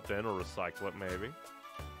sell it then, or recycle it, maybe.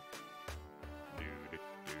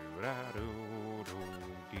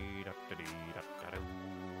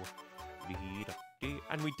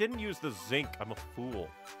 And we didn't use the zinc. I'm a fool.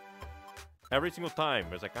 Every single time,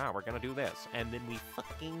 it's like, we're gonna do this. And then we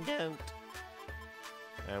fucking don't.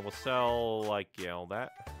 And we'll sell, like, yeah, all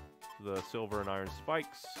that. The silver and iron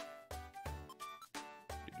spikes.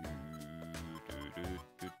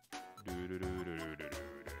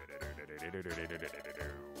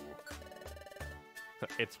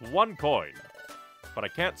 It's 1 coin, but I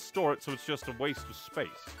can't store it, so it's just a waste of space.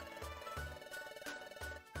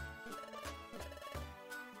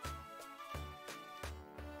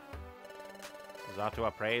 Zato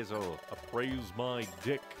appraisal. Appraise my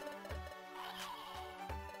dick.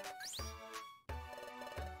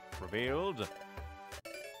 Revealed.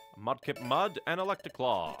 Mudkip Mud and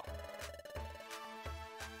Electroclaw.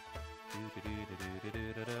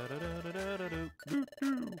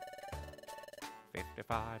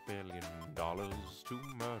 $55 billion to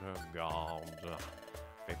murder God.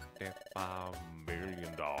 $55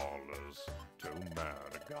 billion to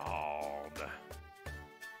murder God.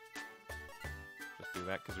 Just do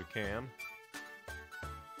that because we can.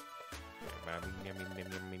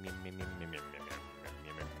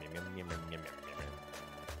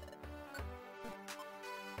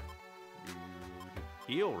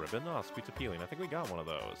 Heal ribbon? Oh, sweet appealing. I think we got one of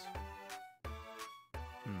those.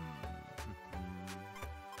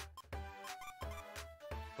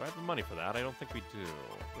 Do I have the money for that? I don't think we do.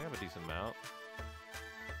 We have a decent amount.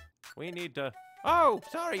 We need to... Oh,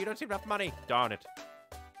 sorry, you don't seem to have money. Darn it.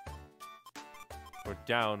 We're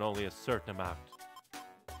down only a certain amount.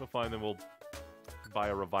 So fine, then we'll buy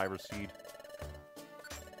a reviver seed.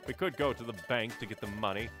 We could go to the bank to get the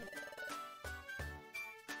money.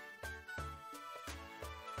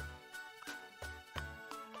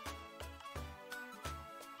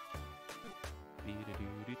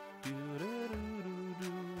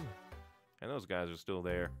 And those guys are still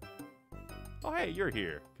there. Oh, hey, you're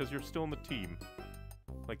here, because you're still in the team.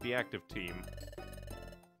 Like the active team.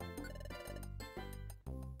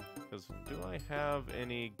 Because do I have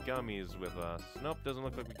any gummies with us? Nope, doesn't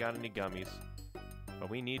look like we got any gummies. But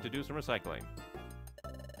we need to do some recycling.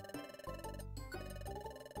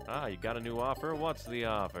 Ah, you got a new offer? What's the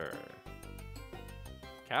offer?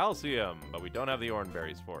 Calcium, but we don't have the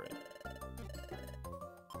oranberries for it.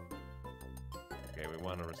 Okay, we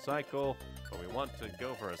want to recycle, but we want to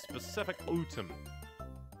go for a specific item.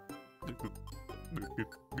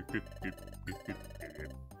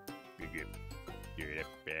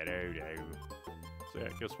 So I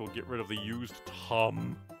guess we'll get rid of the used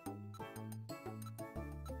Tom.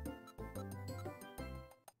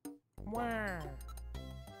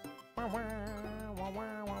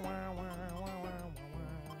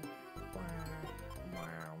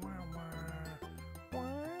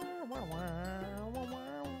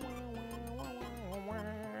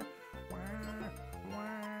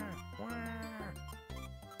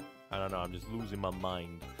 I don't know, I'm just losing my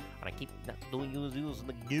mind. And I keep not doing using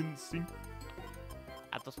the ginseng.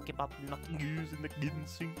 I just keep on not using the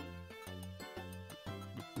ginseng.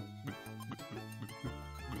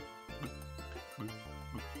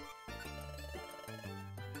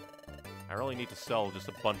 I really need to sell just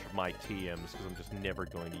a bunch of my TMs because I'm just never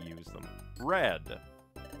going to use them. Red.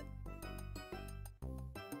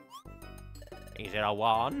 Is it a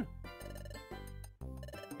one?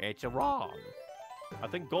 It's a wrong. I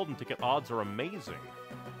think golden ticket odds are amazing.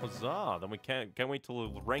 Huzzah! Then we can't wait till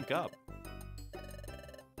rank up.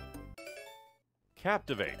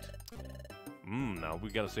 Captivate. Now we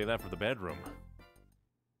gotta say that for the bedroom.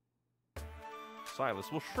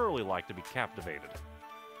 Silas will surely like to be captivated.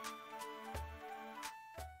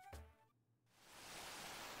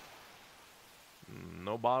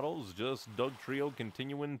 No bottles, just Doug Trio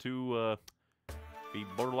continuing to be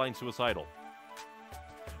borderline suicidal.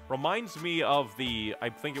 Reminds me of the, I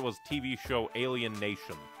think it was TV show Alien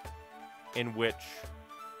Nation, in which,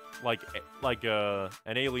 like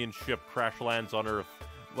an alien ship crash lands on Earth,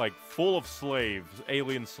 like full of slaves,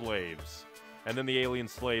 alien slaves, and then the alien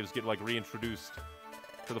slaves get like reintroduced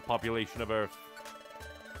to the population of Earth,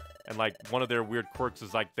 and like one of their weird quirks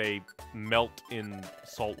is like they melt in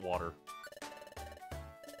salt water,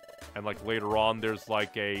 and like later on there's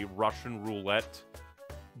like a Russian roulette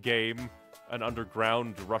game. An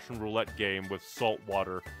underground Russian roulette game with salt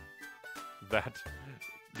water that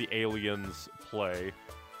the aliens play.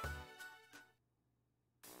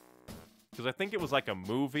 Because I think it was like a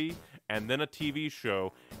movie, and then a TV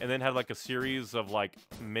show, and then had like a series of like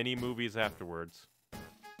mini movies afterwards.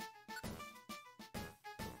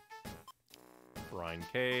 Brine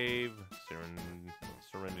Cave,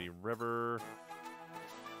 Serenity River.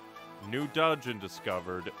 New dungeon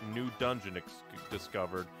discovered. New dungeon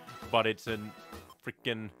discovered. But it's in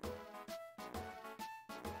freaking...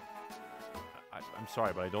 I'm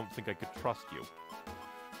sorry, but I don't think I could trust you.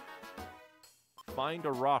 Find a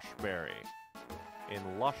Roshberry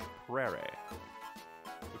in Lush Prairie.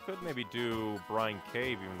 We could maybe do Brine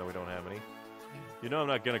Cave, even though we don't have any. You know I'm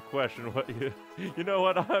not gonna question what you... You know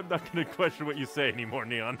what? I'm not gonna question what you say anymore,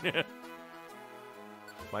 Neon.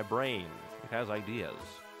 My brain, it has ideas.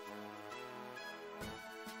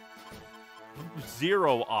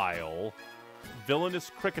 Zero Isle,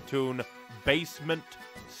 Villainous Cricketoon, Basement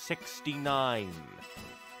 69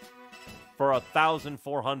 for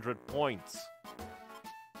 1,400 points.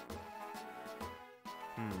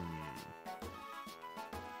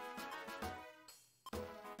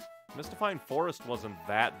 Mystifying Forest wasn't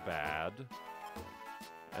that bad.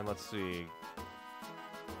 And let's see.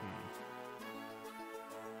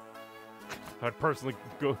 I'd personally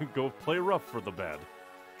go play rough for the bed.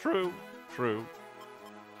 True. True.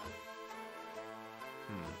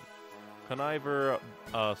 Conniver,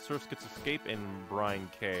 Surskit's Escape in Brine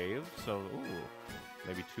Cave. So, ooh,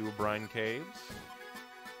 maybe 2 Brine Caves.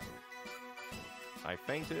 I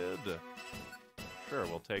fainted. Sure,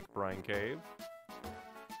 we'll take Brine Cave.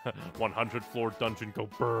 100 floor dungeon, go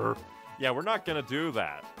brr. Yeah, we're not gonna do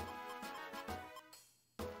that.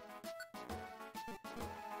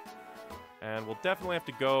 And we'll definitely have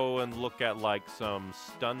to go and look at, like, some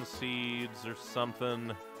stun seeds or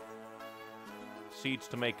something. Seeds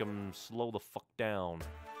to make them slow the fuck down.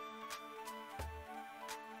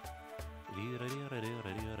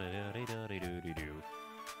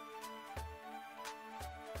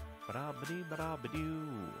 Ba-ba-da-ba-dee-ba-da-ba-doo.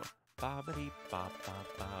 $55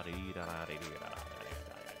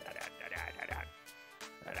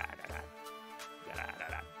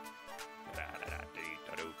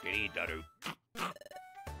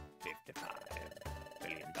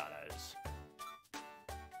 billion.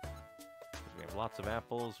 We have lots of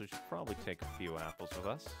apples. We should probably take a few apples with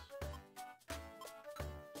us.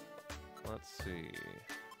 Let's see.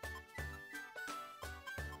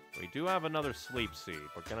 We do have another sleep seed.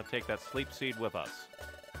 We're gonna take that sleep seed with us.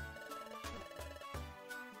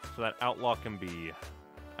 So that outlaw can be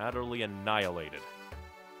utterly annihilated.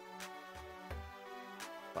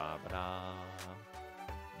 Ba-ba-da.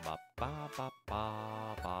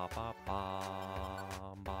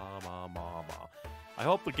 Ba-ba-ba-ba-ba-ba-ba-ba-ba-ba. I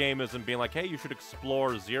hope the game isn't being like, hey, you should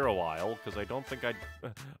explore Zero Isle, because I don't think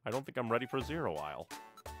I'm ready for Zero Isle.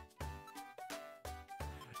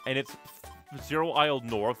 And it's Zero Isle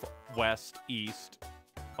north, west, east.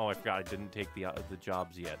 Oh, I forgot I didn't take the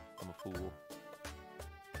jobs yet. I'm a fool.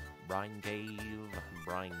 Brine Cave,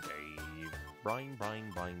 Brine Cave, Brine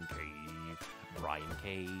Cave, Brine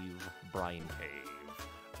Cave, Brine Cave,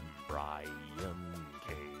 Brian.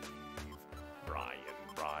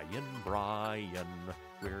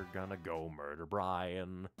 We're gonna go murder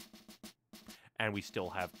Brian. And we still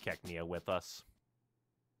have Keknia with us.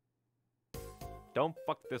 Don't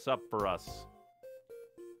fuck this up for us,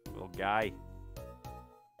 little guy.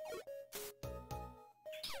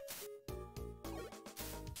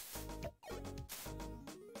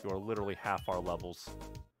 You are literally half our levels.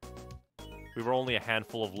 We were only a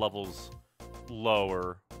handful of levels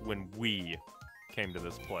lower when we came to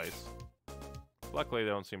this place. Luckily, they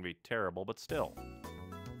don't seem to be terrible, but still.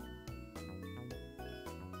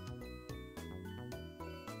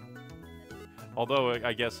 Although,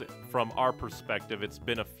 I guess, from our perspective, it's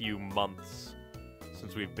been a few months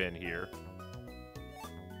since we've been here.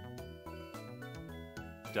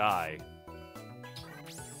 Die.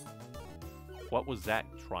 What was that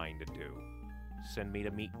trying to do? Send me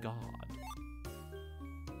to meet God.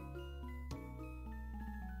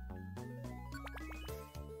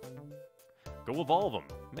 Go evolve him.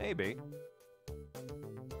 Maybe.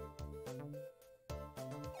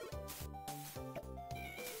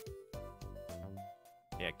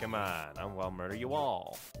 Yeah, come on. I'll murder you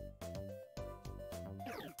all.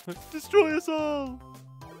 Destroy us all!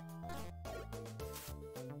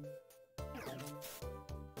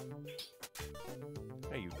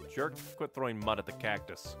 Hey, you jerk. Quit throwing mud at the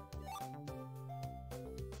cactus.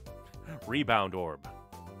 Rebound orb.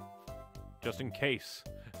 Just in case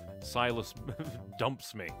Silas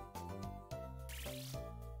dumps me.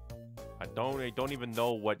 I don't even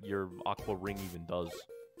know what your aqua ring even does.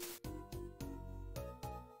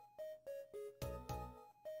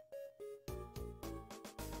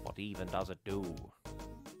 What even does it do?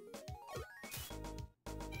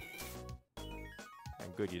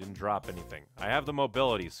 And good, you didn't drop anything. I have the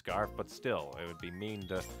mobility scarf, but still, it would be mean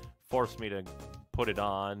to force me to put it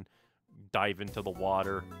on, dive into the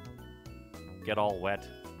water, get all wet.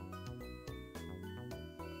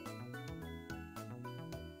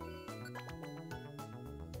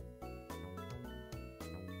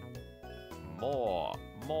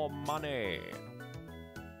 More money.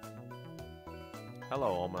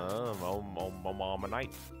 Hello,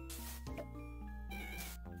 Knight.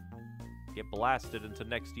 Get blasted into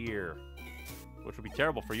next year, which would be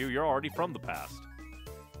terrible for you. You're already from the past.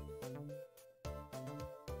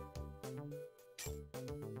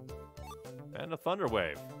 And a thunder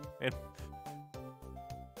wave. And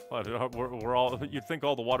we're all. You'd think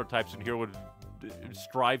all the water types in here would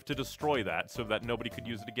strive to destroy that so that nobody could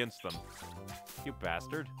use it against them. You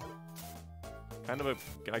bastard. I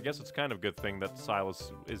guess it's kind of a good thing that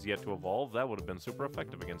Silas is yet to evolve. That would have been super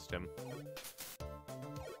effective against him.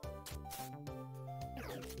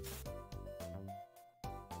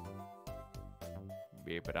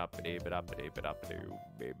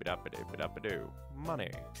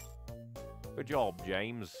 Money. Good job,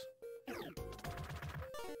 James.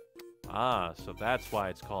 Ah, so that's why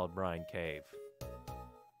it's called Brine Cave.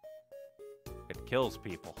 It kills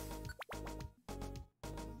people.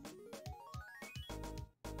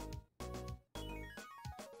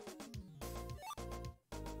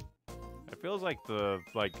 It feels like the,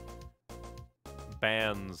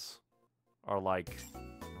 bands are,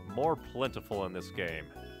 more plentiful in this game.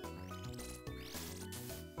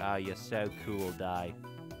 Ah, you're so cool, Die.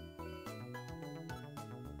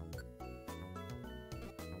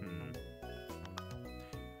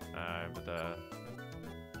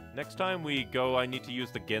 Next time we go, I need to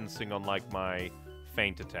use the Ginseng on, my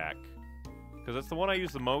feint attack. Because that's the one I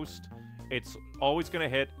use the most. It's always gonna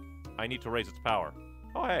hit. I need to raise its power.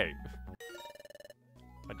 Oh, hey.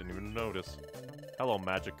 I didn't even notice. Hello,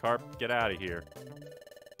 Magikarp. Get out of here.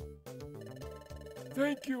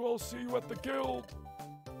 Thank you, I'll see you at the guild.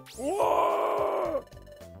 Whoa!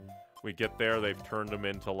 We get there, they've turned him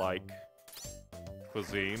into, like,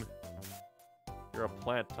 cuisine. You're a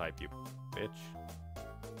plant type, you bitch.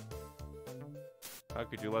 How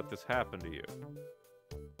could you let this happen to you?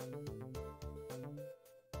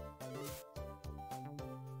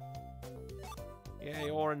 Yay,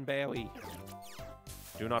 Oran Bailey.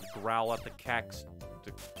 Do not growl at the cax...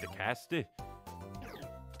 The casty?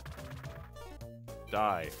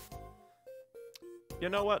 Die. You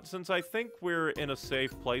know what? Since I think we're in a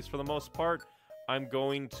safe place for the most part, I'm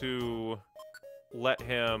going to let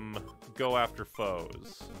him go after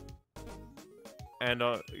foes. And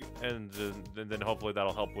then hopefully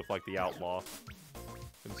that'll help with, like, the outlaw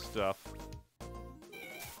and stuff.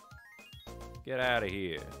 Get out of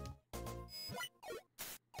here.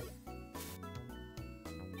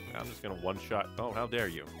 I'm just gonna one-shot... Oh, how dare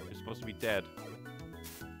you. You're supposed to be dead.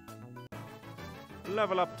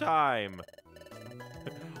 Level up time!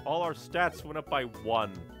 All our stats went up by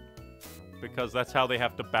 1. Because that's how they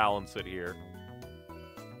have to balance it here.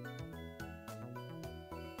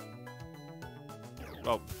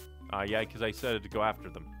 Oh, yeah, because I said to go after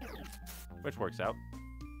them. Which works out.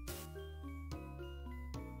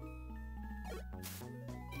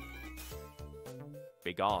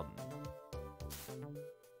 Be gone.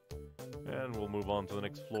 And we'll move on to the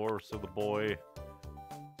next floor so the boy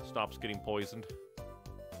stops getting poisoned.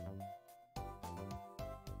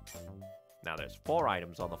 Now there's 4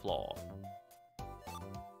 items on the floor.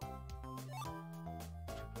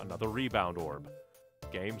 Another rebound orb.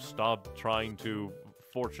 Game, stop trying to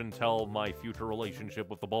fortune tell my future relationship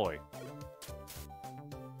with the boy.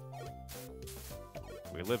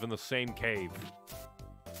 We live in the same cave.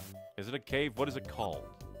 Is it a cave? What is it called?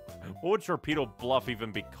 What would Torpedo Bluff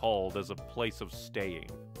even be called as a place of staying?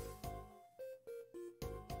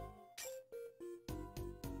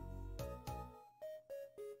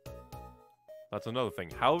 That's another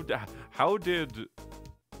thing. How did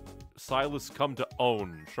Silas come to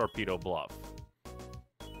own Sharpedo Bluff?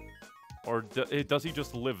 Or does he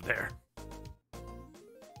just live there?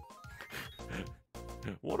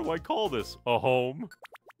 What do I call this? A home?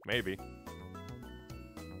 Maybe.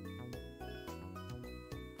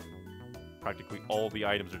 Practically all the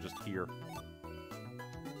items are just here.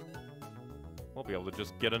 We'll be able to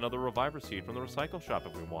just get another Reviver Seed from the recycle shop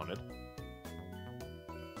if we wanted.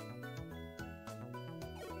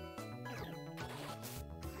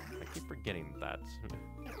 I keep forgetting that.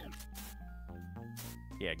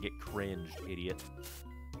 Yeah, get cringed, idiot.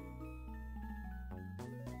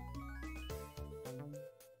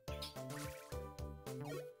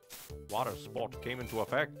 Water sport came into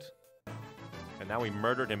effect. And now we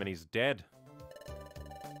murdered him and he's dead.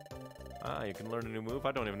 Ah, you can learn a new move?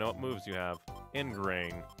 I don't even know what moves you have.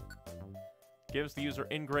 Ingrain. Gives the user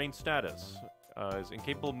ingrain status. Is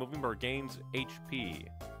incapable of moving or gains HP.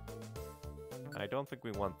 I don't think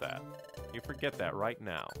we want that. You forget that right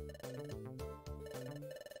now.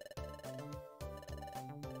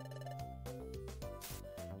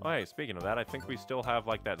 Oh, hey, speaking of that, I think we still have,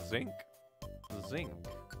 like, that zinc. Zinc.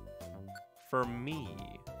 For me.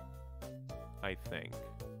 I think.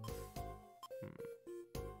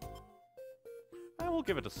 I will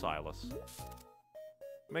give it to Silas.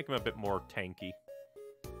 Make him a bit more tanky.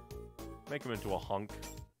 Make him into a hunk.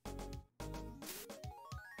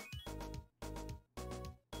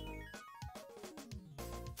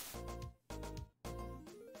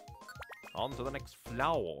 On to the next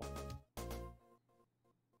flower.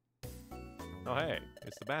 Oh, hey,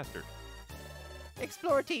 it's the bastard.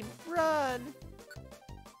 Explore team, run!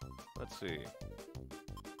 Let's see.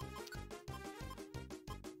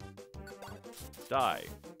 Die.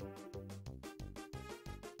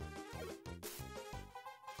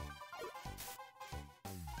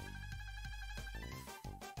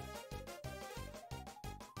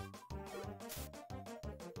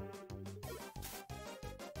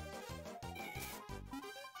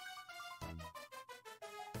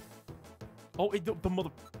 Oh, the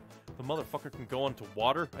motherfucker can go onto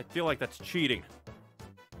water? I feel like that's cheating.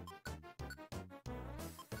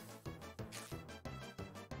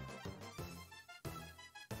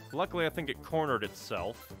 Luckily, I think it cornered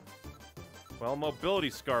itself. Well, mobility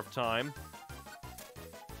scarf time.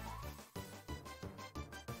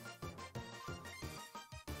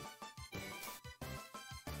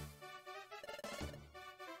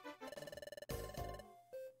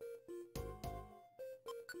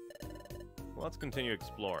 Well, let's continue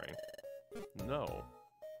exploring. No.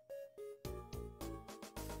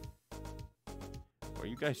 Or are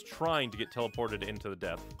you guys trying to get teleported into the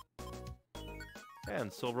death? And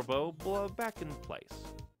Silverbow back in place.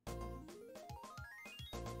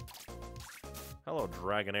 Hello,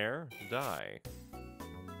 Dragonair. Die.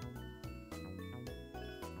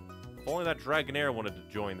 If only that Dragonair wanted to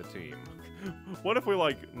join the team. What if we,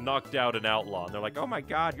 like, knocked out an outlaw and they're like, oh my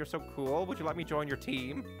god, you're so cool. Would you let me join your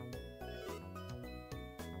team?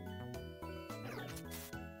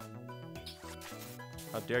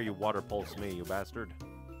 How dare you water pulse me, you bastard.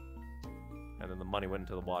 And then the money went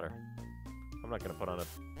into the water. I'm not gonna put on a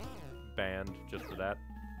band just for that.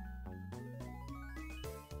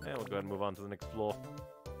 And we'll go ahead and move on to the next floor.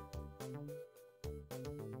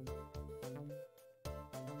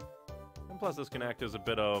 And plus this can act as a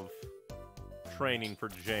bit of training for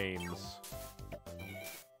James.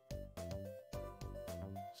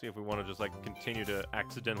 See if we want to just like continue to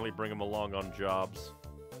accidentally bring him along on jobs.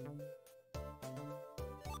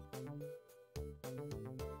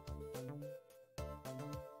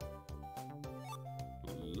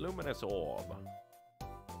 Luminous orb.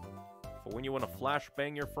 For when you want to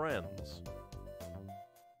flashbang your friends.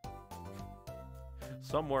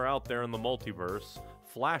 Somewhere out there in the multiverse,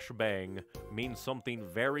 flashbang means something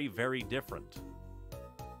very, very different.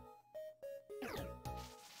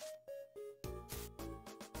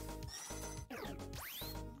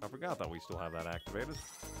 I forgot that we still have that activated.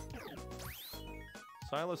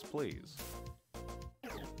 Silas, please.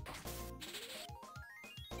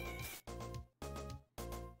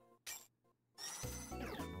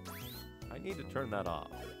 I need to turn that off.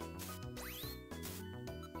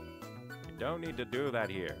 You don't need to do that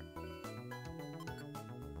here.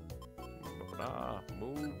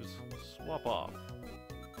 Moves, swap off.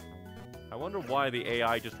 I wonder why the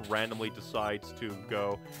AI just randomly decides to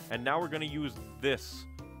go, and now we're going to use this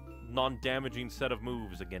non-damaging set of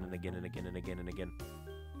moves again and again and again and again and again.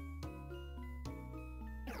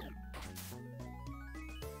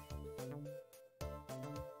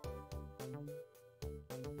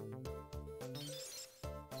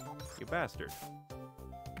 You bastard.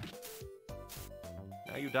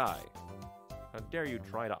 Now you die. How dare you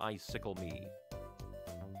try to icicle me?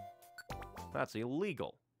 That's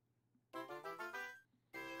illegal.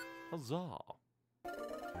 Huzzah.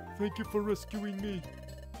 Thank you for rescuing me.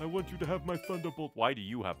 I want you to have my Thunderbolt. Why do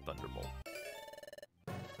you have Thunderbolt?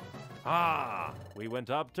 Ah! We went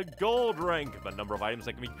up to gold rank. The number of items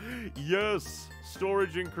that can be... Yes!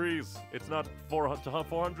 Storage increase. It's not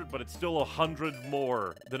 400, but it's still 100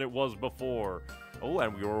 more than it was before. Oh,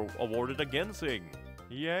 and we were awarded a Ginseng.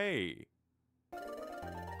 Yay!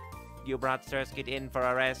 You brought Surskit in for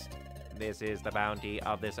arrest. This is the bounty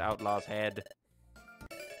of this outlaw's head.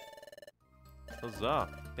 Huzzah.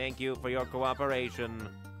 Thank you for your cooperation.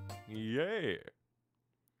 Yay!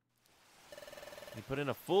 You put in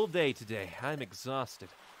a full day today. I'm exhausted.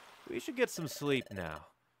 We should get some sleep now.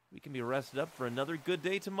 We can be rested up for another good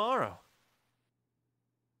day tomorrow.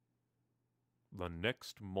 The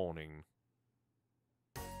next morning.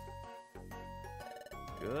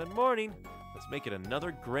 Good morning. Let's make it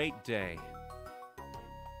another great day.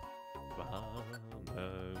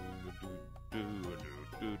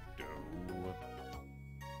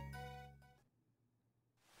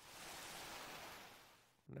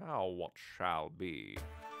 Now what shall be?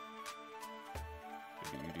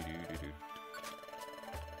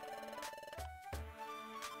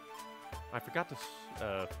 I forgot to,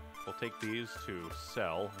 we'll take these to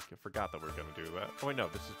sell. I forgot that we were going to do that. Oh wait, no,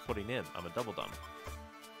 this is putting in. I'm a double dumb.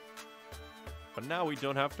 But now we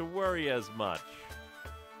don't have to worry as much.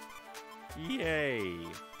 Yay!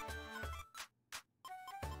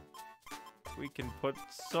 We can put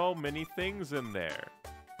so many things in there.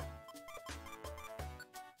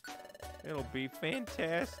 It'll be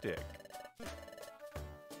fantastic. Well,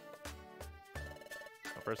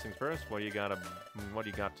 first things first, what do you got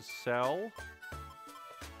to sell?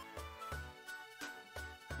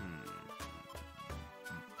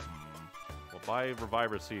 We'll buy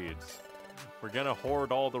Reviver Seeds. We're gonna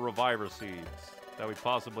hoard all the Reviver Seeds that we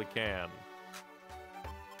possibly can.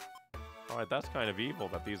 Alright, that's kind of evil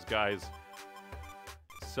that these guys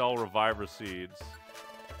sell Reviver Seeds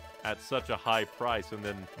at such a high price and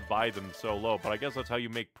then buy them so low. But I guess that's how you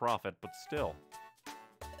make profit, but still.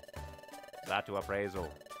 That to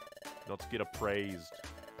appraisal. Let's get appraised.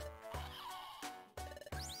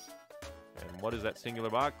 And what is that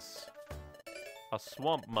singular box? A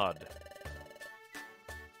swamp mud.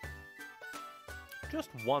 Just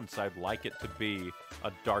once I'd like it to be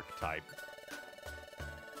a dark type.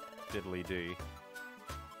 Diddly dee.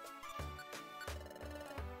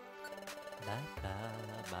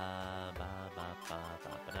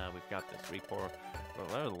 Now we've got this.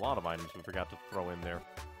 Well, there's a lot of items we forgot to throw in there.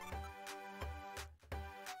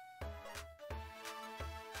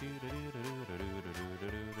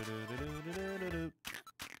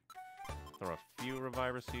 Throw a few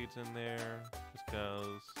Reviver Seeds in there, just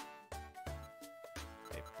cause.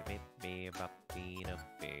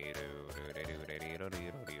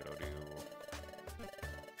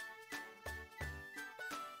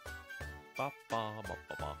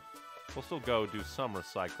 We'll still go do some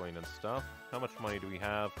recycling and stuff. How much money do we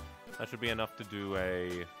have? That should be enough to do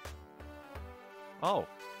a... Oh,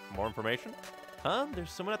 more information? Huh?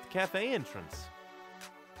 There's someone at the cafe entrance.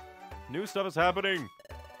 New stuff is happening.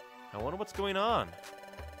 I wonder what's going on.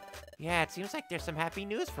 Yeah, it seems like there's some happy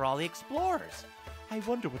news for all the explorers. I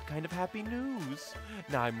wonder what kind of happy news.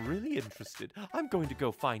 Now I'm really interested. I'm going to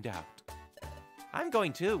go find out. I'm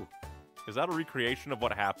going too. Is that a recreation of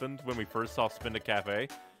what happened when we first saw Spin to Cafe?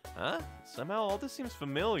 Huh? Somehow all this seems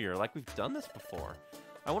familiar, like we've done this before.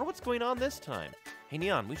 I wonder what's going on this time. Hey,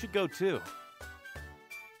 Neon, we should go too.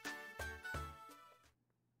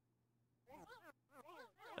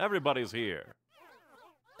 Everybody's here.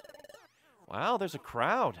 Wow, there's a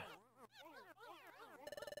crowd.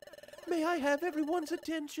 May I have everyone's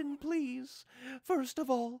attention, please? First of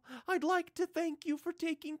all, I'd like to thank you for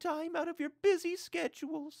taking time out of your busy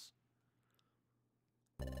schedules.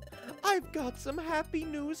 I've got some happy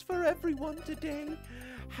news for everyone today.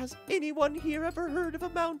 Has anyone here ever heard of a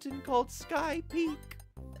mountain called Sky Peak?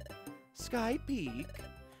 Sky Peak?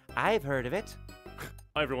 I've heard of it.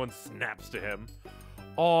 Everyone snaps to him.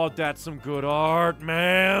 Oh, that's some good art,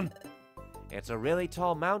 man. It's a really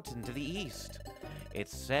tall mountain to the east.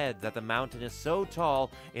 It's said that the mountain is so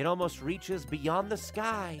tall it almost reaches beyond the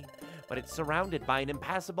sky, but it's surrounded by an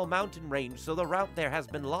impassable mountain range, so the route there has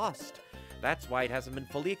been lost. That's why it hasn't been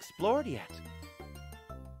fully explored yet.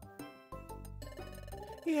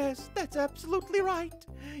 Yes, that's absolutely right.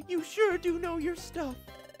 You sure do know your stuff.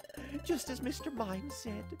 Just as Mr. Mime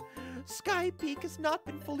said, Sky Peak has not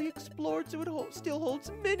been fully explored, so it still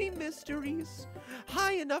holds many mysteries.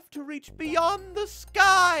 High enough to reach beyond the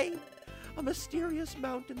sky. A mysterious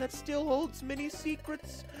mountain that still holds many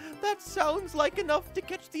secrets. That sounds like enough to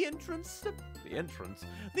catch the interest of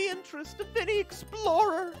any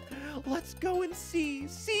explorer. Let's go and see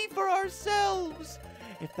for ourselves.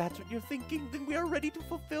 If that's what you're thinking, then we are ready to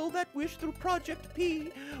fulfill that wish through Project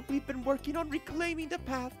P. We've been working on reclaiming the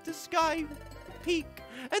path to Sky Peak,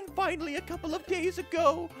 and finally, a couple of days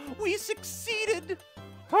ago, we succeeded.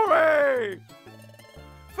 Hooray!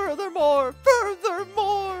 Furthermore,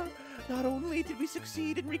 not only did we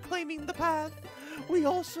succeed in reclaiming the path, we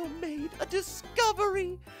also made a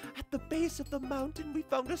discovery. At the base of the mountain, we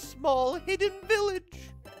found a small hidden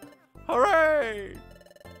village. Hooray!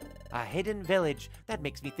 A hidden village? That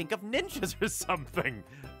makes me think of ninjas or Something.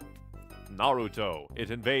 Naruto,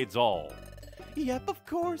 it invades all. Yep, of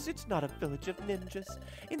course, it's not a village of ninjas.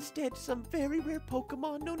 Instead, some very rare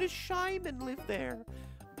Pokemon known as Shaymin live there.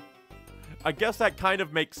 I guess that kind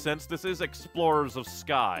of makes sense. This is Explorers of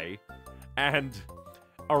Sky, and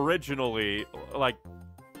originally, like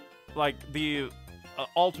the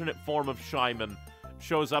alternate form of Shaymin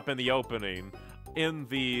shows up in the opening in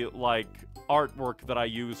the artwork that I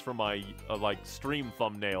use for my stream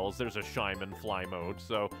thumbnails. There's a Shaymin fly mode,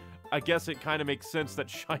 so I guess it kind of makes sense that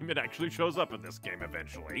Shaymin actually shows up in this game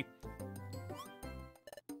eventually.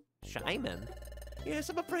 Shaymin? Yes,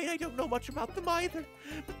 I'm afraid I don't know much about them either,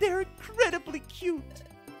 but they're incredibly cute.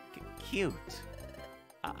 Cute?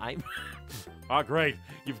 I'm... Ah, great.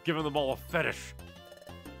 You've given them all a fetish.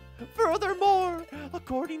 Furthermore,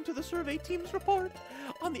 according to the survey team's report,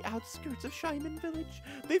 on the outskirts of Shaymin Village,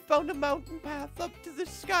 they found a mountain path up to the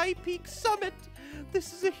Sky Peak summit.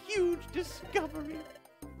 This is a huge discovery.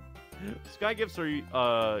 Sky gifts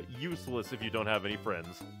are useless if you don't have any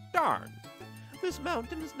friends. Darn. This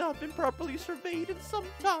mountain has not been properly surveyed in some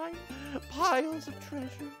time. Piles of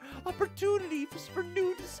treasure, opportunities for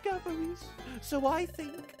new discoveries. So I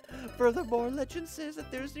think. Furthermore, legend says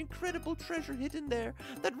that there's an incredible treasure hidden there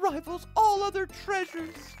that rivals all other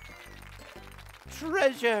treasures.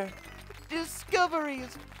 Treasure!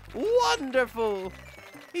 Discoveries! Wonderful!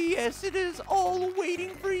 Yes, it is all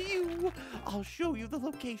waiting for you. I'll show you the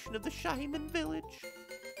location of the Shaymin village.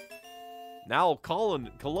 Now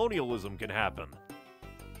colonialism can happen.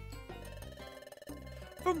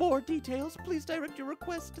 For more details, please direct your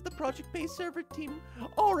request to the Project Base server team,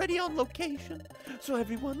 already on location. So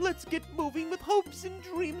everyone, let's get moving with hopes and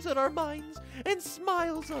dreams on our minds and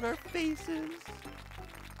smiles on our faces.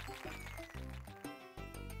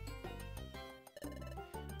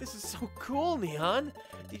 This is so cool, Neon.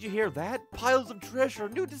 Did you hear that? Piles of treasure,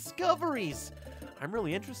 new discoveries. I'm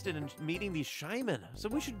really interested in meeting these Shaymin, so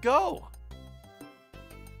we should go.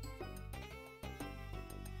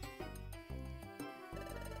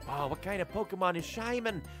 Oh, what kind of Pokemon is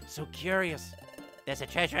Shaymin? So curious. There's a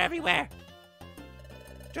treasure everywhere.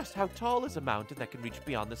 Just how tall is a mountain that can reach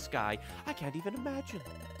beyond the sky? I can't even imagine.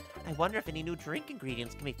 I wonder if any new drink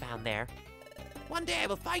ingredients can be found there. One day I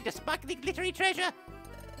will find a sparkly, glittery treasure.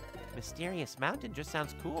 Mysterious mountain just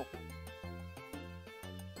sounds cool.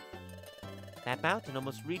 That mountain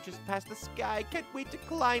almost reaches past the sky. Can't wait to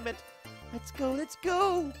climb it. Let's go, let's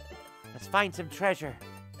go. Let's find some treasure.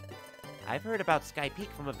 I've heard about Sky Peak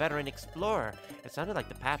from a veteran explorer. It sounded like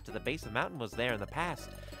the path to the base of the mountain was there in the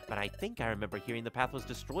past, but I think I remember hearing the path was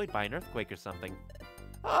destroyed by an earthquake or something.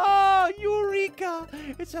 Ah, Eureka!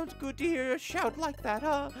 It sounds good to hear a shout like that,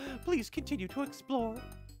 huh? Please continue to explore.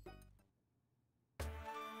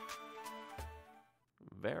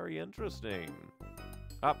 Very interesting.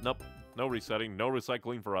 Nope. No resetting, no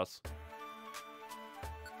recycling for us.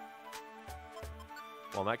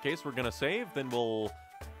 Well, in that case, we're gonna save, then we'll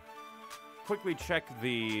quickly check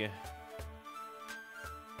the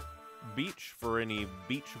beach for any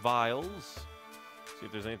beach vials. See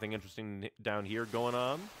if there's anything interesting down here going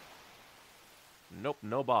on. Nope,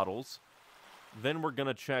 no bottles. Then we're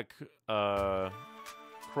gonna check Krogunk's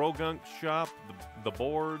shop, the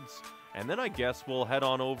boards, and then I guess we'll head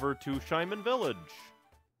on over to Shaymin Village.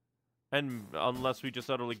 And unless we just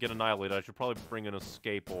utterly get annihilated, I should probably bring an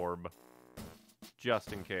escape orb.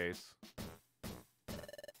 Just in case.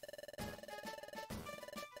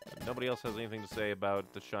 Nobody else has anything to say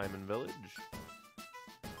about the Shaymin Village.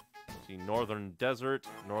 See, Northern Desert.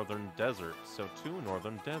 So 2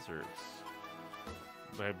 Northern Deserts.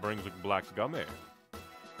 That brings a black gummy.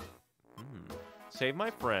 Save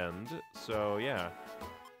my friend. So, yeah.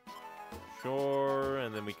 Sure,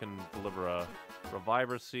 and then we can deliver a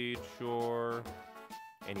Reviver Seed, sure.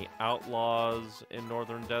 Any outlaws in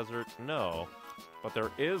Northern Desert? No. But there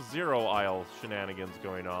is Zero Isle shenanigans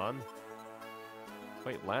going on.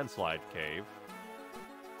 Wait, Landslide Cave.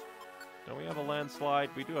 Don't we have a landslide?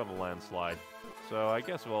 We do have a landslide. So I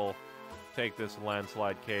guess we'll take this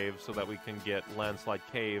Landslide Cave so that we can get Landslide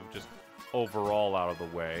Cave just overall out of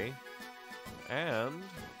the way. And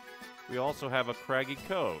we also have a Craggy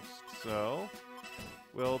Coast, so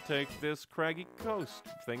we'll take this Craggy Coast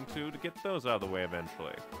thing too to get those out of the way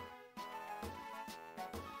eventually.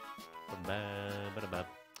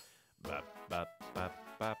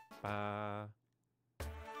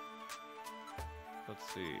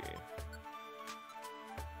 Let's see.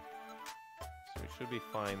 So we should be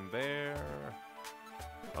fine there.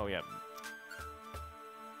 Oh yeah.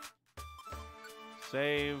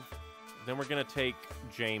 Save. Then we're going to take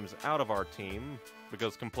James out of our team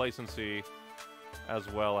because complacency as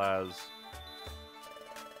well as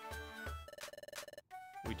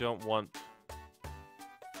we don't want...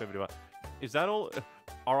 Is that all?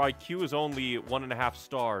 Our IQ is only 1.5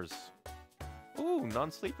 stars. Ooh,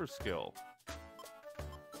 non-sleeper skill.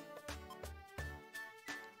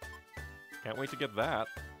 Can't wait to get that.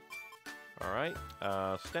 Alright,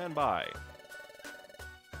 stand by.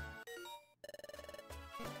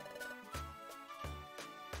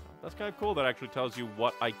 That's kind of cool. That actually tells you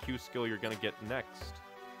what IQ skill you're going to get next.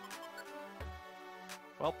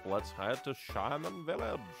 Well, let's head to Shaymin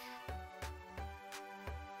Village.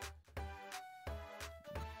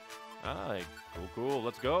 Alright, cool.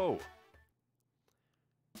 Let's go.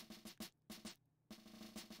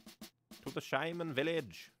 To the Shaymin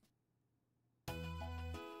Village.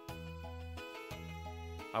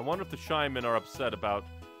 I wonder if the Shaymin are upset about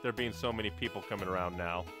there being so many people coming around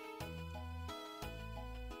now.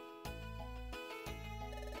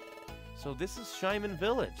 So this is Shaymin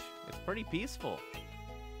Village. It's pretty peaceful.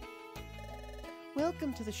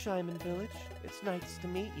 Welcome to the Shaymin Village. It's nice to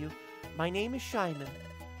meet you. My name is Shaymin.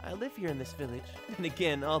 I live here in this village. And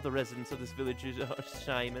again, all the residents of this village are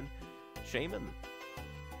Shaymin. Shaymin?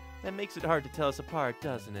 That makes it hard to tell us apart,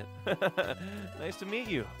 doesn't it? Nice to meet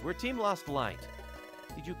you. We're Team Lost Light.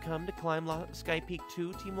 Did you come to climb Sky Peak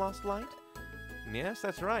 2, Team Lost Light? Yes,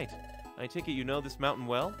 that's right. I take it you know this mountain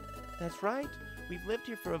well? That's right. We've lived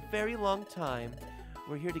here for a very long time.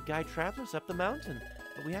 We're here to guide travelers up the mountain,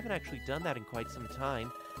 but we haven't actually done that in quite some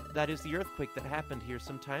time. That is, the earthquake that happened here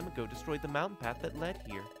some time ago destroyed the mountain path that led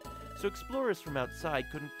here. So explorers from outside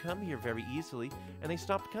couldn't come here very easily, and they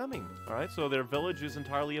stopped coming. Alright, so their village is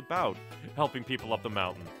entirely about helping people up the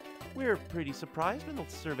mountain. We were pretty surprised when the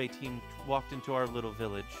survey team walked into our little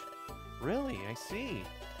village. Really? I see.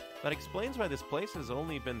 That explains why this place has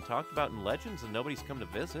only been talked about in legends and nobody's come to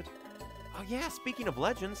visit. Oh yeah, speaking of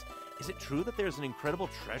legends, Is it true that there's an incredible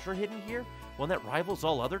treasure hidden here? One that rivals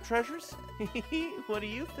all other treasures? What do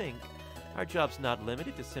you think? Our job's not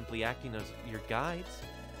limited to simply acting as your guides,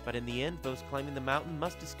 but in the end, those climbing the mountain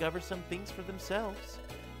must discover some things for themselves.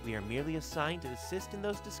 We are merely assigned to assist in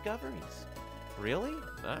those discoveries. Really?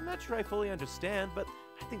 I'm not sure I fully understand, but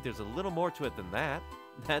I think there's a little more to it than that.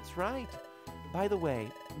 That's right. By the way,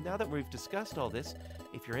 now that we've discussed all this,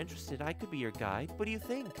 if you're interested, I could be your guide. What do you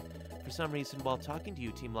think? For some reason, while talking to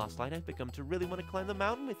you, Team Lost Light, I've become to really want to climb the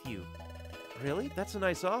mountain with you. Really? That's a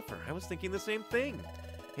nice offer. I was thinking the same thing.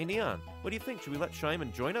 Hey, Neon, what do you think? Should we let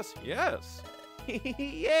Shaymin join us? Yes.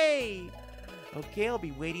 Yay! Okay, I'll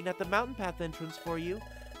be waiting at the mountain path entrance for you.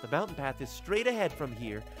 The mountain path is straight ahead from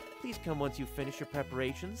here. Please come once you finish your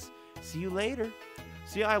preparations. See you later.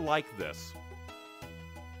 See, I like this.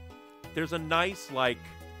 There's a nice, like,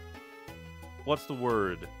 what's the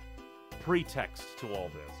word? Pretext to all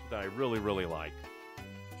this that I really, really like.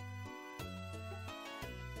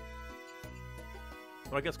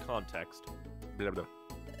 Well, I guess context. Blah, blah.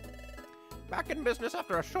 Back in business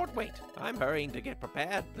after a short wait. I'm hurrying to get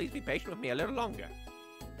prepared. Please be patient with me a little longer.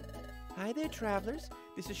 Hi there, travelers.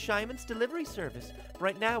 This is Shaymin's delivery service.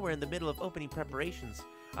 Right now, we're in the middle of opening preparations.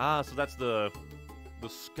 Ah, so that's the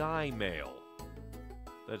sky mail.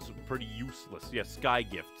 That's pretty useless. Yeah, sky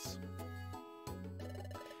gifts.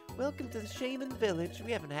 Welcome to the Shaymin village.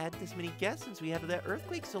 We haven't had this many guests since we had that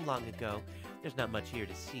earthquake so long ago. There's not much here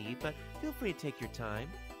to see, but feel free to take your time.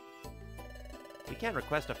 We can't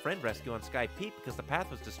request a friend rescue on Sky Peak because the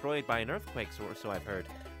path was destroyed by an earthquake, or so I've heard.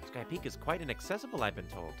 Sky Peak is quite inaccessible, I've been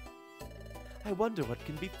told. I wonder what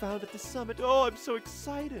can be found at the summit. Oh, I'm so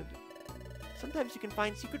excited. Sometimes you can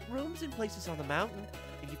find secret rooms in places on the mountain.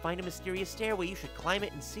 If you find a mysterious stairway, you should climb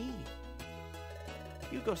it and see.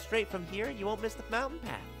 If you go straight from here, you won't miss the mountain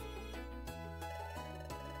path.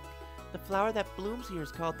 The flower that blooms here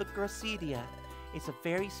is called the Grossedia. It's a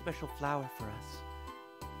very special flower for us.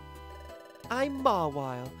 I'm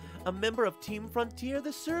Mawile, a member of Team Frontier,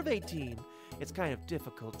 the survey team. It's kind of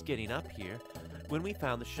difficult getting up here. When we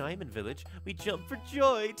found the Shaymin village, we jumped for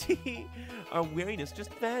joy. Our weariness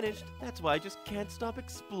just vanished. That's why I just can't stop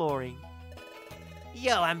exploring.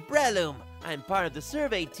 Yo, I'm Breloom. I'm part of the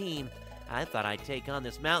survey team. I thought I'd take on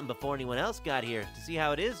this mountain before anyone else got here to see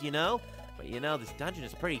how it is, you know? But you know, this dungeon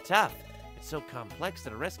is pretty tough. It's so complex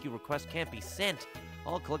that a rescue request can't be sent.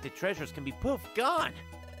 All collected treasures can be poof, gone.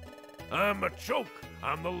 I'm a choke.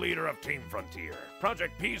 I'm the leader of Team Frontier,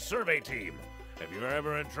 Project P's survey team. If you're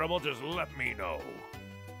ever in trouble, just let me know.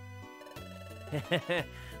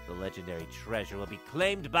 The legendary treasure will be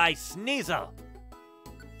claimed by Sneasel.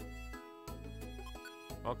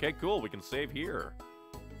 Okay, cool. We can save here.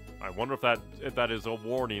 I wonder if that is a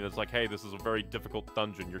warning. It's like, hey, this is a very difficult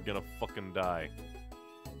dungeon. You're gonna fucking die.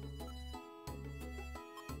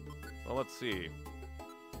 Well, let's see.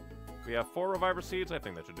 We have 4 reviver seeds. I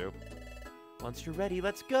think that should do. Once you're ready,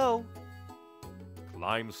 let's go.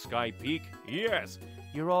 Climb Sky Peak? Yes!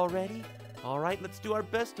 You're all ready? All right, let's do our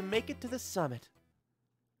best to make it to the summit.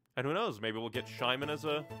 And who knows, maybe we'll get Shaymin as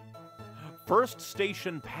a first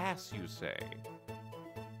station pass, you say?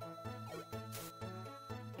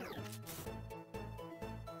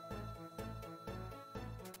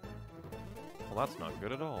 Well, that's not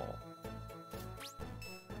good at all.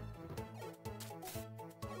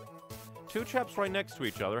 2 chaps right next to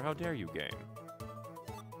each other. How dare you, game?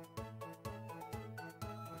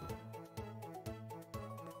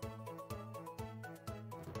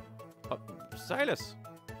 Silas!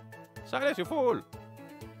 Silas, you fool!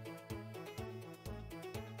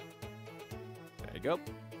 There you go.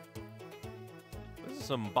 This is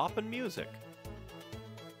some bopping music.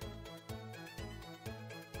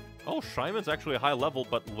 Oh, Shaymin's actually a high level,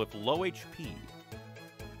 but with low HP.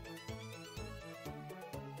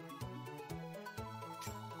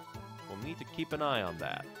 We'll need to keep an eye on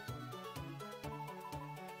that.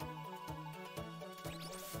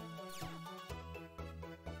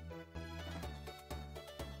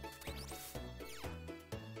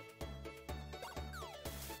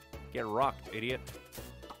 Get rocked, idiot.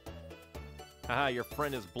 Haha, your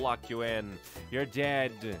friend has blocked you in. You're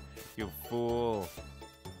dead, you fool.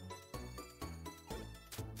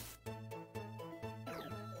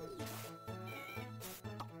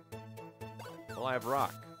 Well, I have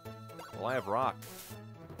rock. Well, I have rock.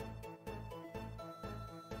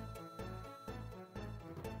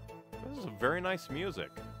 This is very nice music.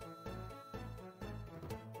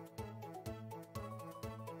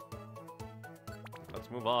 Let's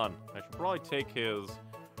move on. I should probably take his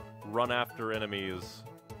run after enemies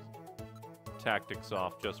tactics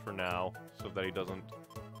off just for now, so that he doesn't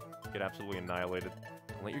get absolutely annihilated.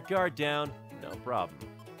 Don't let your guard down. No problem.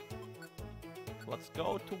 Let's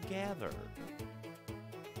go together.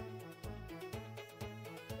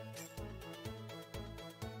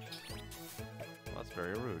 That's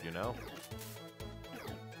very rude, you know?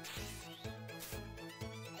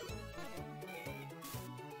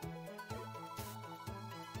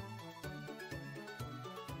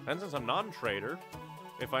 And since I'm non-trader,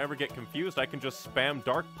 if I ever get confused, I can just spam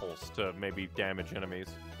Dark Pulse to maybe damage enemies.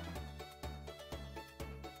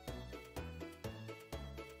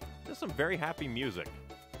 There's some very happy music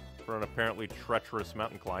for an apparently treacherous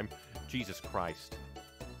mountain climb. Jesus Christ.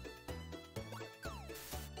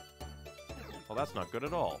 Well, that's not good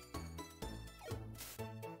at all.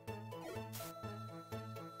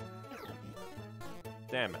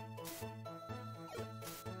 Damn it.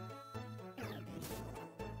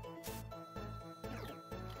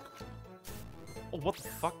 Oh, what the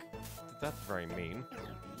fuck? That's very mean.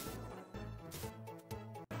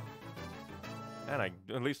 And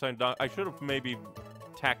at least I should have maybe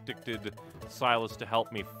tacticed Silas to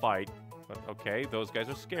help me fight. But okay, those guys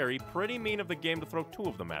are scary. Pretty mean of the game to throw two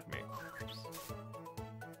of them at me.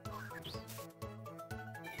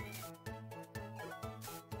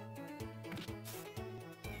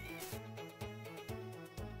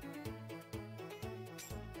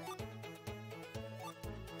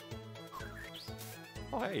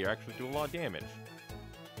 Oh, hey, you're actually doing a lot of damage.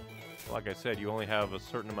 Like I said, you only have a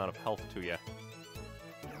certain amount of health to you.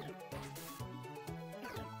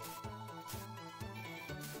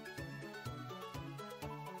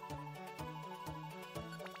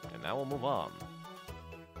 And now we'll move on.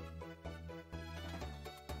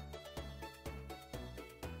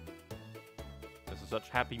 This is such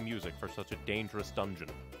happy music for such a dangerous dungeon.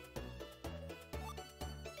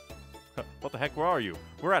 What the heck, where are you?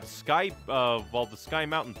 We're at Sky, well, the Sky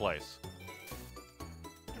Mountain place.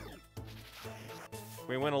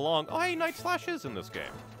 We went along. Oh, hey, Night Slash is in this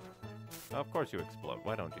game. Of course you explode.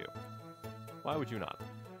 Why don't you? Why would you not?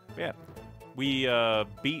 Yeah. We,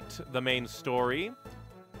 beat the main story.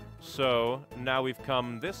 So, now we've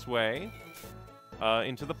come this way.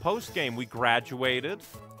 Into the post-game. We graduated.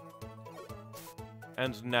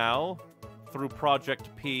 And now, through Project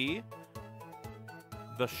P,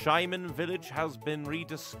 the Shaymin village has been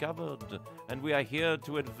rediscovered, and we are here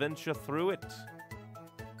to adventure through it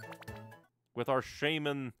with our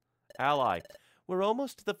Shaymin ally. We're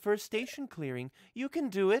almost to the first station clearing. You can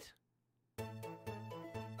do it.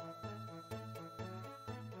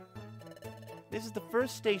 This is the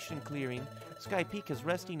first station clearing. Sky Peak has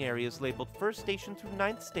resting areas labeled first station through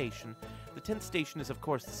 9th station. The 10th station is, of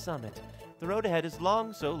course, the summit. The road ahead is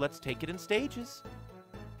long, so let's take it in stages.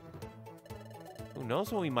 Who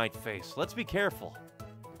knows what we might face? Let's be careful.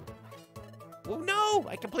 Oh no!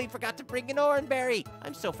 I completely forgot to bring an oranberry.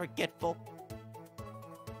 I'm so forgetful.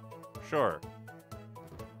 Sure.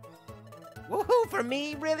 Woohoo for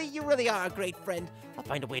me! Really? You really are a great friend. I'll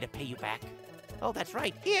find a way to pay you back. Oh, that's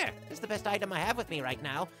right. Here! This is the best item I have with me right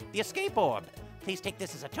now. The escape orb. Please take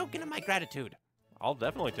this as a token of my gratitude. I'll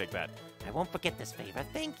definitely take that. I won't forget this favor.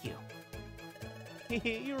 Thank you.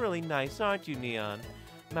 You're really nice, aren't you, Neon?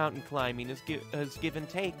 Mountain climbing is give and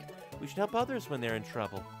take. We should help others when they're in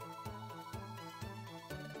trouble.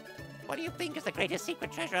 What do you think is the greatest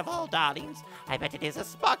secret treasure of all, darlings? I bet it is a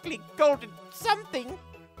sparkling golden something.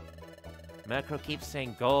 Macro keeps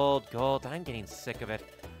saying gold, gold. I'm getting sick of it.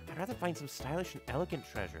 I'd rather find some stylish and elegant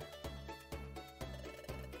treasure.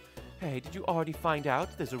 Hey, did you already find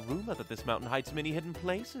out? There's a rumor that this mountain hides many hidden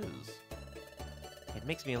places. It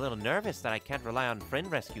makes me a little nervous that I can't rely on friend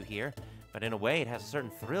rescue here, but in a way it has a certain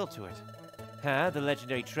thrill to it. The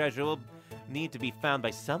legendary treasure will need to be found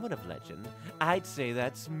by someone of legend. I'd say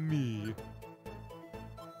that's me.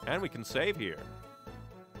 And we can save here.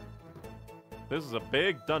 This is a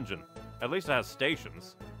big dungeon. At least it has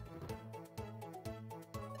stations.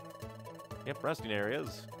 Yep, resting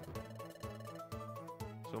areas.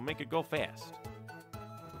 So make it go fast.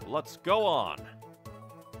 Let's go on.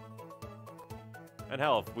 And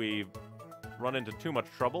hell, if we run into too much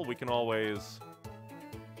trouble, we can always...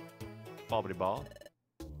 Bobbity ball.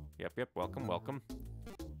 Yep, welcome, welcome.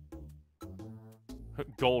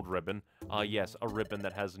 Gold ribbon. Yes, a ribbon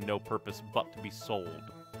that has no purpose but to be sold.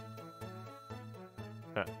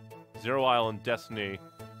 Zero Island Destiny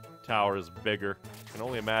Tower is bigger. I can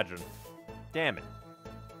only imagine. Damn it.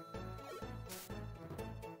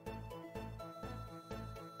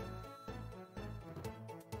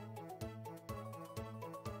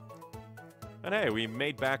 And hey, we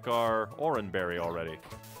made back our oranberry already.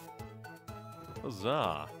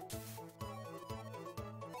 Huzzah.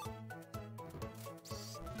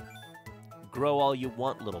 Grow all you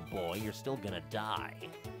want, little boy. You're still gonna die.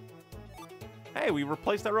 Hey, we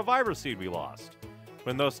replaced that reviver seed we lost.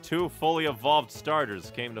 when those two fully evolved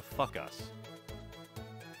starters came to fuck us.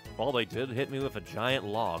 All they did hit me with a giant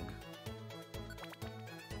log.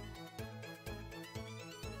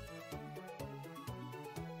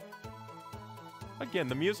 Again,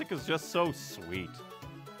 the music is just so sweet.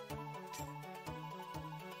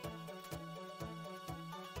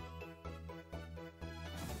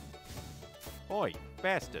 Oi,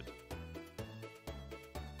 bastard.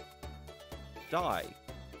 Die.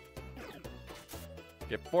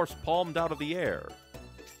 Get force palmed out of the air.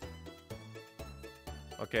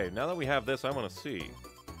 Okay, now that we have this, I want to see.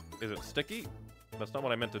 Is it sticky? That's not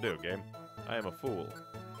what I meant to do, game. I am a fool.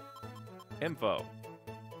 Info.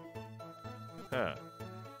 Huh.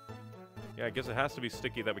 Yeah, I guess it has to be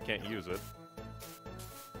sticky that we can't use it.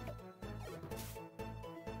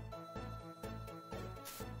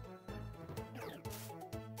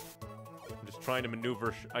 I'm just trying to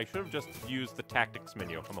maneuver. I should have just used the tactics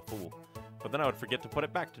menu. I'm a fool. But then I would forget to put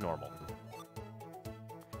it back to normal.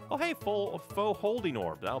 Oh, hey, faux holding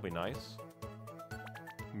orb. That'll be nice.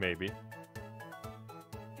 Maybe.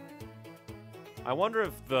 I wonder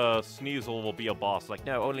if the Sneasel will be a boss. Like,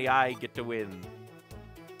 no, only I get to win.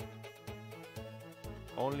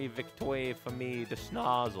 Only victory for me, the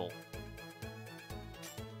Snozzle.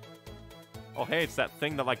 Oh, hey, it's that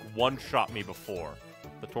thing that, like, one-shot me before.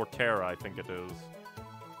 The Torterra, I think it is.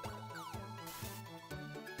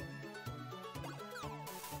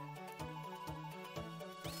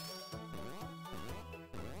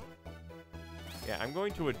 Yeah, I'm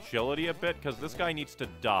going to agility a bit, because this guy needs to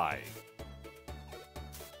die.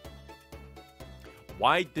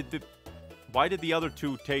 Why did the other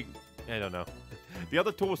two take... I don't know. The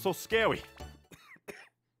other two were so scary.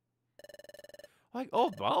 Like,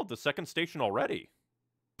 oh, wow, the second station already.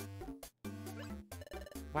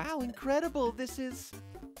 Wow, incredible. This is...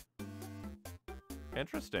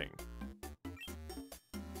 Interesting.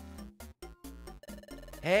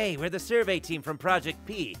 Hey, we're the survey team from Project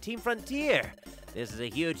P, Team Frontier. This is a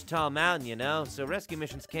huge, tall mountain, you know, so rescue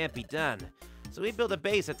missions can't be done. So we built a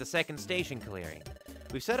base at the second station clearing.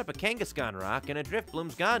 We've set up a Kangaskhan rock and a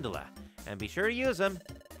Driftbloom's gondola. And be sure to use them.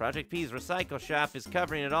 Project P's recycle shop is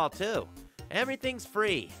covering it all, too. Everything's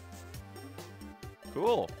free.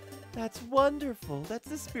 Cool. That's wonderful. That's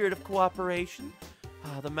the spirit of cooperation.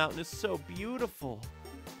 Ah, the mountain is so beautiful.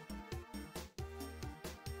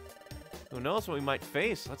 Who knows what we might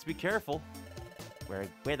face? Let's be careful.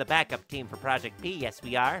 We're the backup team for Project P, yes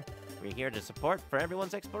we are. We're here to support for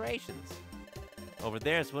everyone's explorations. Over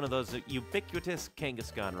there's one of those ubiquitous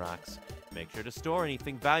Kangaskhan rocks. Make sure to store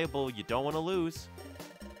anything valuable you don't want to lose.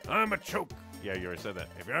 I'm a choke. Yeah, you already said that.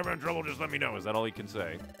 If you're ever in trouble, just let me know. Is that all you can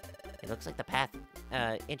say? It looks like the path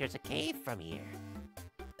enters a cave from here.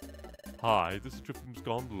 Hi, this is Driftbloom's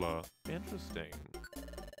gondola. Interesting.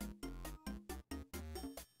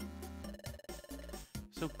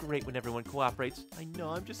 So great when everyone cooperates. I know,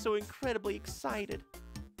 I'm just so incredibly excited.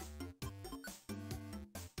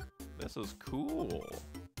 This is cool.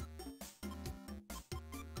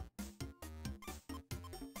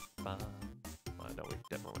 I know we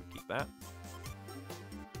definitely want to keep that.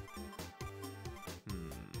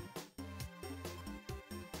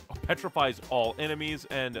 Oh, petrifies all enemies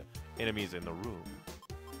and enemies in the room.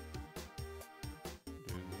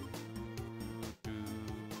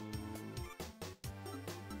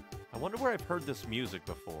 I wonder where I've heard this music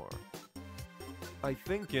before. I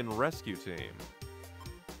think in Rescue Team.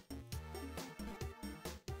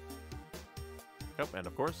 Oh, and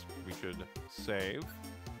of course, we should save.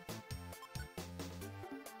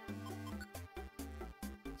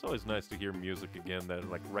 It's always nice to hear music again that is,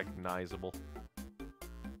 like, recognizable.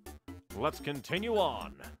 Let's continue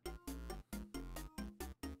on.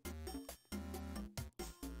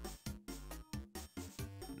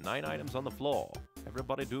 Nine items on the floor.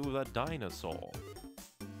 Everybody do that dinosaur.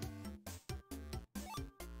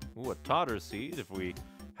 Ooh, a totter seed if we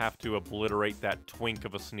have to obliterate that twink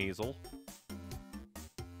of a Sneasel.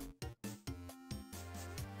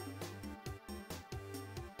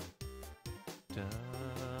 Dun,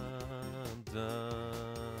 dun,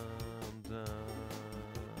 dun.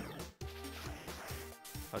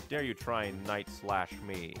 How dare you try and Night Slash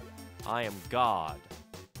me? I am God.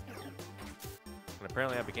 And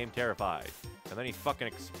apparently I became terrified. And then he fucking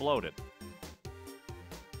exploded.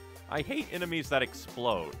 I hate enemies that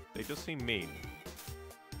explode. They just seem mean.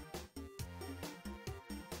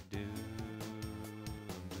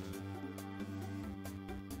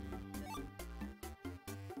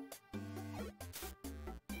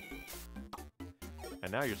 And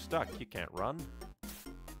now you're stuck. You can't run.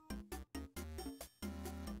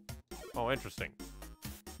 Oh, interesting.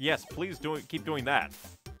 Yes, please keep doing that.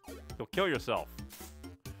 You'll kill yourself.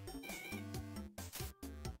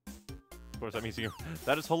 course, that means you...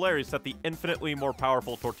 That is hilarious that the infinitely more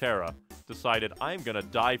powerful Torterra decided, I'm gonna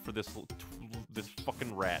die for this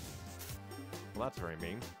fucking rat. Well, that's very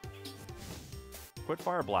mean. Quit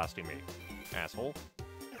fire blasting me, asshole.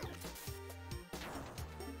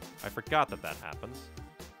 I forgot that that happens.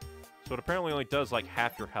 So it apparently only does, like,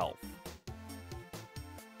 half your health.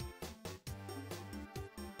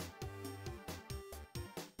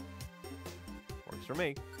 Works for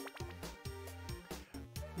me.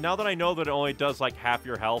 Now that I know that it only does, like, half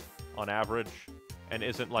your health on average, and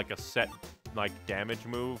isn't, like, a set, like, damage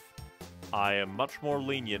move, I am much more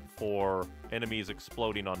lenient for enemies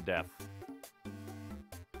exploding on death.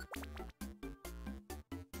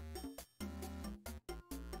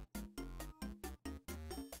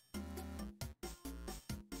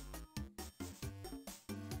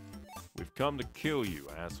 We've come to kill you,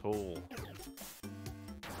 asshole.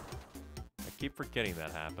 I keep forgetting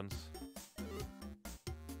that happens.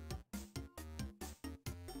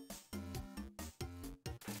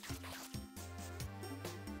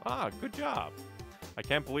 Ah, good job. I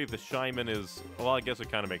can't believe the Shaymin is... Well, I guess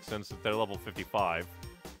it kind of makes sense that they're level 55.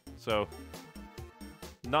 So,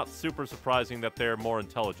 not super surprising that they're more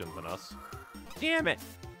intelligent than us. Damn it!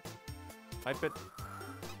 I bet...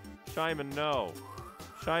 Shaymin, no.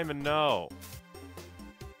 Shaymin, no.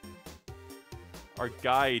 Our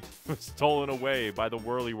guide was stolen away by the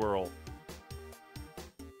Whirly Whirl.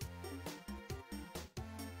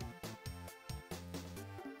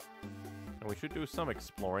 And we should do some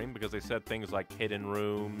exploring, because they said things like hidden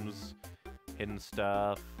rooms, hidden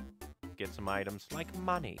stuff, get some items like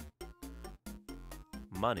money.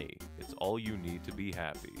 Money is all you need to be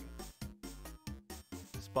happy.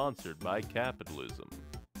 Sponsored by capitalism.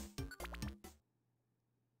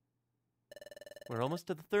 We're almost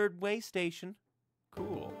to the third way station.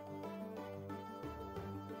 Cool.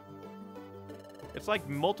 It's like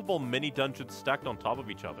multiple mini dungeons stacked on top of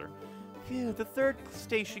each other. Phew, the third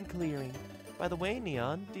station clearing. By the way,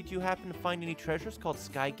 Neon, did you happen to find any treasures called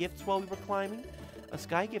Sky Gifts while we were climbing? A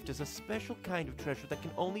Sky Gift is a special kind of treasure that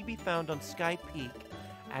can only be found on Sky Peak.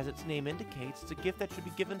 As its name indicates, it's a gift that should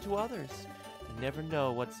be given to others. You never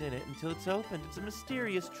know what's in it until it's opened. It's a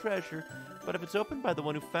mysterious treasure, but if it's opened by the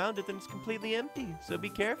one who found it, then it's completely empty, so be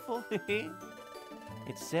careful.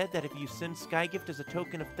 It's said that if you send Sky Gift as a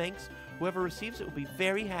token of thanks, whoever receives it will be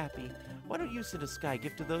very happy. Why don't you send a Sky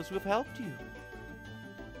Gift to those who have helped you?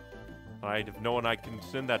 I have no one I can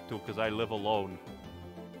send that to because I live alone.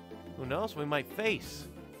 Who knows, we might face.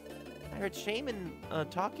 I heard Shaymin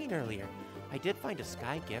talking earlier. I did find a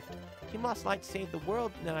Sky Gift. Team Lost Light saved the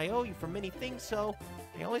world, and I owe you for many things, so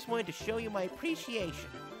I always wanted to show you my appreciation.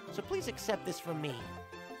 So please accept this from me.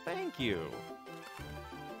 Thank you.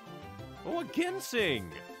 Oh, a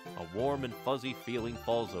ginseng! A warm and fuzzy feeling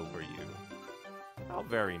falls over you. How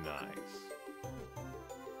very nice.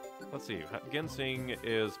 Let's see, ginseng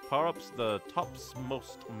is power-ups the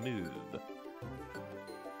topmost move.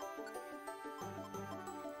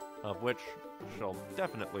 Of which shall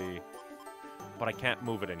definitely... But I can't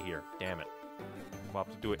move it in here, damn it. We'll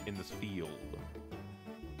have to do it in this field.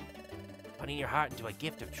 Putting your heart into a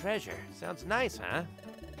gift of treasure. Sounds nice, huh?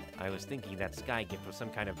 I was thinking that Sky Gift was some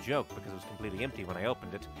kind of joke because it was completely empty when I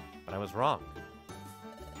opened it, but I was wrong.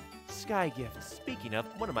 Sky Gift. Speaking of,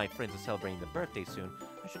 one of my friends is celebrating their birthday soon.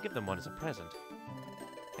 I should give them one as a present.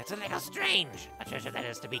 That's a little strange. A treasure that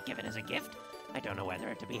is to be given as a gift. I don't know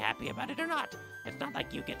whether to be happy about it or not. It's not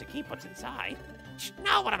like you get to keep what's inside. Shh,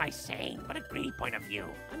 no, what am I saying? But a greedy point of view.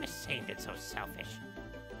 I'm ashamed it's so selfish.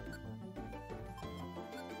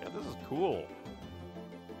 Yeah, this is cool.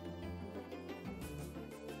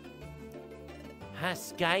 A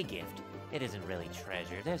Sky Gift. It isn't really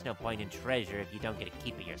treasure. There's no point in treasure if you don't get to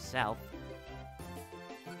keep it yourself.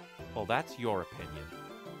 Well, that's your opinion.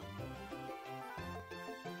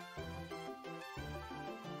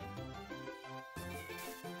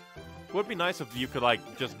 Would be nice if you could,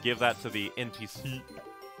 like, just give that to the NPC.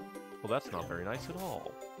 Well, that's not very nice at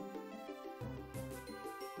all.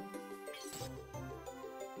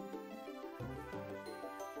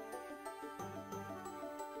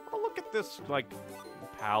 Oh, look at this, like,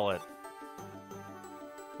 palette.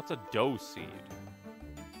 What's a dough seed?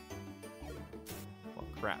 Well,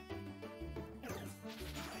 crap.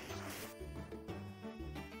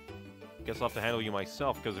 Guess I'll have to handle you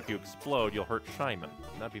myself, because if you explode, you'll hurt Shaymin.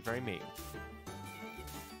 That'd be very mean.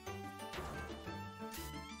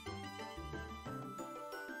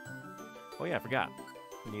 Oh yeah, I forgot.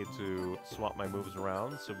 I need to swap my moves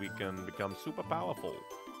around so we can become super powerful.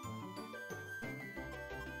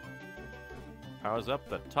 Powers up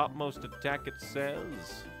the topmost attack, it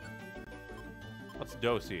says. What's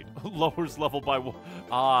Doe Seed? Lowers level by one.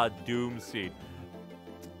 Ah, Doom Seed.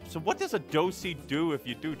 So what does a Doe Seed do if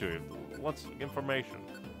you do it? What's information?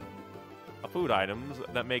 A food items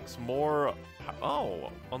that makes more...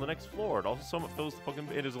 Oh, on the next floor. It also somewhat fills the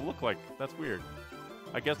Pokemon... It does look like... That's weird.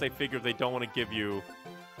 I guess they figured they don't want to give you...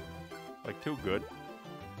 Like, too good.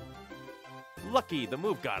 Lucky, the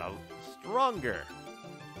move got a stronger.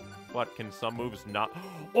 What, can some moves not...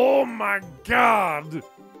 Oh my god!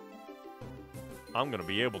 I'm gonna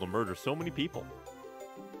be able to murder so many people.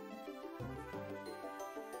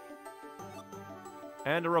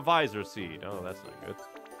 And a Reviser Seed. Oh, that's not good.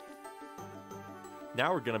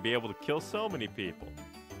 Now we're gonna be able to kill so many people.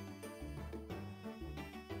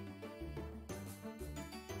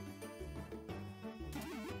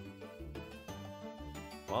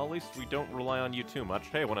 Well, at least we don't rely on you too much.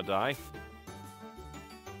 Hey, wanna die?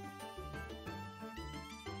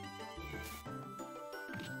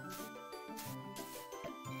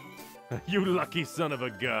 You lucky son of a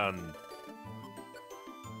gun.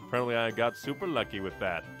 Apparently I got super lucky with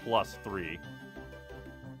that. +3.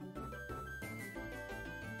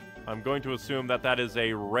 I'm going to assume that that is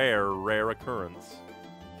a rare occurrence.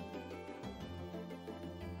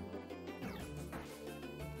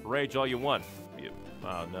 Rage all you want.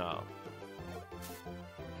 Oh, no.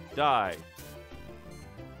 Die.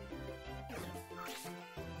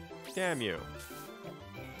 Damn you.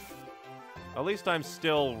 At least I'm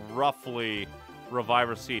still roughly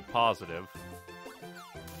Reviver Seed positive.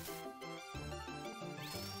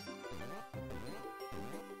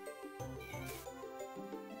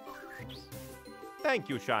 Thank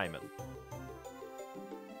you, Shaymin.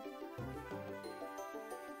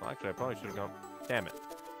 Well, actually, I probably should have gone... Damn it.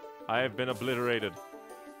 I have been obliterated.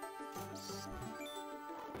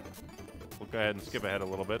 We'll go ahead and skip ahead a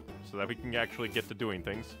little bit so that we can actually get to doing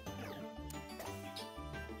things.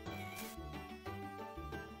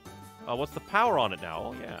 What's the power on it now?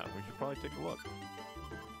 Oh, yeah, we should probably take a look.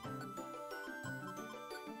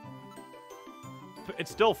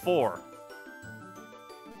 It's still 4.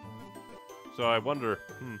 So I wonder,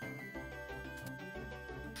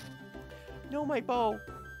 No, my bow.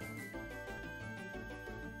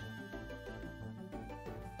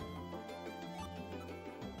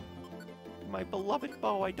 My beloved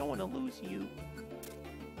bow, I don't want to lose you.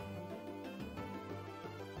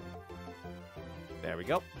 There we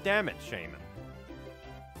go. Damn it, Shaymin.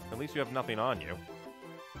 At least you have nothing on you.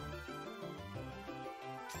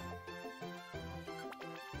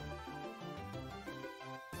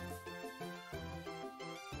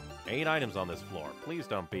 Eight items on this floor. Please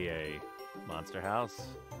don't be a monster house.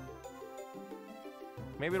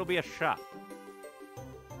 Maybe it'll be a shop.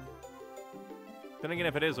 Then again,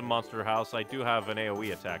 if it is a monster house, I do have an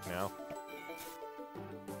AoE attack now.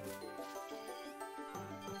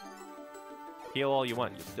 Heal all you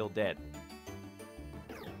want, you're still dead.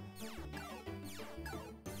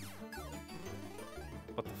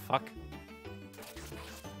 What the fuck?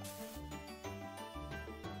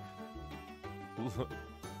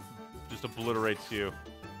 Just obliterates you,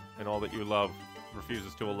 and all that you love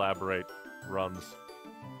refuses to elaborate, runs.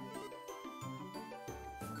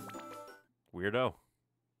 Weirdo.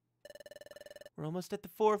 We're almost at the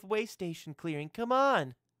 4th way station clearing. Come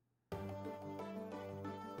on.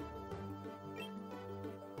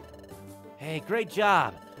 Hey, great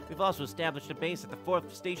job. We've also established a base at the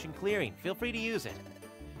 4th station clearing. Feel free to use it.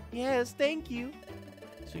 Yes, thank you.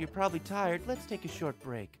 So you're probably tired. Let's take a short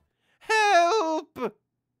break. Help!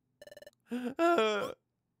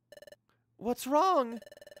 What's wrong?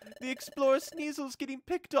 The Explorer Sneasel's getting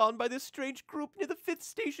picked on by this strange group near the 5th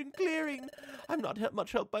station clearing. I'm not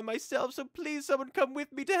much help by myself, so please someone come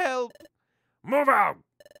with me to help. Move out!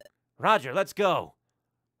 Roger, let's go.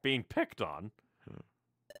 Being picked on?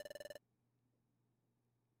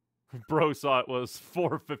 Bro saw it was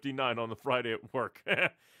 4:59 on the Friday at work.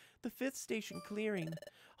 The 5th station clearing.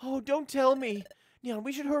 Oh, don't tell me. Neon,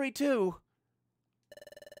 we should hurry too.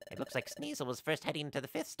 It looks like Sneasel was first heading to the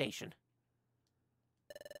 5th station.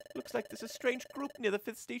 Looks like there's a strange group near the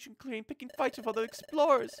 5th station clearing picking fights with other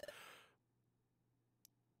explorers.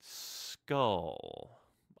 Skull,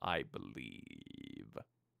 I believe.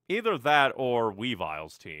 Either that or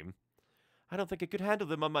Weavile's team. I don't think I could handle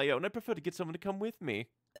them on my own. I prefer to get someone to come with me.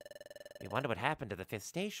 We wonder what happened to the 5th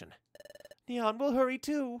station. Neon, we'll hurry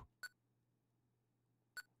too.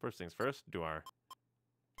 First things first, do our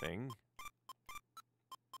thing.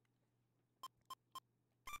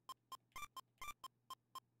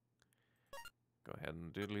 Go ahead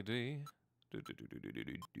and doodly dee.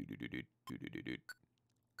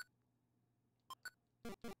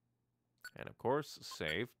 And of course,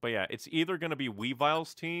 save. But yeah, it's either going to be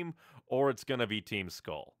Weavile's team or it's going to be Team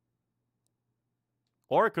Skull.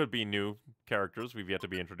 Or it could be new characters we've yet to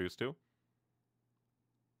be introduced to.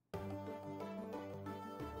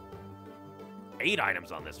 8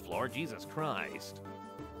 items on this floor, Jesus Christ.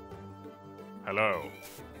 Hello.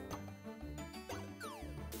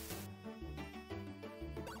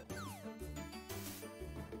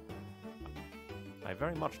 I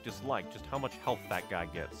very much dislike just how much health that guy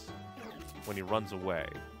gets when he runs away.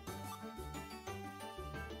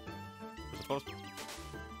 We're supposed to...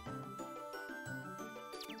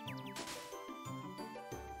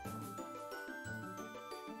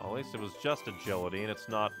 Well, at least it was just agility, and it's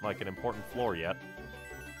not, like, an important floor yet.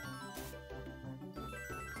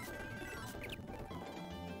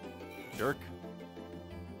 Jerk.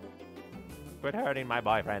 Quit hurting my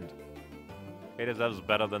boyfriend. He deserves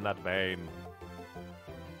better than that Bane.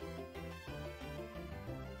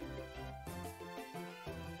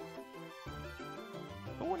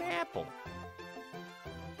 Oh, an apple.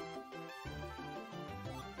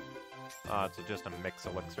 Ah, it's just a mix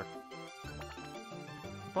elixir.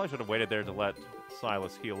 Probably should have waited there to let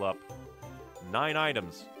Silas heal up. 9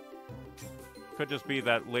 items. Could just be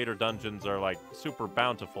that later dungeons are, like, super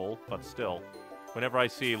bountiful, but still. Whenever I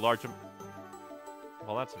see large...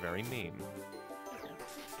 Well, that's very mean.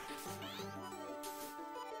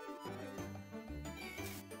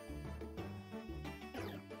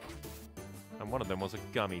 And one of them was a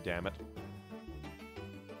gummy, damn it.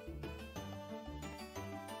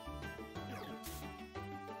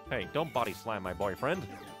 Hey, don't body slam my boyfriend.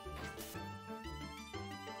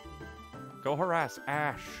 Go harass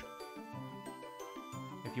Ash.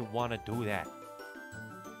 If you want to do that.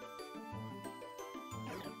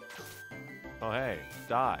 Oh, hey,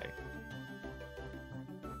 die.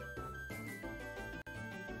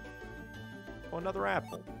 Oh, another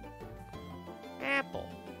apple. Apple.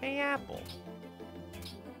 Hey, apple.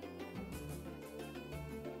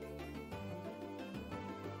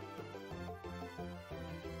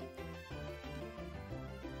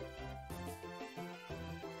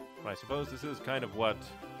 I suppose this is kind of what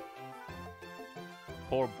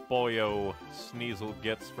poor boyo Sneasel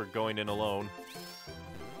gets for going in alone.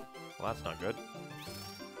 Well, that's not good.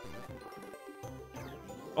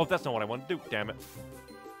 Oh, that's not what I want to do, damn it.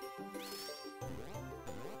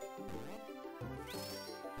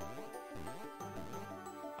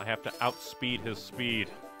 I have to outspeed his speed.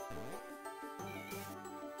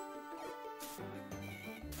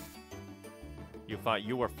 You thought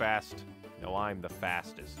you were fast. No, I'm the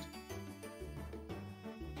fastest.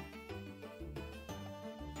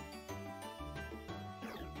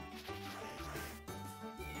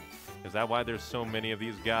 Is that why there's so many of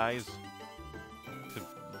these guys? To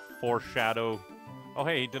foreshadow... Oh,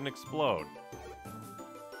 hey, he didn't explode.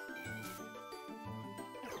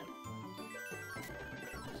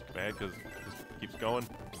 It's bad because it just keeps going.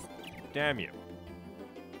 Damn you.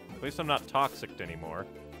 At least I'm not toxic anymore.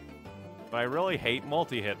 But I really hate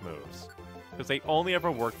multi-hit moves. Because they only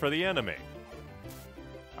ever work for the enemy.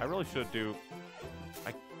 I really should do...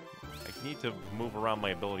 I need to move around my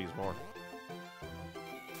abilities more.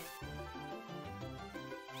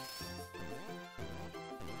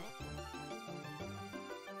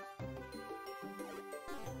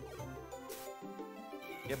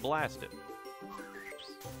 Get blasted.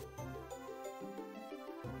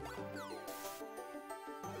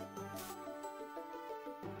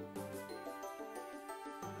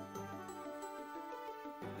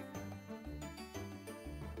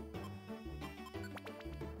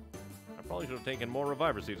 I probably should have taken more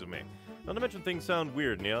reviver seeds with me. Not to mention things sound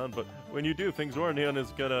weird, Neon, but when you do, things are Neon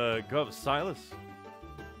is gonna go up Silas.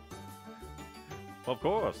 Of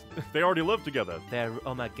course. They already live together. They're,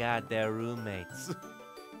 oh my god, they're roommates.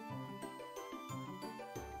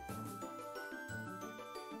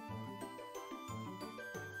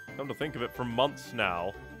 Come to think of it, for months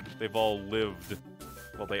now, they've all lived...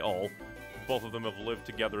 Well, both of them have lived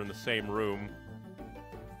together in the same room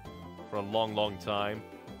for a long, long time.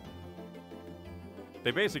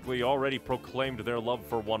 They basically already proclaimed their love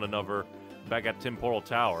for one another back at Temporal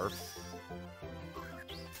Tower,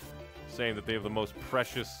 saying that they have the most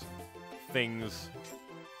precious things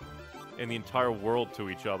in the entire world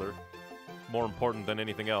to each other, more important than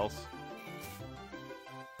anything else.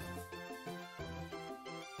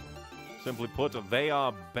 Simply put, they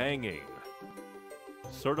are banging.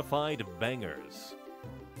 Certified bangers.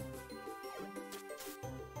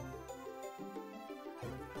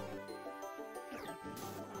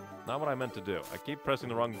 Not what I meant to do. I keep pressing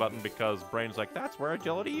the wrong button because brain's like, that's where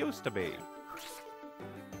agility used to be.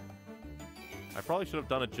 I probably should have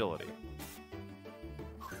done agility.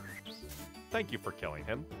 Thank you for killing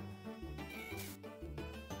him.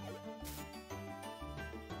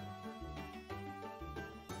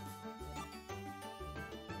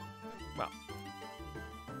 Well.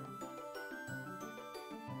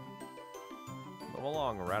 Move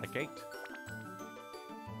along, Eradicate.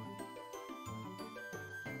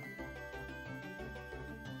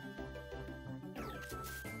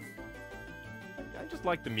 I just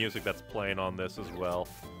like the music that's playing on this as well.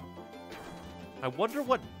 I wonder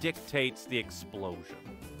what dictates the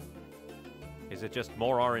explosion. Is it just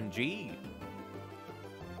more RNG?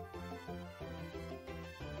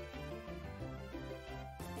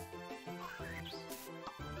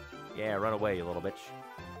 Yeah, run away, you little bitch.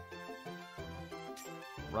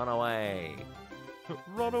 Run away.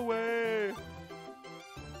 Run away!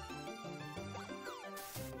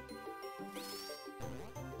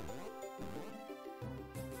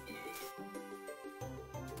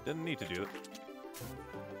 Didn't need to do it.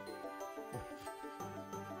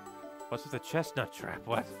 What's with the chestnut trap?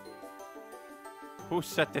 What? Who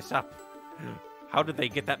set this up? How did they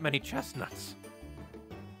get that many chestnuts?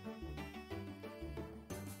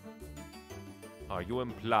 Are you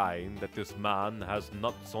implying that this man has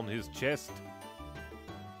nuts on his chest?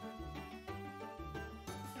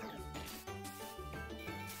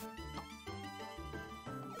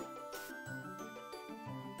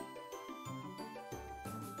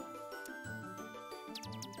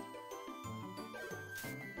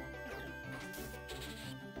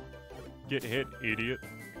 Get hit, idiot.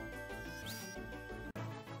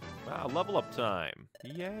 Wow, level up time.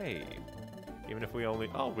 Yay. Even if we only...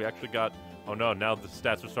 Oh, we actually got... Oh no, now the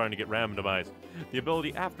stats are starting to get randomized. The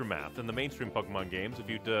ability Aftermath. In the mainstream Pokemon games, if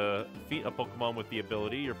you defeat a Pokemon with the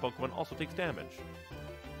ability, your Pokemon also takes damage.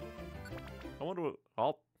 I wonder what...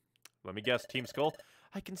 Oh, let me guess, Team Skull.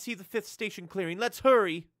 I can see the 5th station clearing. Let's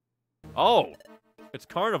hurry. Oh, it's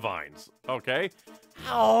Carnivines. Okay.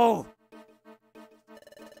 Ow!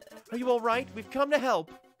 Are you all right? We've come to help.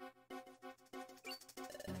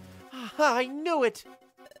 I knew it.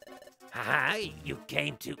 Hi, you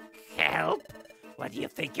came to help? What do you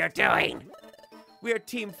think you're doing? We're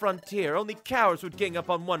Team Frontier. Only cowards would gang up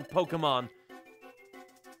on one Pokemon.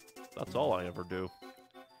 That's all I ever do.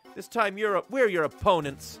 This time we're your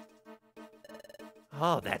opponents.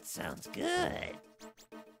 Oh, that sounds good.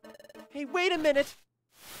 Hey, wait a minute.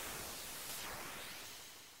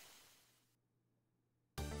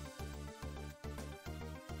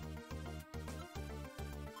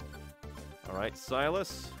 All right,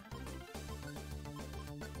 Silas.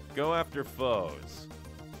 Go after foes.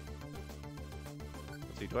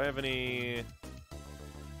 Let's see, do I have any...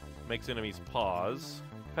 Makes enemies pause.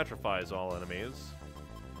 Petrifies all enemies.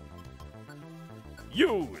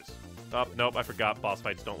 Use! Oh, nope, I forgot. Boss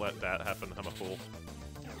fights don't let that happen. I'm a fool.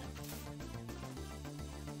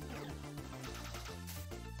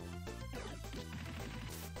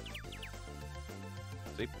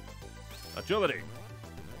 See? Agility!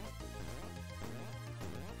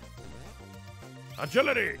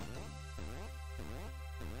 Agility!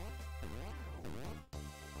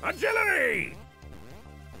 Agility!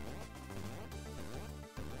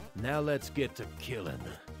 Now let's get to killing.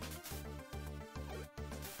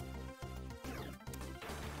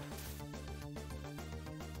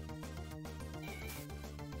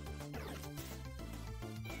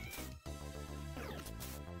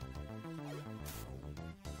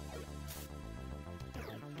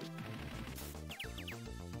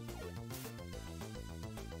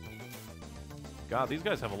 God, these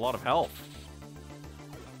guys have a lot of health.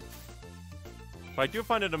 But I do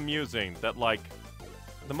find it amusing that, like,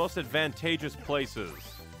 the most advantageous places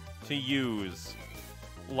to use,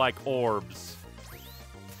 like, orbs,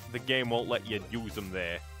 the game won't let you use them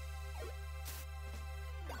there.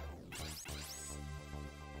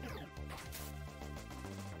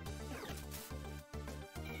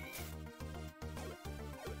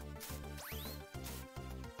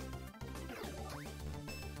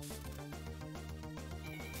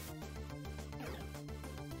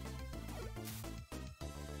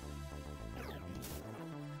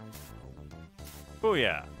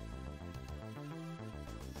 Booyah!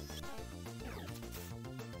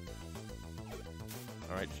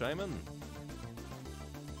 Alright, Shaymin.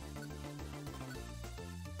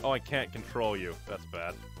 Oh, I can't control you. That's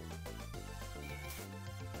bad.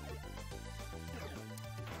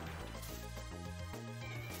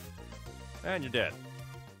 And you're dead.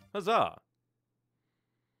 Huzzah!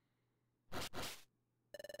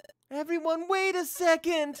 Everyone, wait a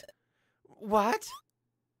second! What?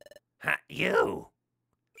 Huh, you?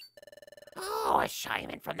 Oh, a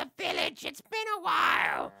Shaymin from the village. It's been a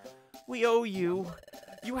while. We owe you.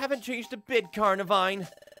 You haven't changed a bit, Carnivine.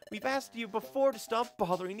 We've asked you before to stop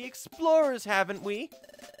bothering the explorers, haven't we?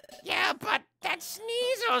 Yeah, but that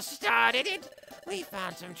Sneasel started it. We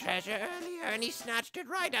found some treasure earlier, and he snatched it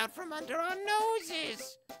right out from under our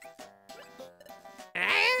noses.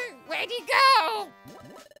 Where'd he go?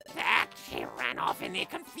 That he ran off in the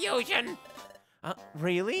confusion.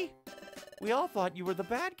 Really? We all thought you were the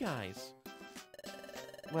bad guys.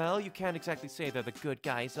 Well, you can't exactly say they're the good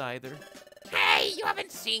guys either. Hey, we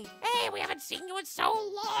haven't seen you in so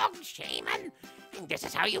long, Shaymin. And this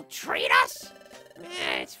is how you treat us?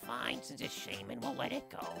 It's fine, since it's Shaymin, we'll let it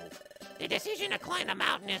go. The decision to climb the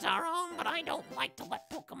mountain is our own, but I don't like to let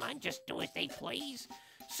Pokemon just do as they please.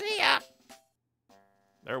 See ya!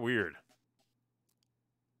 They're weird.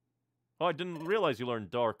 Oh, I didn't realize you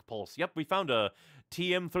learned Dark Pulse. Yep, we found a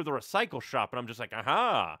TM through the recycle shop, and I'm just like,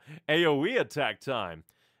 aha! AoE attack time!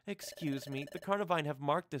 Excuse me, the Carnivine have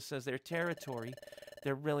marked this as their territory.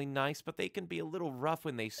 They're really nice, but they can be a little rough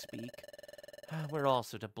when they speak. We're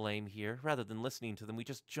also to blame here. Rather than listening to them, we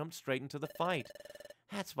just jumped straight into the fight.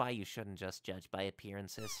 That's why you shouldn't just judge by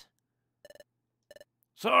appearances.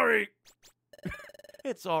 Sorry!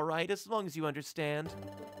 It's all right, as long as you understand.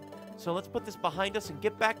 So let's put this behind us and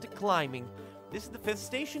get back to climbing. This is the 5th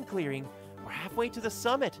station clearing. We're halfway to the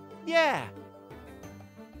summit. Yeah!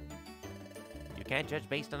 You can't judge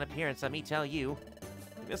based on appearance, let me tell you.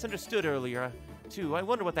 I misunderstood earlier, too. I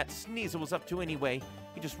wonder what that Sneasel was up to anyway.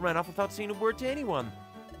 He just ran off without saying a word to anyone.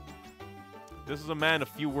 This is a man of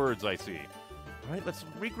few words, I see. All right, let's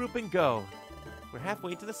regroup and go. We're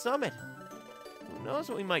halfway to the summit. Who knows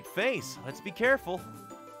what we might face? Let's be careful.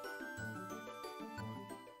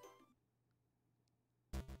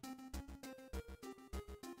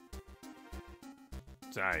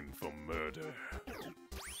 Time for murder.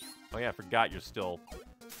 Oh yeah, I forgot you're still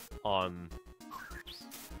on...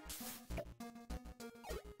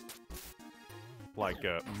 like,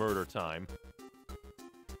 murder time.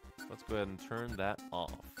 Let's go ahead and turn that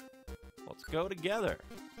off. Let's go together.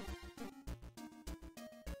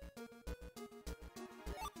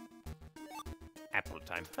 Apple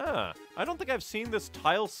time. Huh. I don't think I've seen this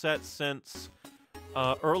tile set since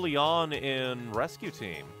early on in Rescue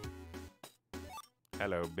Team.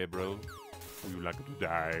 Hello, Bibro. Would you like to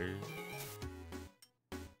die?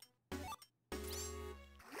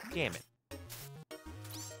 Damn it.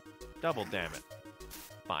 Double damn it.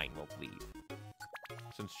 Fine, we'll leave.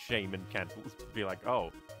 Since Shaymin can't be like,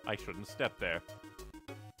 oh, I shouldn't step there.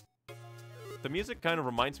 The music kind of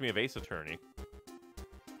reminds me of Ace Attorney.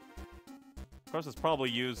 Of course, it's probably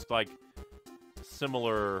used, like,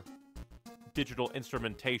 similar digital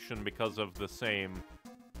instrumentation because of the same,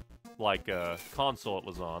 like, console it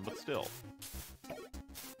was on, but still.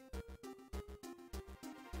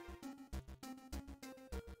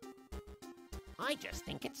 I just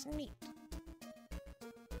think it's neat.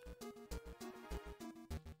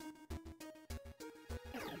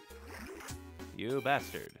 You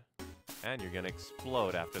bastard. And you're gonna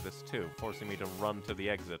explode after this too, forcing me to run to the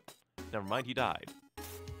exit. Never mind, he died.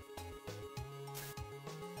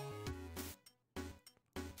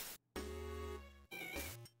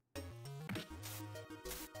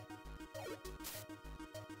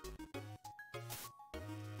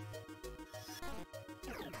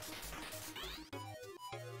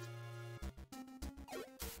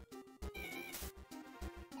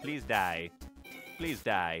 Please die. Please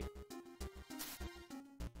die.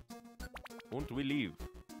 Won't we leave?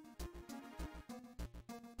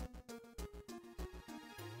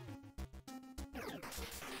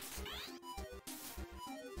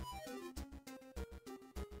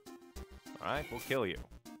 Alright, we'll kill you.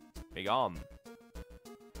 Be gone.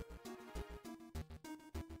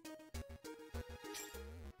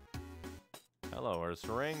 Hello,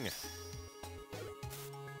 Ursaring.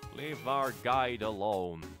 Leave our guide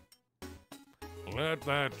alone. Let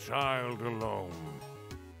that child alone.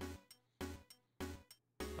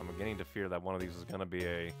 I'm beginning to fear that one of these is gonna be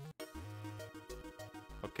a...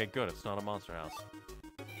 Okay, good, it's not a monster house.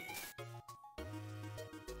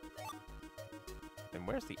 Then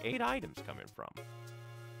where's the 8 items coming from?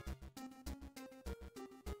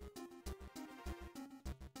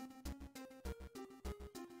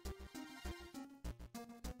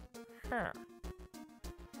 Huh.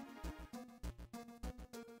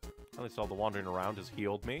 At least all the wandering around has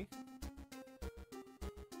healed me.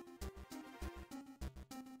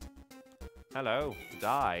 Hello,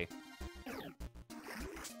 die.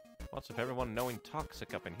 What's with everyone knowing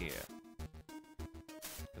toxic up in here?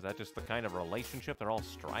 Is that just the kind of relationship they're all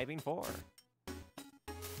striving for?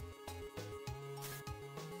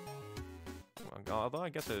 Well, although I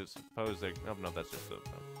guess I suppose they... Oh, no, that's just a...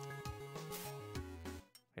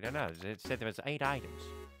 I don't know. It said there was 8 items.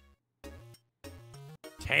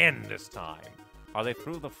 10 this time. Are they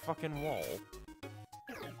through the fucking wall?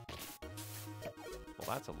 Well,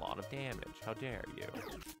 that's a lot of damage. How dare you?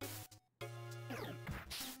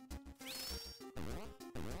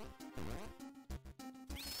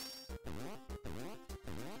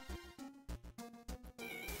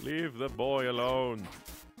 Leave the boy alone.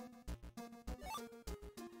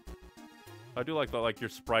 I do like that, like, your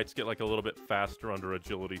sprites get, like, a little bit faster under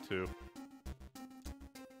agility, too.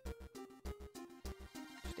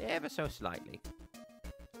 Just ever so slightly.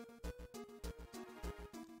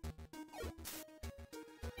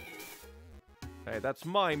 Hey, that's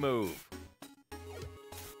my move.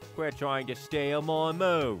 Quit trying to steal my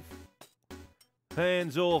move.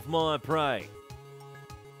 Hands off my prey.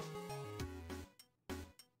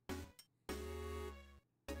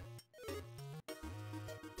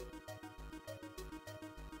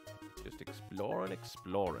 Just exploring.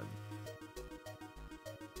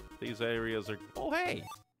 These areas are... Oh, hey!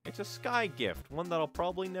 It's a sky gift, one that I'll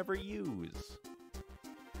probably never use.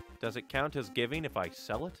 Does it count as giving if I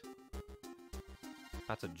sell it?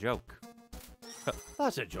 That's a joke.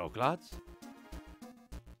 That's a joke, lads.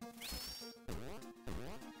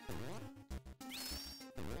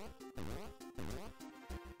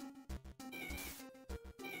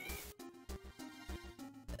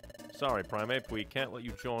 Sorry, Primate, we can't let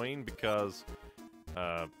you join because,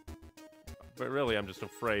 but really I'm just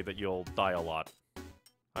afraid that you'll die a lot.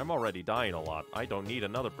 I'm already dying a lot. I don't need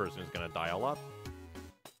another person who's gonna die a lot.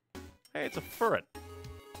 Hey, it's a furret.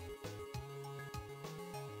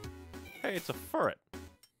 Hey, it's a furret.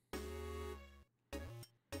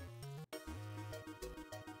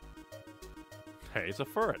 Hey, it's a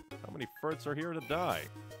furret. How many furrets are here to die?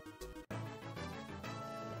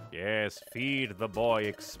 Yes, feed the boy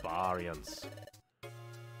experience.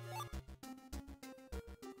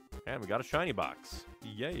 And we got a shiny box.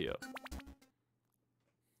 Yeah.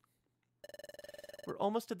 We're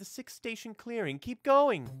almost at the 6th station clearing. Keep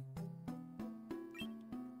going.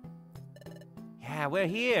 Yeah, we're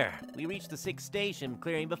here. We reached the 6th station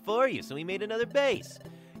clearing before you, so we made another base.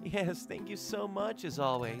 Yes, thank you so much, as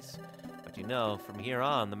always. But you know, from here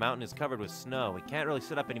on, the mountain is covered with snow. We can't really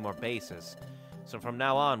set up any more bases. So from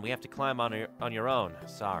now on, we have to climb on your own.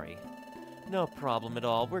 Sorry. No problem at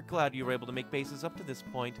all. We're glad you were able to make bases up to this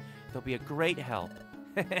point. They'll be a great help.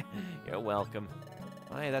 You're welcome.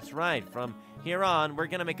 Hey, that's right. From here on, we're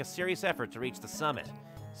gonna make a serious effort to reach the summit.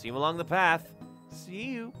 See you along the path. See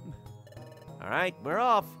you. All right, we're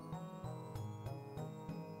off.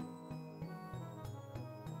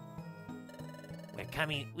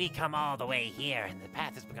 We come all the way here, and the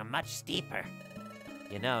path has become much steeper.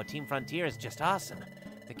 You know, Team Frontier is just awesome.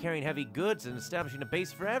 They're carrying heavy goods and establishing a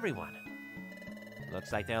base for everyone.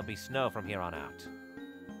 Looks like there'll be snow from here on out.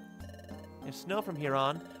 There's snow from here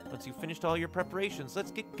on. Once you've finished all your preparations,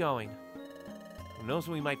 let's get going. Who knows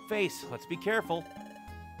what we might face? Let's be careful.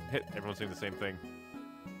 Everyone's saying the same thing.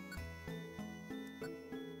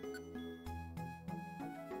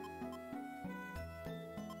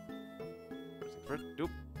 Doop.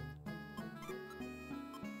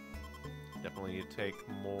 Definitely need to take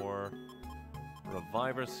more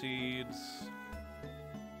reviver seeds.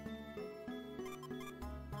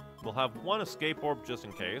 We'll have one escape orb just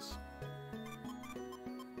in case.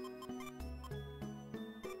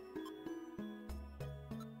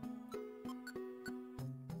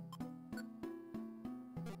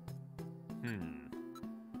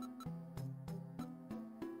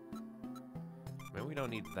 Maybe we don't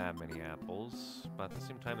need that many apples, but at the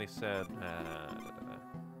same time they said,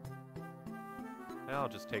 I'll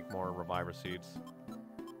just take more reviver seeds.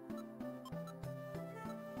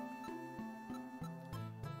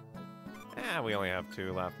 We only have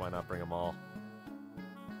 2 left, why not bring them all?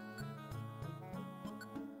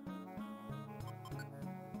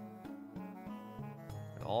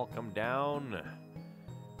 It all come down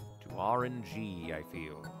to RNG, I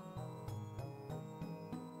feel.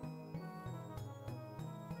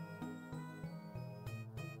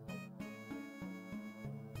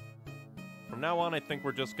 From now on, I think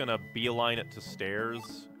we're just gonna beeline it to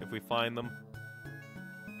stairs if we find them.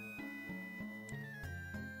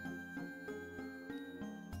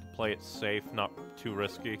 Play it safe, not too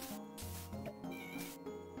risky.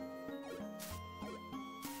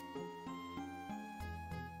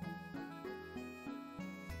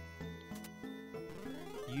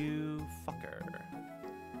 You fucker.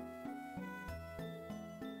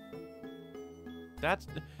 That's...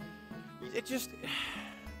 It just...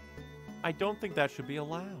 I don't think that should be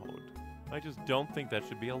allowed. I just don't think that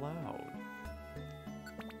should be allowed.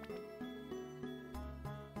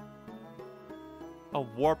 A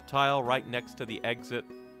warp tile right next to the exit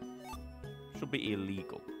Should be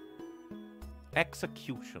illegal.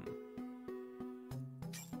 Execution.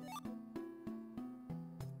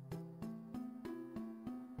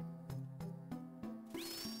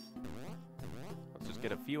 Let's just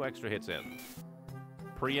get a few extra hits in.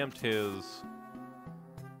 Preempt his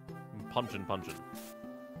punchin'.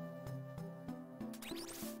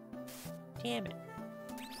 Damn it.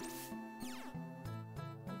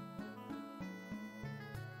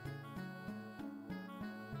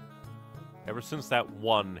 Ever since that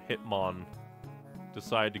one Hitmon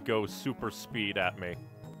decided to go super speed at me,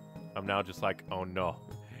 I'm now just like, oh no.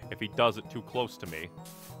 If he does it too close to me,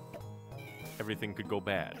 everything could go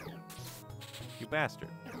bad. You bastard.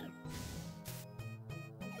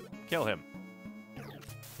 Kill him.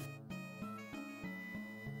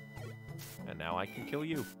 And now I can kill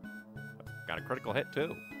you. Got a critical hit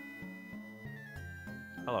too.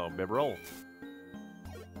 Hello, Bibroll.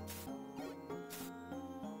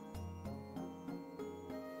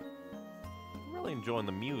 Really enjoying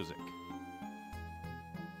the music.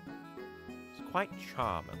 It's quite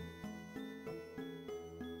charming.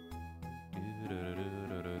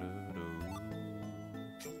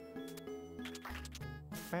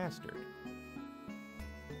 Bastard.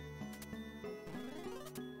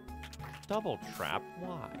 Double trap?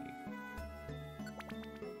 Why?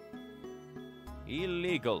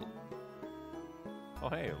 Illegal. Oh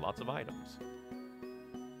hey, lots of items.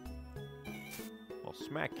 We'll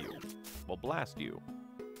smack you. We'll blast you.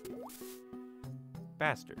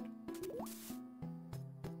 Bastard.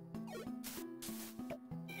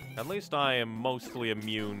 At least I am mostly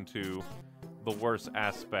immune to the worst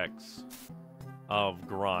aspects of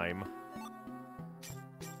grime.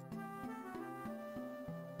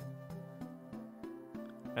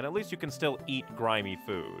 And at least you can still eat grimy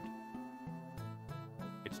food.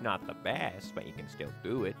 It's not the best, but you can still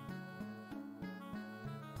do it.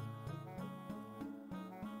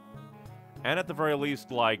 And at the very least,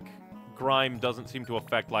 like, grime doesn't seem to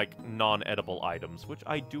affect, like, non-edible items, which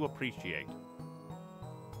I do appreciate.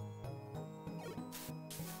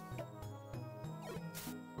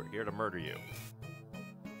 We're here to murder you.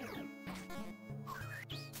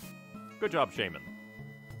 Good job, Shaymin.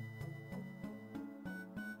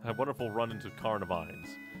 I wonder if we'll run into Carnivines.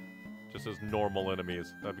 Just as normal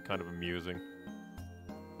enemies. That'd be kind of amusing.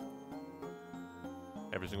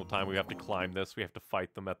 Every single time we have to climb this, we have to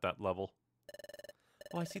fight them at that level.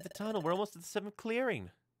 Oh, I see the tunnel. We're almost at the 7th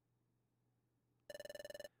clearing.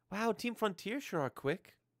 Wow, Team Frontier sure are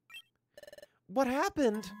quick. What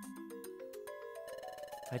happened?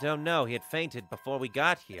 I don't know. He had fainted before we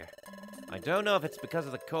got here. I don't know if it's because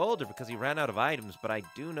of the cold or because he ran out of items, but I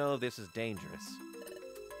do know this is dangerous.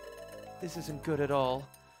 This isn't good at all.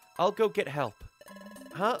 I'll go get help.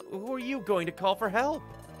 Huh? Who are you going to call for help?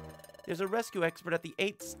 There's a rescue expert at the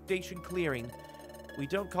 8th station clearing. We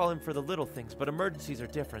don't call him for the little things, but emergencies are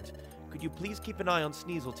different. Could you please keep an eye on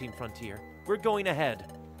Sneasel, Team Frontier? We're going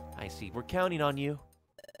ahead. I see. We're counting on you.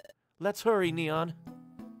 Let's hurry, Neon.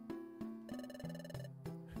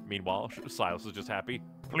 Meanwhile, Silas is just happy.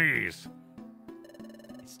 Please.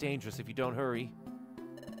 It's dangerous if you don't hurry.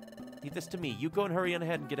 Leave this to me. You go and hurry on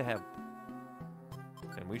ahead and get ahead.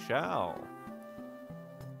 And we shall.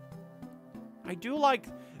 I do like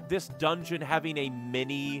this dungeon having a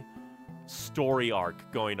mini story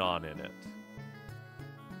arc going on in it.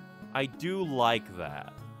 I do like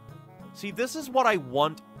that. See, this is what I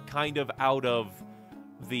want kind of out of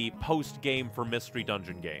the post-game for Mystery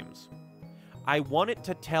Dungeon games. I want it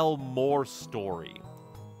to tell more story.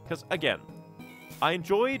 Because, again, I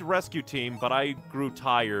enjoyed Rescue Team, but I grew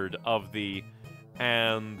tired of the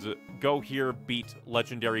and go here beat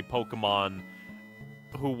legendary Pokemon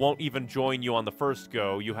who won't even join you on the first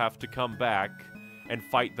go. You have to come back and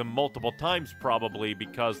fight them multiple times probably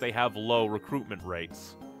because they have low recruitment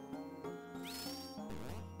rates.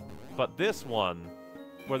 But this one,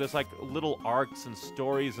 where there's like little arcs and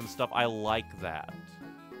stories and stuff, I like that.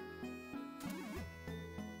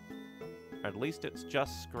 At least it's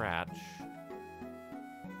just Scratch.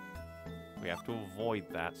 We have to avoid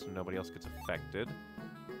that so nobody else gets affected.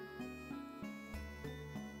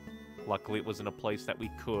 Luckily, it was in a place that we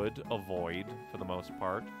could avoid for the most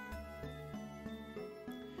part.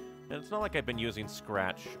 And it's not like I've been using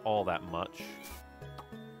Scratch all that much.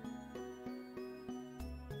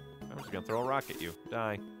 I'm just gonna throw a rock at you.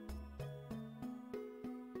 Die.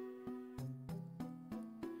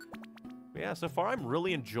 But yeah, so far I'm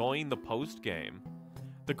really enjoying the post-game.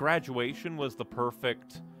 The graduation was the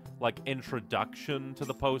perfect, like, introduction to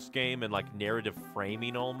the post-game and, like, narrative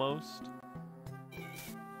framing almost.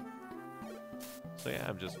 So yeah,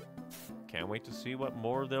 I'm just can't wait to see what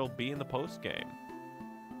more there'll be in the post-game.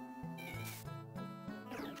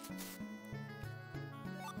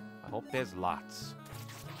 There's lots.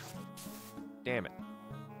 Damn it.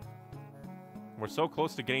 We're so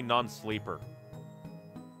close to getting non-sleeper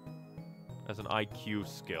as an IQ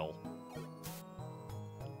skill.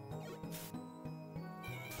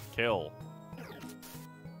 Kill.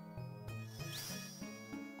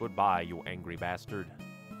 Goodbye, you angry bastard.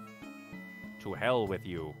 To hell with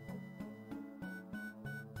you.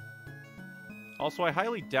 Also, I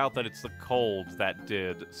highly doubt that it's the cold that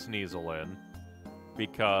did Sneasel in,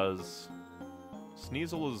 because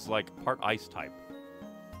Sneasel is like part ice type.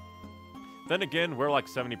 Then again, we're like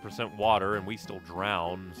 70% water and we still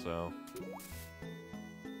drown, so...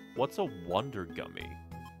 What's a Wonder Gummy?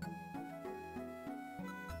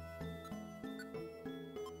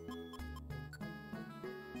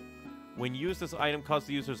 When used, this item causes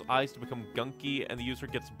the user's eyes to become gunky and the user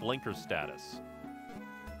gets blinker status.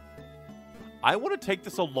 I want to take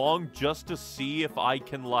this along just to see if I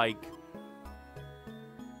can, like...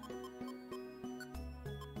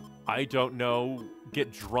 I don't know,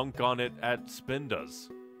 get drunk on it at Spinda's.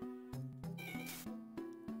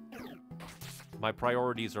 My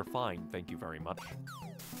priorities are fine, thank you very much.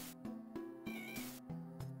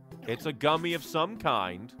 It's a gummy of some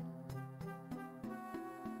kind.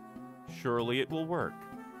 Surely it will work.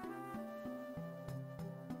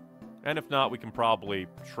 And if not, we can probably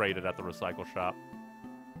trade it at the recycle shop.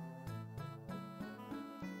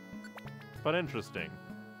 But interesting.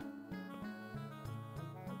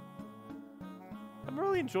 I'm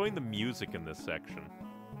really enjoying the music in this section.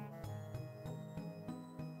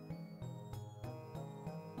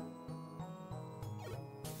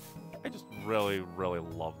 I just really, really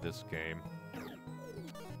love this game.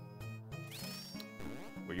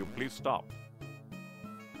 Will you please stop?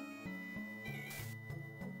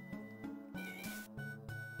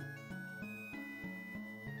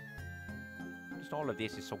 Just all of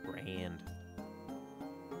this is so grand.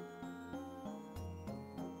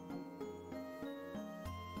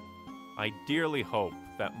 I dearly hope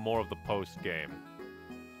that more of the post-game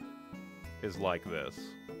is like this.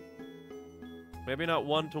 Maybe not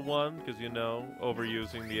one-to-one, because, you know,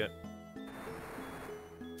 overusing the...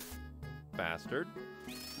 bastard.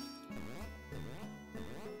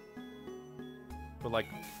 But, like,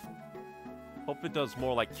 hope it does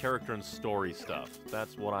more, like, character and story stuff.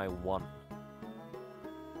 That's what I want.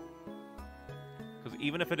 Because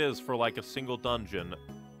even if it is for, like, a single dungeon,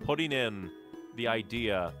 putting in the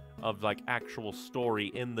idea of, like, actual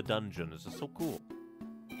story in the dungeon is just so cool.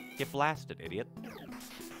 Get blasted, idiot.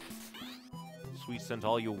 Sweet scent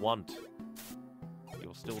all you want.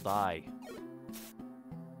 You'll still die.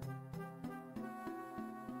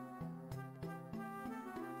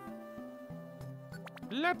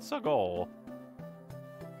 Let's go.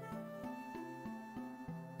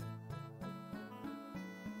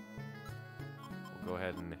 We'll go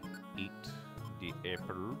ahead and eat the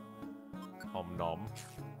apple. Om nom.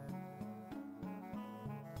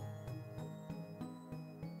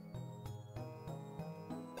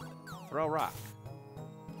 Throw rock.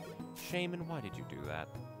 Shaymin, why did you do that?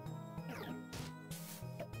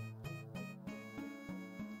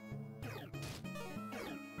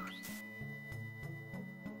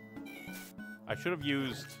 I should have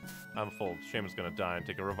used... I'm full. Shaymin's gonna die and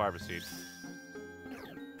take a reviver seed.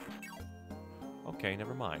 Okay,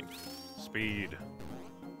 never mind. Speed.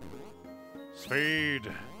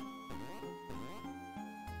 Speed!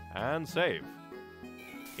 And save.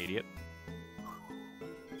 Idiot.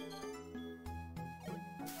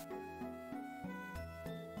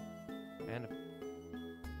 And...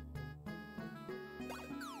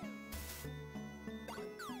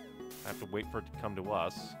 I have to wait for it to come to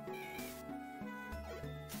us.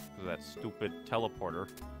 Because of that stupid teleporter.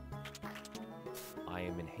 I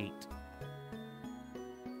am in hate.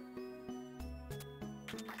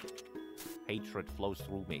 Hatred flows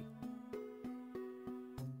through me.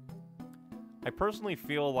 I personally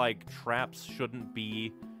feel like traps shouldn't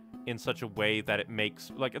be in such a way that it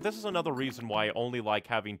makes... Like, this is another reason why I only like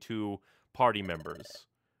having 2 party members.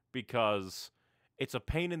 Because it's a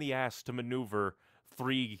pain in the ass to maneuver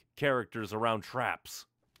 3 characters around traps.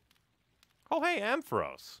 Oh, hey,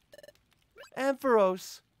 Ampharos.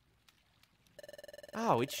 Ampharos!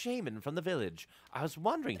 Oh, it's Shaymin from the village. I was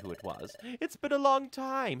wondering who it was. It's been a long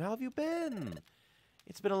time. How have you been?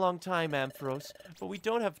 It's been a long time, Ampharos, but we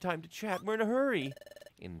don't have time to chat. We're in a hurry.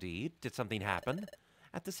 Indeed. Did something happen?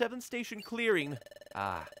 At the 7th station clearing.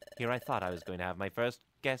 Ah, here I thought I was going to have my first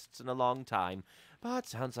guests in a long time, but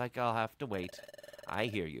sounds like I'll have to wait. I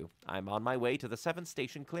hear you. I'm on my way to the 7th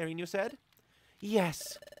station clearing, you said?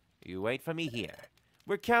 Yes. You wait for me here.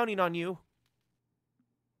 We're counting on you.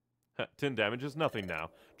 10 damage is nothing now.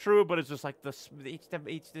 True, but it's just like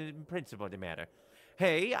It's the principle of the matter.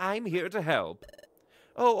 Hey, I'm here to help.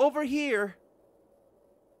 Oh, over here.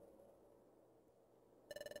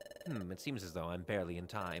 It seems as though I'm barely in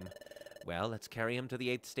time. Well, let's carry him to the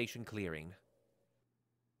 8th station clearing.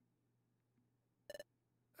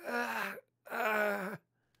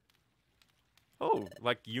 Oh,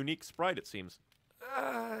 like unique sprite, it seems.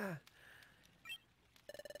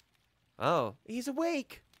 Oh, he's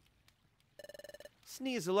awake.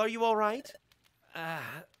 Sneasel, are you all right?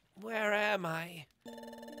 Where am I?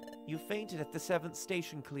 You fainted at the 7th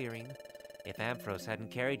station clearing. If Ampharos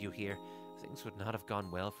hadn't carried you here, things would not have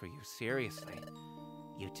gone well for you, seriously.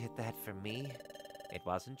 You did that for me? It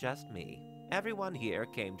wasn't just me. Everyone here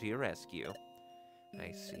came to your rescue.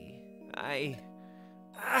 I see.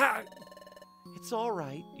 It's all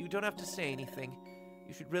right. You don't have to say anything.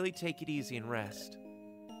 You should really take it easy and rest.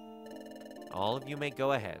 All of you may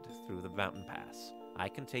go ahead through the mountain pass. I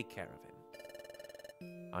can take care of him.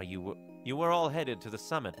 You were all headed to the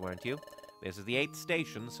summit, weren't you? This is the 8th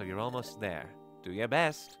station, so you're almost there. Do your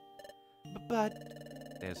best. But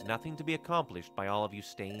there's nothing to be accomplished by all of you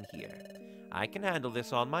staying here. I can handle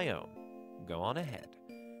this on my own. Go on ahead.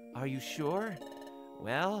 Are you sure?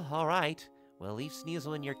 Well, all right. We'll leave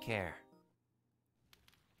Sneasel in your care.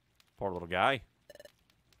 Poor little guy.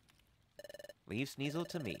 Leave Sneasel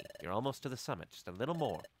to me. You're almost to the summit. Just a little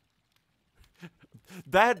more.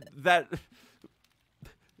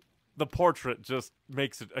 The portrait just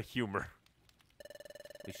makes it a humor.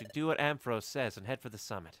 We should do what Ampharos says and head for the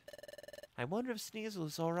summit. I wonder if Sneasel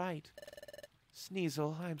is all right.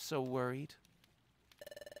 Sneasel, I'm so worried.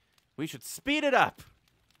 We should speed it up.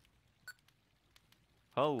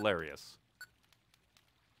 Hilarious.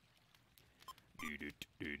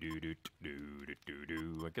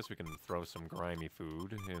 I guess we can throw some grimy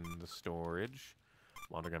food in the storage.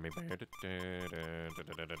 Water gummy bear.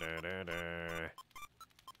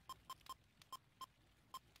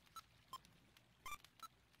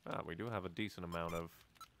 We do have a decent amount of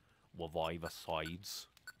Waviva sides.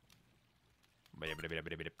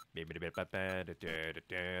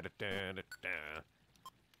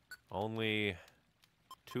 Only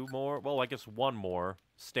 2 more, well, I guess 1 more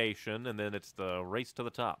station, and then it's the race to the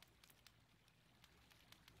top.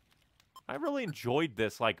 I really enjoyed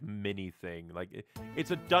this, like, mini thing. Like,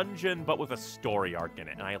 it's a dungeon, but with a story arc in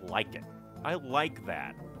it, and I like it. I like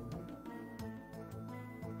that.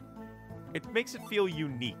 It makes it feel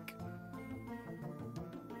unique.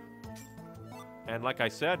 And like I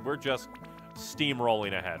said, we're just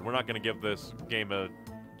steamrolling ahead. We're not going to give this game a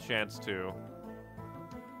chance to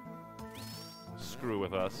screw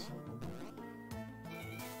with us.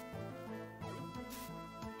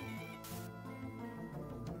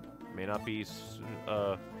 May not be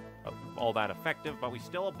all that effective, but we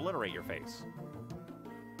still obliterate your face.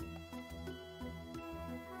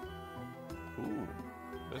 Ooh,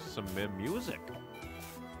 this is some music.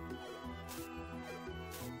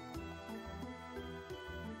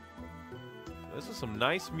 This is some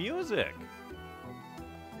nice music.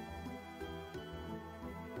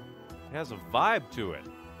 It has a vibe to it.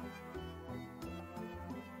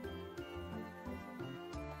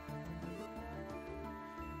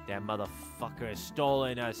 That motherfucker has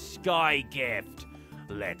stolen a sky gift.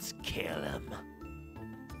 Let's kill him.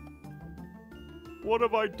 What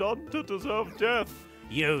have I done to deserve death?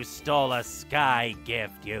 You stole a sky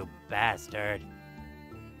gift, you bastard.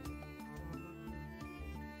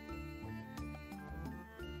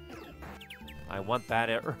 I want that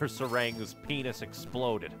Ursaorang's penis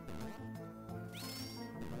exploded.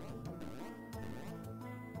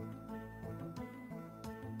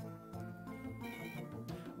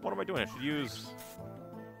 What am I doing? I should use...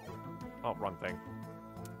 Oh, wrong thing.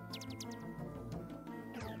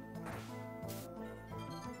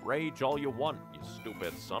 Rage all you want, you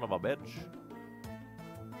stupid son of a bitch.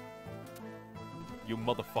 You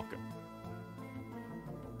motherfucker.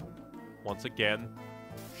 Once again,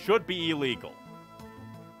 should be illegal.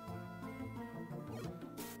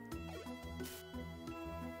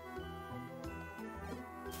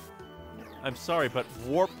 I'm sorry, but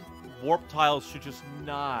warp tiles should just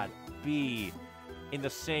not be in the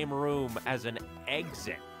same room as an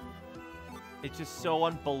exit. It's just so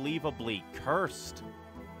unbelievably cursed.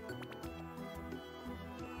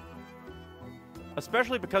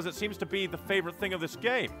 Especially because it seems to be the favorite thing of this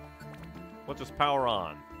game. Let's just power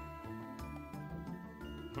on.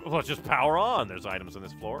 Let's just power on. There's items on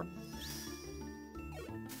this floor.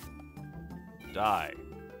 Die.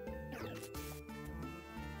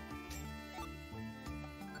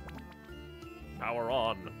 Power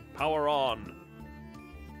on. Power on.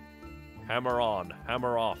 Hammer on.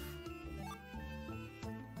 Hammer off.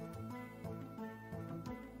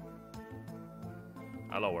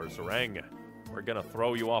 Hello, Ursurang. We're gonna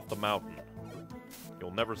throw you off the mountain.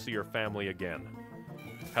 You'll never see your family again.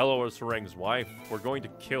 Hello, Ursurang's wife. We're going to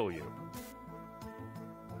kill you.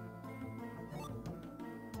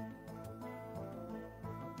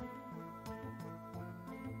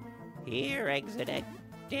 Here, exit it.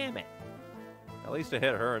 Damn it. At least it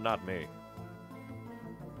hit her and not me.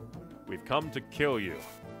 We've come to kill you,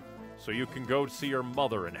 so you can go see your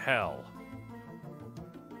mother in hell.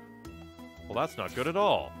 Well, that's not good at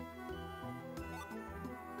all.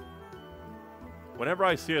 Whenever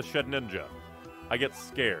I see a shed ninja, I get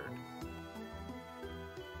scared.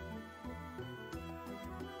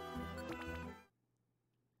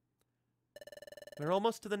 We're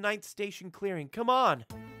almost to the 9th station clearing. Come on.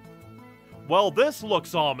 Well, this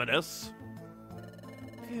looks ominous.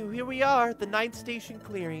 Phew, here we are, the 9th station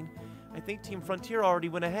clearing. I think Team Frontier already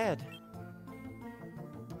went ahead.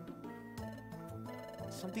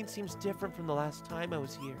 Something seems different from the last time I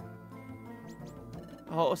was here.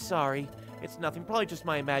 Oh, sorry. It's nothing, probably just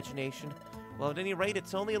my imagination. Well, at any rate,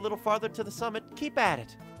 it's only a little farther to the summit. Keep at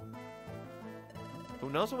it.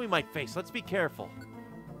 Who knows what we might face? Let's be careful.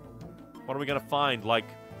 What are we gonna find? Like,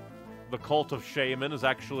 the cult of Shaymin is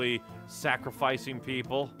actually sacrificing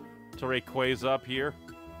people to Rayquaza up here?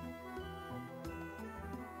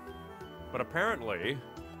 But apparently,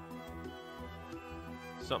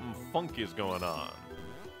 something funky is going on.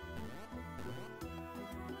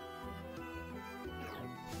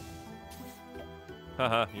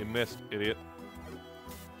 Haha, you missed, idiot.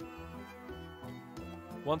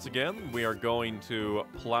 Once again, we are going to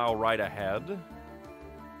plow right ahead.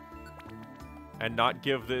 And not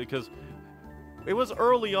give the... Because it was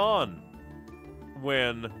early on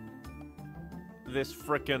when this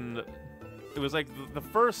frickin'... It was like the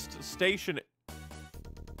first station...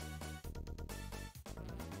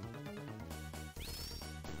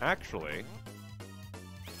 Actually...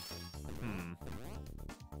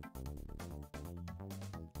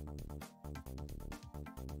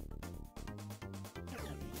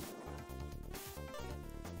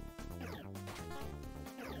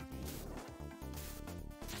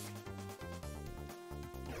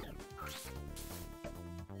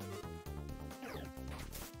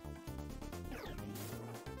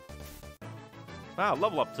 Wow,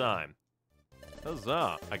 level up time.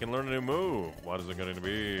 Huzzah. I can learn a new move. What is it going to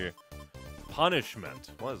be?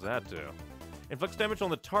 Punishment. What does that do? Inflicts damage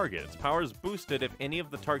on the target. Its power is boosted if any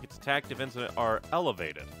of the target's attack, defense, are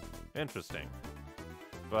elevated. Interesting.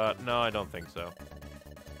 But no, I don't think so.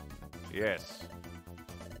 Yes.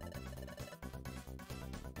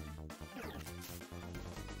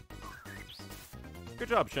 Good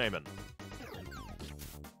job, Shaymin.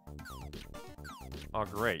 Oh,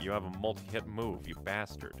 great. You have a multi-hit move, you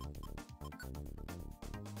bastard.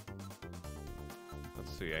 Let's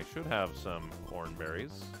see. I should have some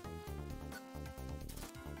hornberries.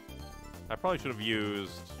 I probably should have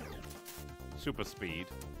used super speed.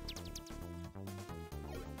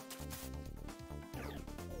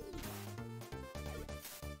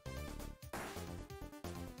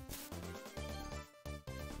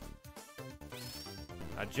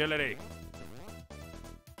 Agility.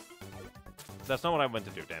 That's not what I meant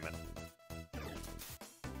to do, damn it.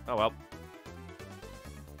 Oh well.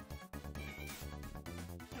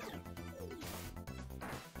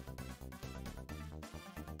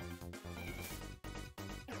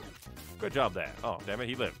 Good job there. Oh, damn it,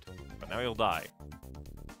 he lived. But now he'll die.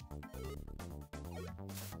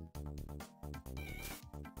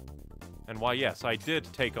 And why, yes, I did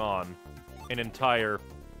take on an entire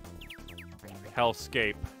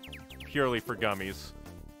hellscape purely for gummies.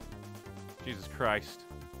 Jesus Christ.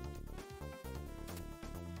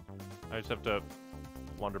 I just have to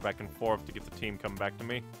wander back and forth to get the team coming back to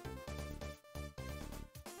me.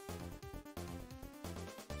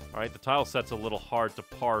 Alright, the tile set's a little hard to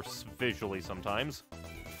parse visually sometimes.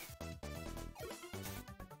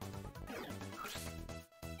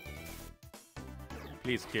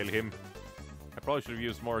 Please kill him. I probably should have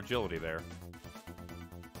used more agility there.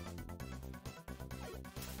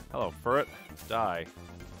 Hello, Furret. Die.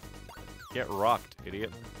 Get rocked, idiot.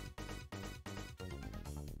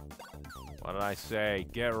 What did I say?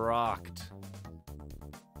 Get rocked.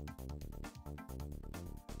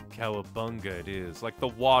 Cowabunga it is. Like, the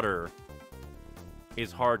water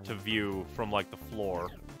is hard to view from, like, the floor.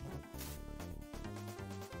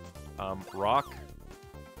 Rock.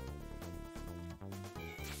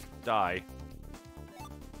 Die.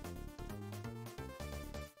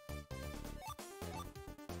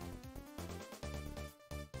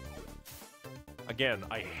 Again,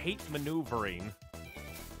 I hate maneuvering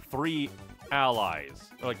 3 allies,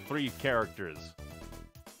 or like 3 characters.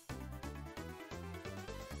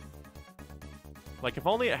 Like, if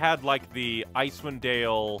only it had, like, the Icewind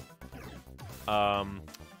Dale,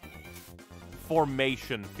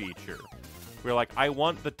 formation feature. Where, like, I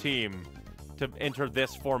want the team to enter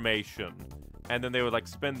this formation. And then they would, like,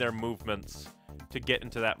 spend their movements to get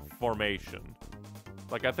into that formation.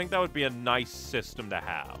 Like, I think that would be a nice system to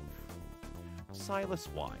have. Silas,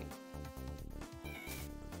 why?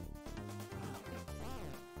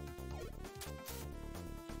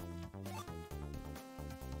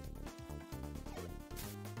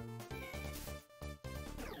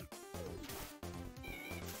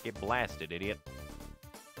 Get blasted, idiot.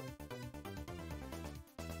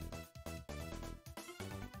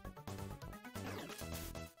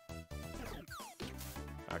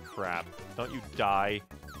 Ah, crap. Don't you die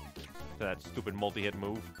to that stupid multi-hit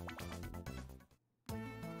move.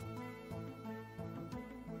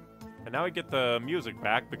 And now we get the music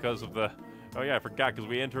back because of the... Oh yeah, I forgot, because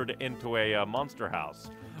we entered into a monster house.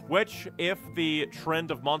 Which, if the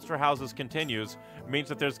trend of monster houses continues, means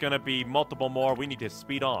that there's gonna be multiple more. We need to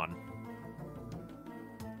speed on.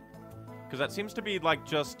 Because that seems to be, like,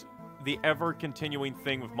 just the ever-continuing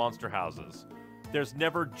thing with monster houses. There's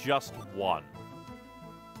never just one.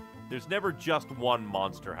 There's never just one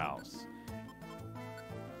monster house.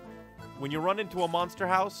 When you run into a monster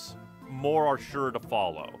house, more are sure to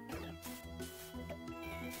follow.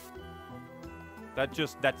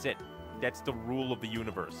 That's it. That's the rule of the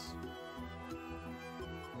universe.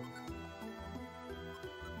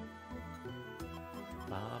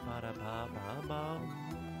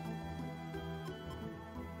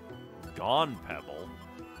 Gone Pebble.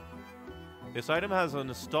 This item has a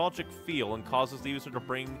nostalgic feel and causes the user to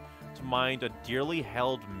bring to mind a dearly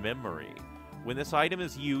held memory. When this item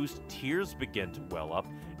is used, tears begin to well up,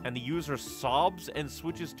 and the user sobs and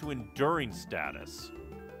switches to enduring status.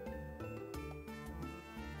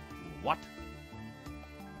 What?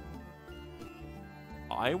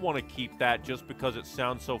 I want to keep that just because it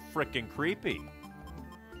sounds so frickin' creepy.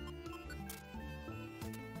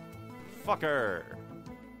 Fucker.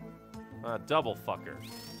 Double fucker.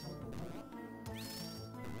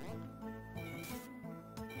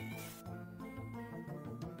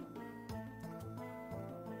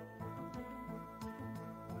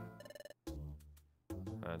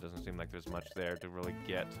 It doesn't seem like there's much there to really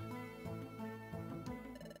get.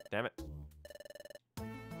 Damn it.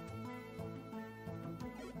 I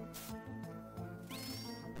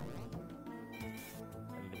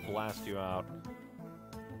need to blast you out.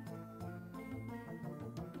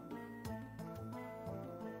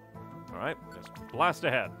 Alright, just blast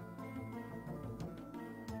ahead.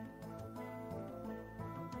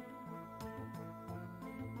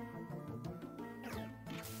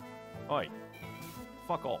 Oi.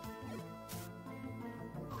 Fuck off.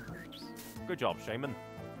 Good job, Shaymin.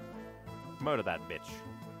 Murder that bitch.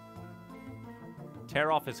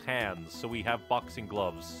 Tear off his hands so we have boxing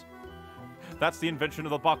gloves. That's the invention of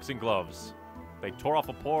the boxing gloves. They tore off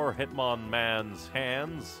a poor Hitmonman's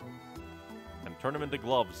hands and turned him into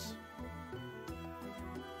gloves.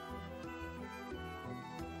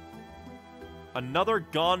 Another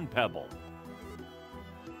Gone Pebble.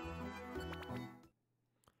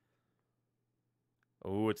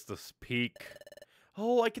 Oh, it's the peak.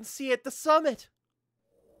 Oh, I can see it, the summit.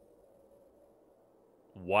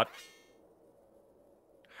 What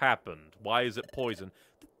happened? Why is it poison?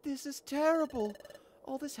 This is terrible.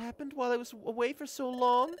 All this happened while I was away for so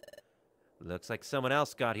long. Looks like someone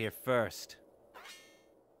else got here first.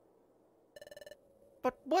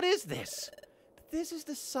 But what is this? This is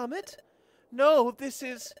the summit? No, this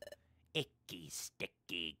is... Icky,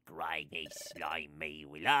 sticky, grimy, slimy,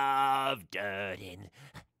 we love dirt and...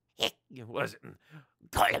 It wasn't...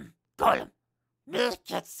 Call him. Milk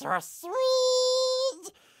it so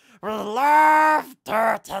sweet. We love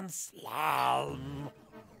dirt and slime.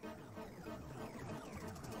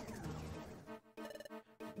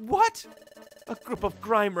 What? A group of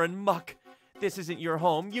Grimer and muck. This isn't your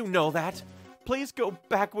home, you know that. Please go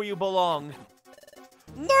back where you belong.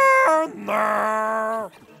 No.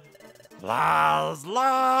 Lies.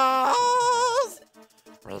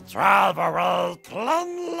 We drive away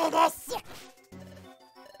cleanliness.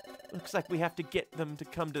 Looks like we have to get them to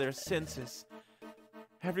come to their senses.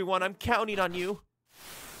 Everyone, I'm counting on you.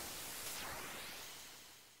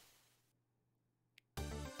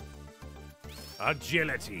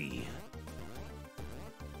 Agility.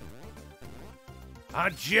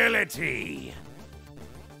 Agility.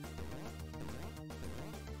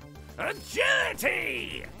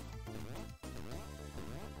 Agility!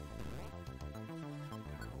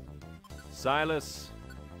 Silas,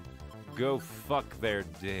 go fuck their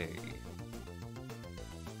day.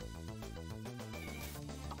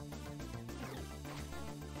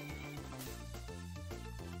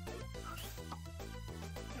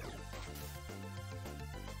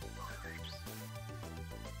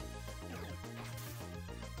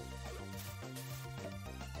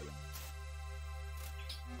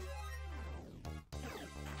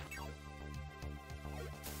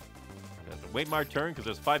 Wait my turn, because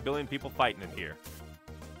there's 5 billion people fighting in here.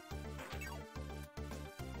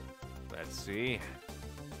 Let's see.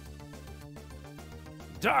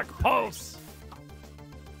 Dark Pulse!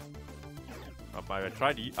 Oh, I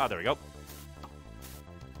tried to... Ah, there we go.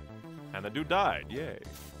 And the dude died. Yay.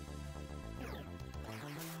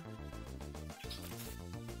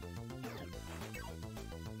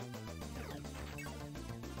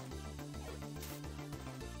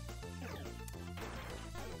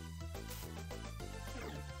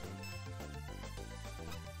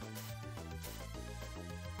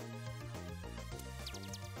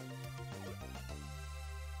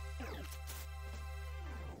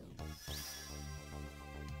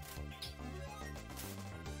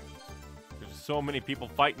 So many people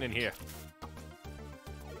fighting in here.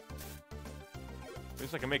 At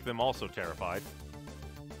least I can make them also terrified.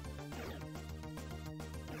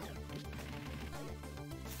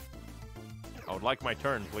 I would like my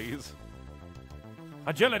turn, please.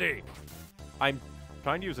 Agility! I'm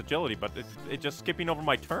trying to use agility, but it's just skipping over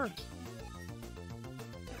my turn.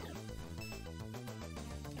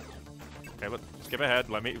 Okay, but skip ahead.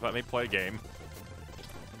 Let me play a game.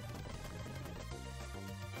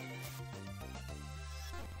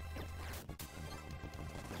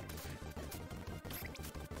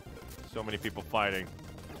 So many people fighting.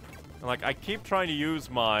 And like, I keep trying to use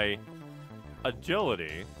my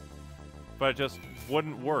agility, but it just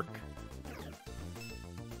wouldn't work.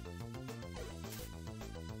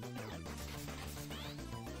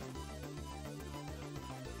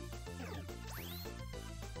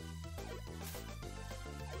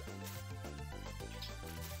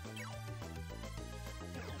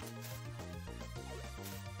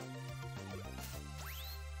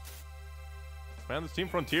 Man, this Team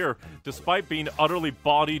Frontier, despite being utterly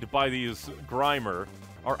bodied by these Grimer,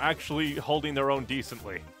 are actually holding their own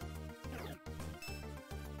decently.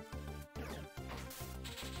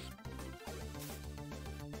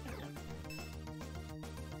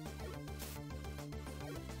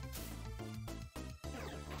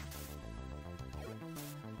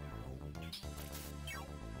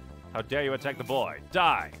 How dare you attack the boy?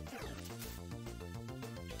 Die!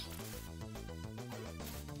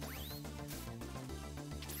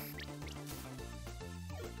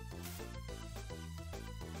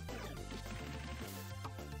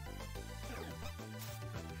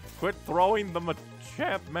 Quit throwing the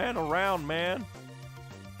Machamp man around, man.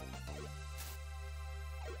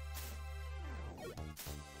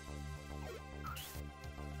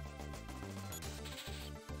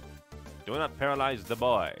 Do not paralyze the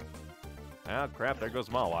boy. Ah, crap, there goes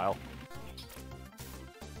Mawile.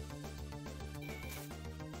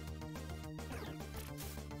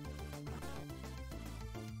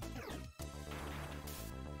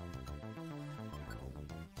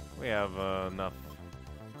 We have enough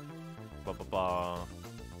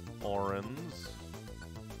Orans.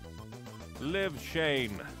 Live,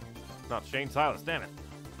 Shane. Not Shane Silas, damn it.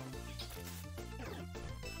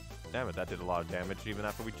 Damn it, that did a lot of damage even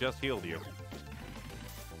after we just healed you.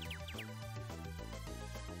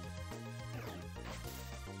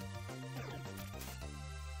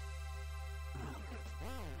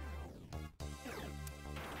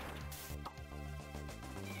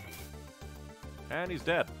 And he's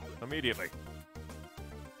dead immediately.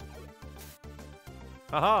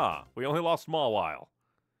 Haha! We only lost Mawile.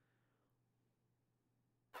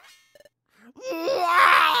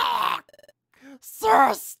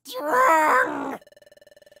 So strong!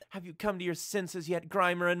 Have you come to your senses yet,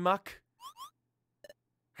 Grimer and Muck?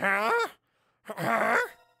 Huh? Huh?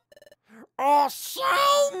 Oh,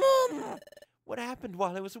 Shaymin! What happened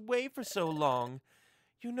while I was away for so long?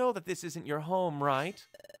 You know that this isn't your home, right?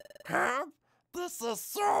 Huh? This is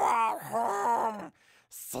so our home.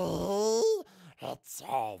 See? It's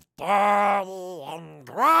all dirty and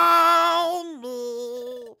grimy.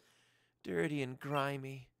 Dirty and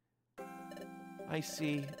grimy. I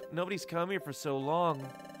see. Nobody's come here for so long.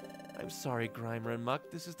 I'm sorry, Grimer and Muck.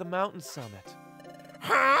 This is the mountain summit.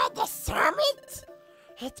 Huh? The summit?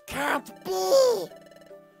 It can't be.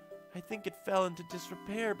 I think it fell into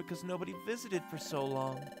disrepair because nobody visited for so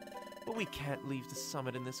long. But we can't leave the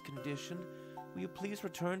summit in this condition. Will you please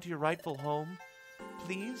return to your rightful home?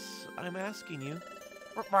 Please, I'm asking you.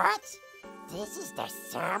 What? This is the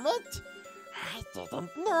summit? I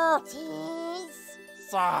didn't notice.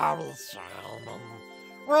 Sorry, Shaymin.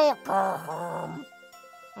 We'll go home.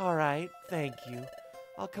 All right, thank you.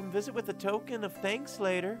 I'll come visit with a token of thanks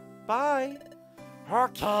later. Bye.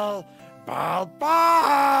 Okay,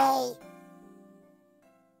 bye-bye.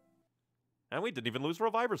 And we didn't even lose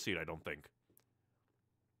Reviver Seed, I don't think.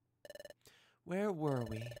 Where were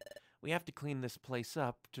we? We have to clean this place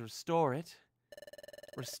up to restore it.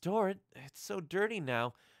 Restore it? It's so dirty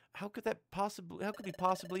now. How could we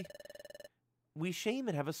possibly... We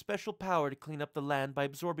Shaymin have a special power to clean up the land by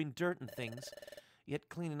absorbing dirt and things. Yet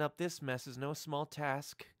cleaning up this mess is no small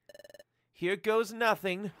task. Here goes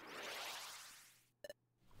nothing.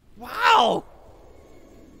 Wow!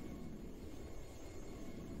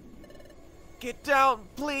 Get down,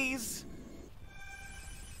 please!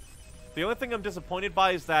 The only thing I'm disappointed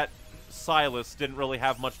by is that Silas didn't really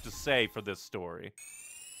have much to say for this story.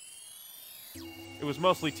 It was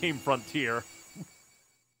mostly Team Frontier.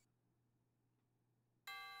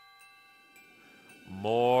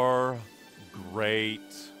 More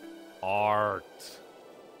great art.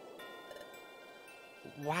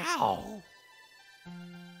 Wow!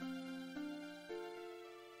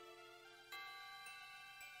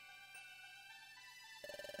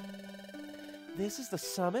 This is the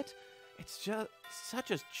summit? It's just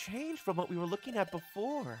such a change from what we were looking at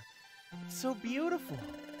before. It's so beautiful.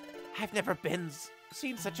 I've never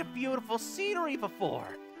seen such a beautiful scenery before.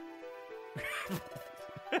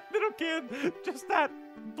 Little kid, just that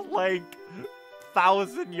blank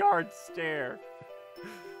 1,000-yard stare.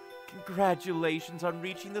 Congratulations on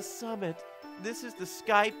reaching the summit. This is the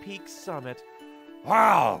Sky Peak Summit.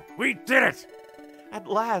 Wow, we did it! At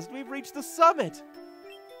last, we've reached the summit.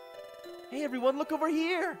 Hey, everyone, look over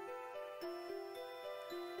here.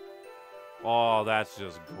 Oh, that's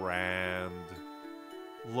just grand.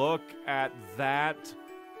 Look at that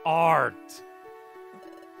art.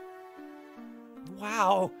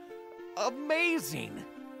 Wow, amazing.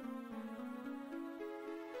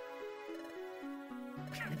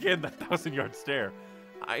 Again, that 1,000-yard stare.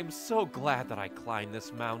 I'm so glad that I climbed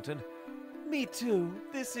this mountain. Me too.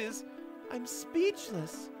 I'm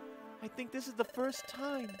speechless. I think this is the first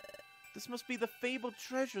time. This must be the fabled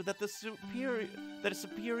treasure that is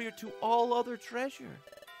superior to all other treasure.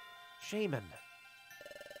 Shaymin,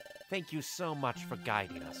 thank you so much for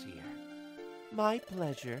guiding us here. My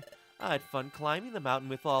pleasure. I had fun climbing the mountain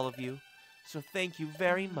with all of you, so thank you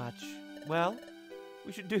very much. Well,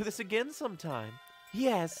 we should do this again sometime.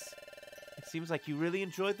 Yes. It seems like you really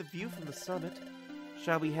enjoyed the view from the summit.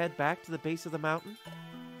 Shall we head back to the base of the mountain?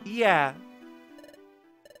 Yeah.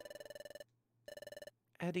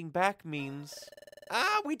 Heading back means...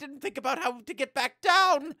 we didn't think about how to get back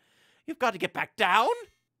down. You've got to get back down.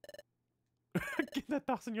 Get that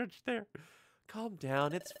 1,000-yard stare. Calm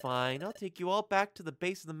down, it's fine. I'll take you all back to the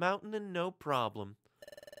base of the mountain and no problem.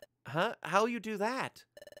 Huh? How'll you do that?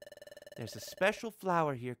 There's a special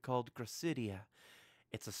flower here called Gracidia.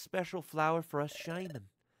 It's a special flower for us Shaymin.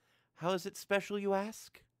 How is it special, you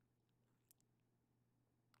ask?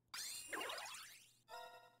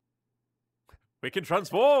 We can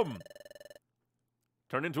transform!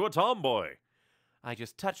 Turn into a tomboy. I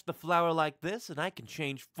just touch the flower like this and I can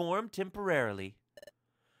change form temporarily.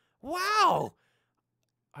 Wow!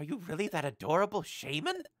 Are you really that adorable,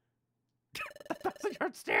 Shaymin?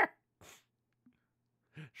 1,000-yard stare.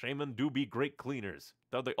 Shaymin do be great cleaners.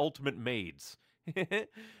 They're the ultimate maids.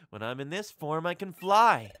 When I'm in this form, I can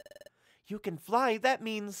fly. You can fly, that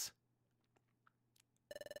means...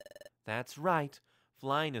 That's right.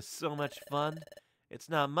 Flying is so much fun. It's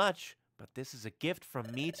not much, but this is a gift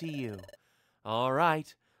from me to you. All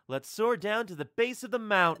right, let's soar down to the base of the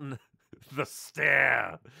mountain. The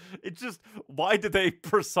stare. It just... Why did they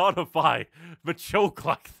personify Machoke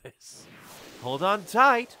like this? Hold on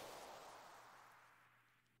tight.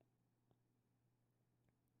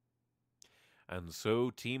 And so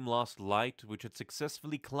Team Lost Light, which had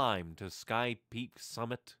successfully climbed to Sky Peak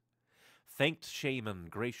Summit, thanked Shaymin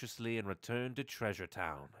graciously and returned to Treasure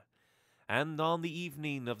Town. And on the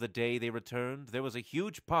evening of the day they returned, there was a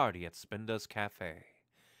huge party at Spinda's Cafe.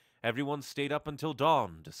 Everyone stayed up until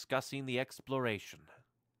dawn, discussing the exploration.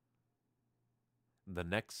 The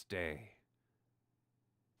next day...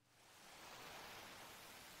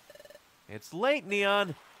 It's late,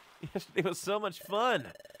 Neon. Yesterday was so much fun.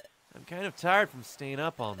 I'm kind of tired from staying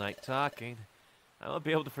up all night talking. I won't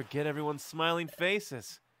be able to forget everyone's smiling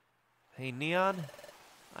faces. Hey, Neon,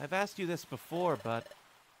 I've asked you this before, but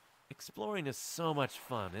exploring is so much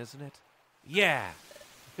fun, isn't it? Yeah,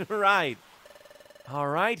 right. All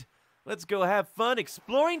right, let's go have fun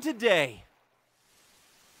exploring today.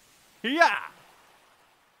 Yeah!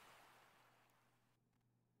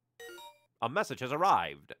 A message has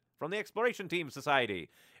arrived from the Exploration Team Society.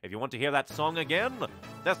 If you want to hear that song again,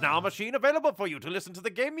 there's now a machine available for you to listen to the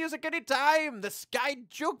game music anytime. The Sky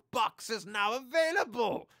Jukebox is now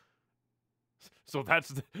available. So that's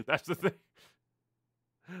the thing.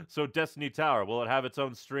 So Destiny Tower, will it have its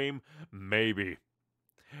own stream? Maybe.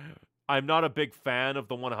 I'm not a big fan of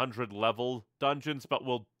the 100 level dungeons, but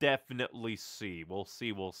we'll definitely see. We'll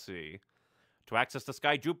see. To access the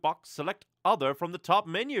Sky Jukebox, select Other from the top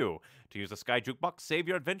menu. To use the Sky Jukebox, save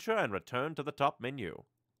your adventure and return to the top menu.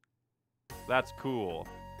 That's cool.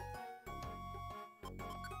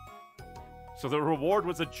 So the reward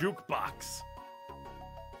was a jukebox.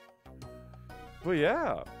 But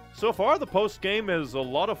yeah, so far the post game is a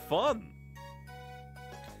lot of fun.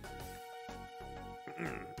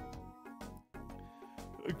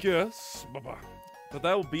 I guess. But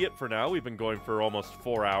that'll be it for now. We've been going for almost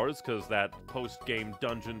 4 hours because that post-game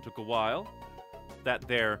dungeon took a while. That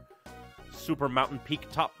there super mountain peak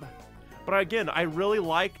top. But again, I really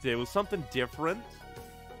liked it. It was something different.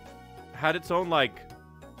 Had its own, like,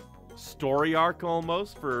 story arc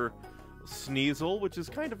almost for Sneasel, which is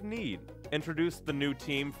kind of neat. Introduced the new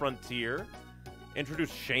team, Frontier.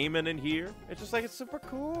 Introduced Shaymin in here. It's just like, it's super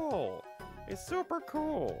cool. It's super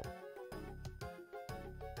cool.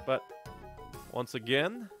 But once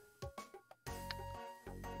again,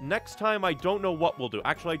 next time I don't know what we'll do.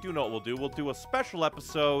 Actually, I do know what we'll do. We'll do a special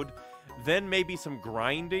episode, then maybe some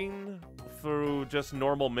grinding through just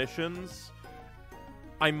normal missions.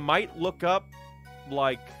 I might look up,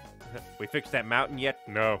 like, we fixed that mountain yet?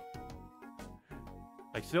 No.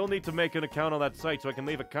 I still need to make an account on that site so I can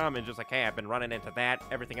leave a comment just like, hey, I've been running into that.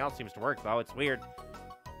 Everything else seems to work, though. It's weird.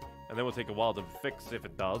 And then we'll take a while to fix if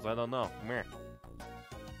it does. I don't know. Meh.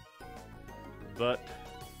 But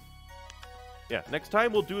yeah, next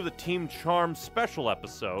time we'll do the Team Charm special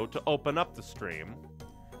episode to open up the stream.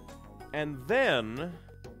 And then,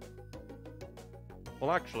 well,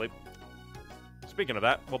 actually, speaking of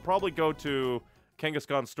that, we'll probably go to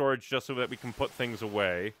Kangaskhan storage just so that we can put things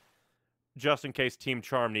away. Just in case Team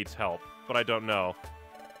Charm needs help, but I don't know.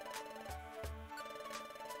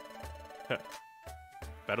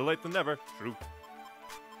 Better late than never. True.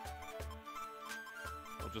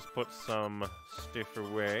 I'll just put some stuff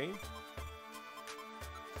away.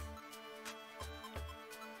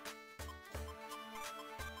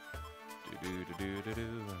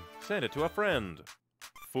 Send it to a friend.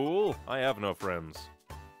 Fool, I have no friends.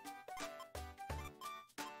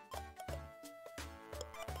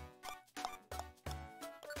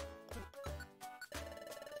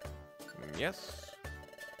 Yes.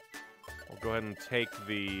 I'll go ahead and take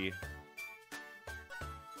the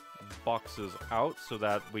boxes out so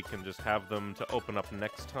that we can just have them to open up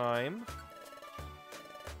next time.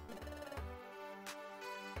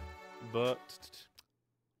 But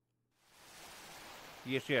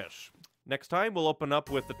yes. Next time we'll open up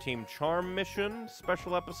with the Team Charm mission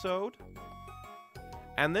special episode.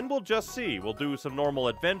 And then we'll just see. We'll do some normal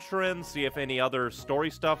adventuring, see if any other story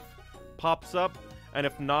stuff pops up. And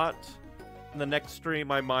if not, in the next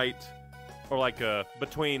stream I might, or like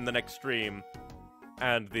between the next stream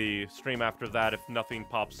and the stream after that, if nothing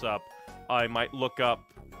pops up, I might look up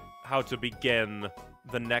how to begin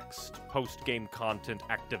the next post-game content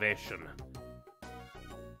activation.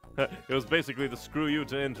 It was basically the screw you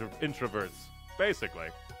to introverts. Basically.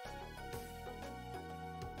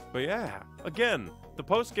 But yeah, again, the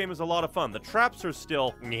post-game is a lot of fun. The traps are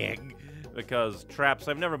still because traps,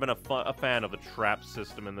 I've never been a fan of the trap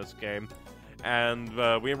system in this game. And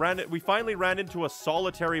we finally ran into a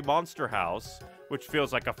solitary monster house, which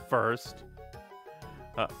feels like a first.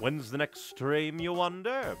 When's the next stream, you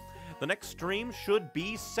wonder? The next stream should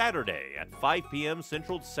be Saturday at 5 p.m.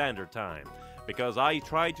 Central Standard Time, because I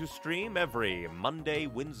try to stream every Monday,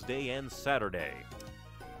 Wednesday, and Saturday.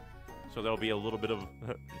 So there'll be a little bit of...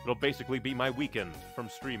 it'll basically be my weekend from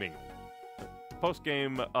streaming.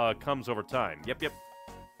 Post-game comes over time. Yep.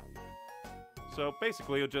 So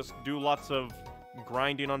basically, you'll just do lots of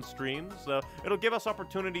grinding on streams. It'll give us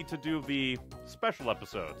opportunity to do the special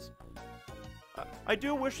episodes. I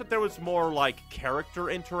do wish that there was more, like, character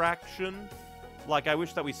interaction. Like, I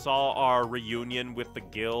wish that we saw our reunion with the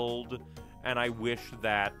guild, and I wish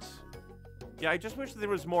that... yeah, I just wish that there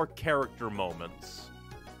was more character moments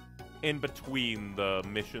in between the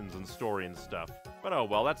missions and story and stuff. But oh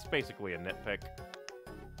well, that's basically a nitpick.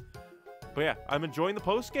 But yeah, I'm enjoying the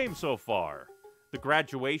post-game so far. The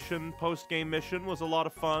graduation post-game mission was a lot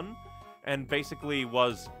of fun, and basically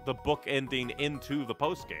was the book ending into the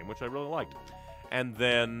post-game, which I really liked. And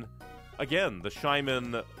then, again, the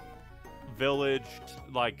Shaymin village,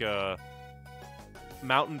 like,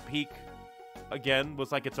 mountain peak, again,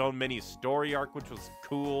 was like its own mini story arc, which was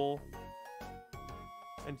cool.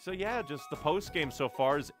 And so, yeah, just the post-game so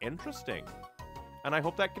far is interesting. And I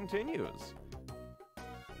hope that continues.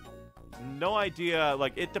 No idea,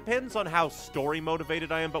 like, it depends on how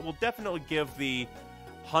story-motivated I am, but we'll definitely give the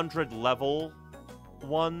 100-level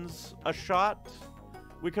ones a shot.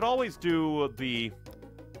 We could always do the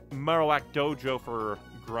Marowak Dojo for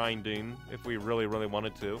grinding if we really, really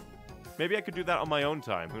wanted to. Maybe I could do that on my own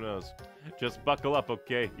time. Who knows? Just buckle up,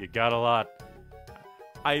 okay? You got a lot.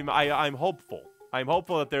 I'm hopeful. I'm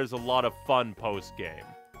hopeful that there's a lot of fun post-game.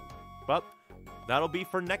 But that'll be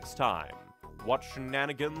for next time. What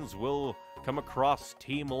shenanigans will come across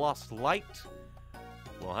Team Lost Light?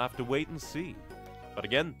 We'll have to wait and see. But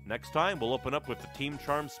again, next time we'll open up with the Team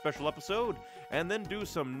Charm special episode and then do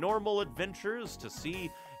some normal adventures to see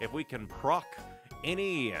if we can proc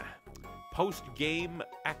any post-game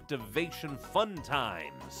activation fun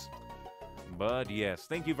times. But yes,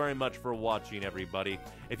 thank you very much for watching, everybody.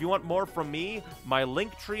 If you want more from me, my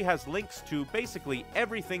Linktree has links to basically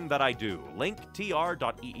everything that I do.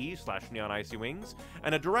 linktr.ee/neonicywings,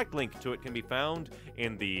 and a direct link to it can be found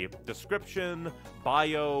in the description,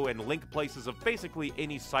 bio, and link places of basically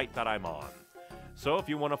any site that I'm on. So if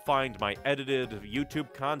you want to find my edited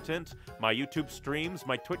YouTube content, my YouTube streams,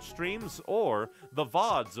 my Twitch streams, or the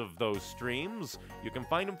VODs of those streams, you can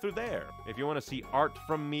find them through there. If you want to see art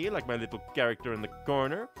from me, like my little character in the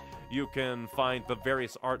corner, you can find the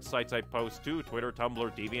various art sites I post to: Twitter,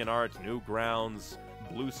 Tumblr, DeviantArt, Newgrounds,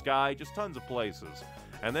 Blue Sky, just tons of places.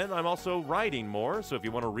 And then I'm also writing more, so if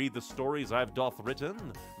you want to read the stories I've doth written,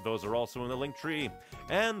 those are also in the link tree.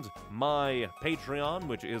 And my Patreon,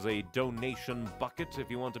 which is a donation bucket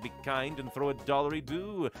if you want to be kind and throw a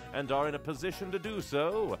dollary-doo and are in a position to do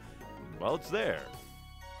so, well, it's there.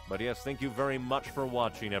 But yes, thank you very much for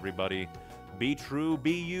watching, everybody. Be true,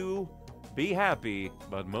 be you, be happy,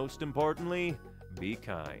 but most importantly, be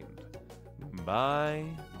kind.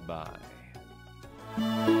 Bye-bye.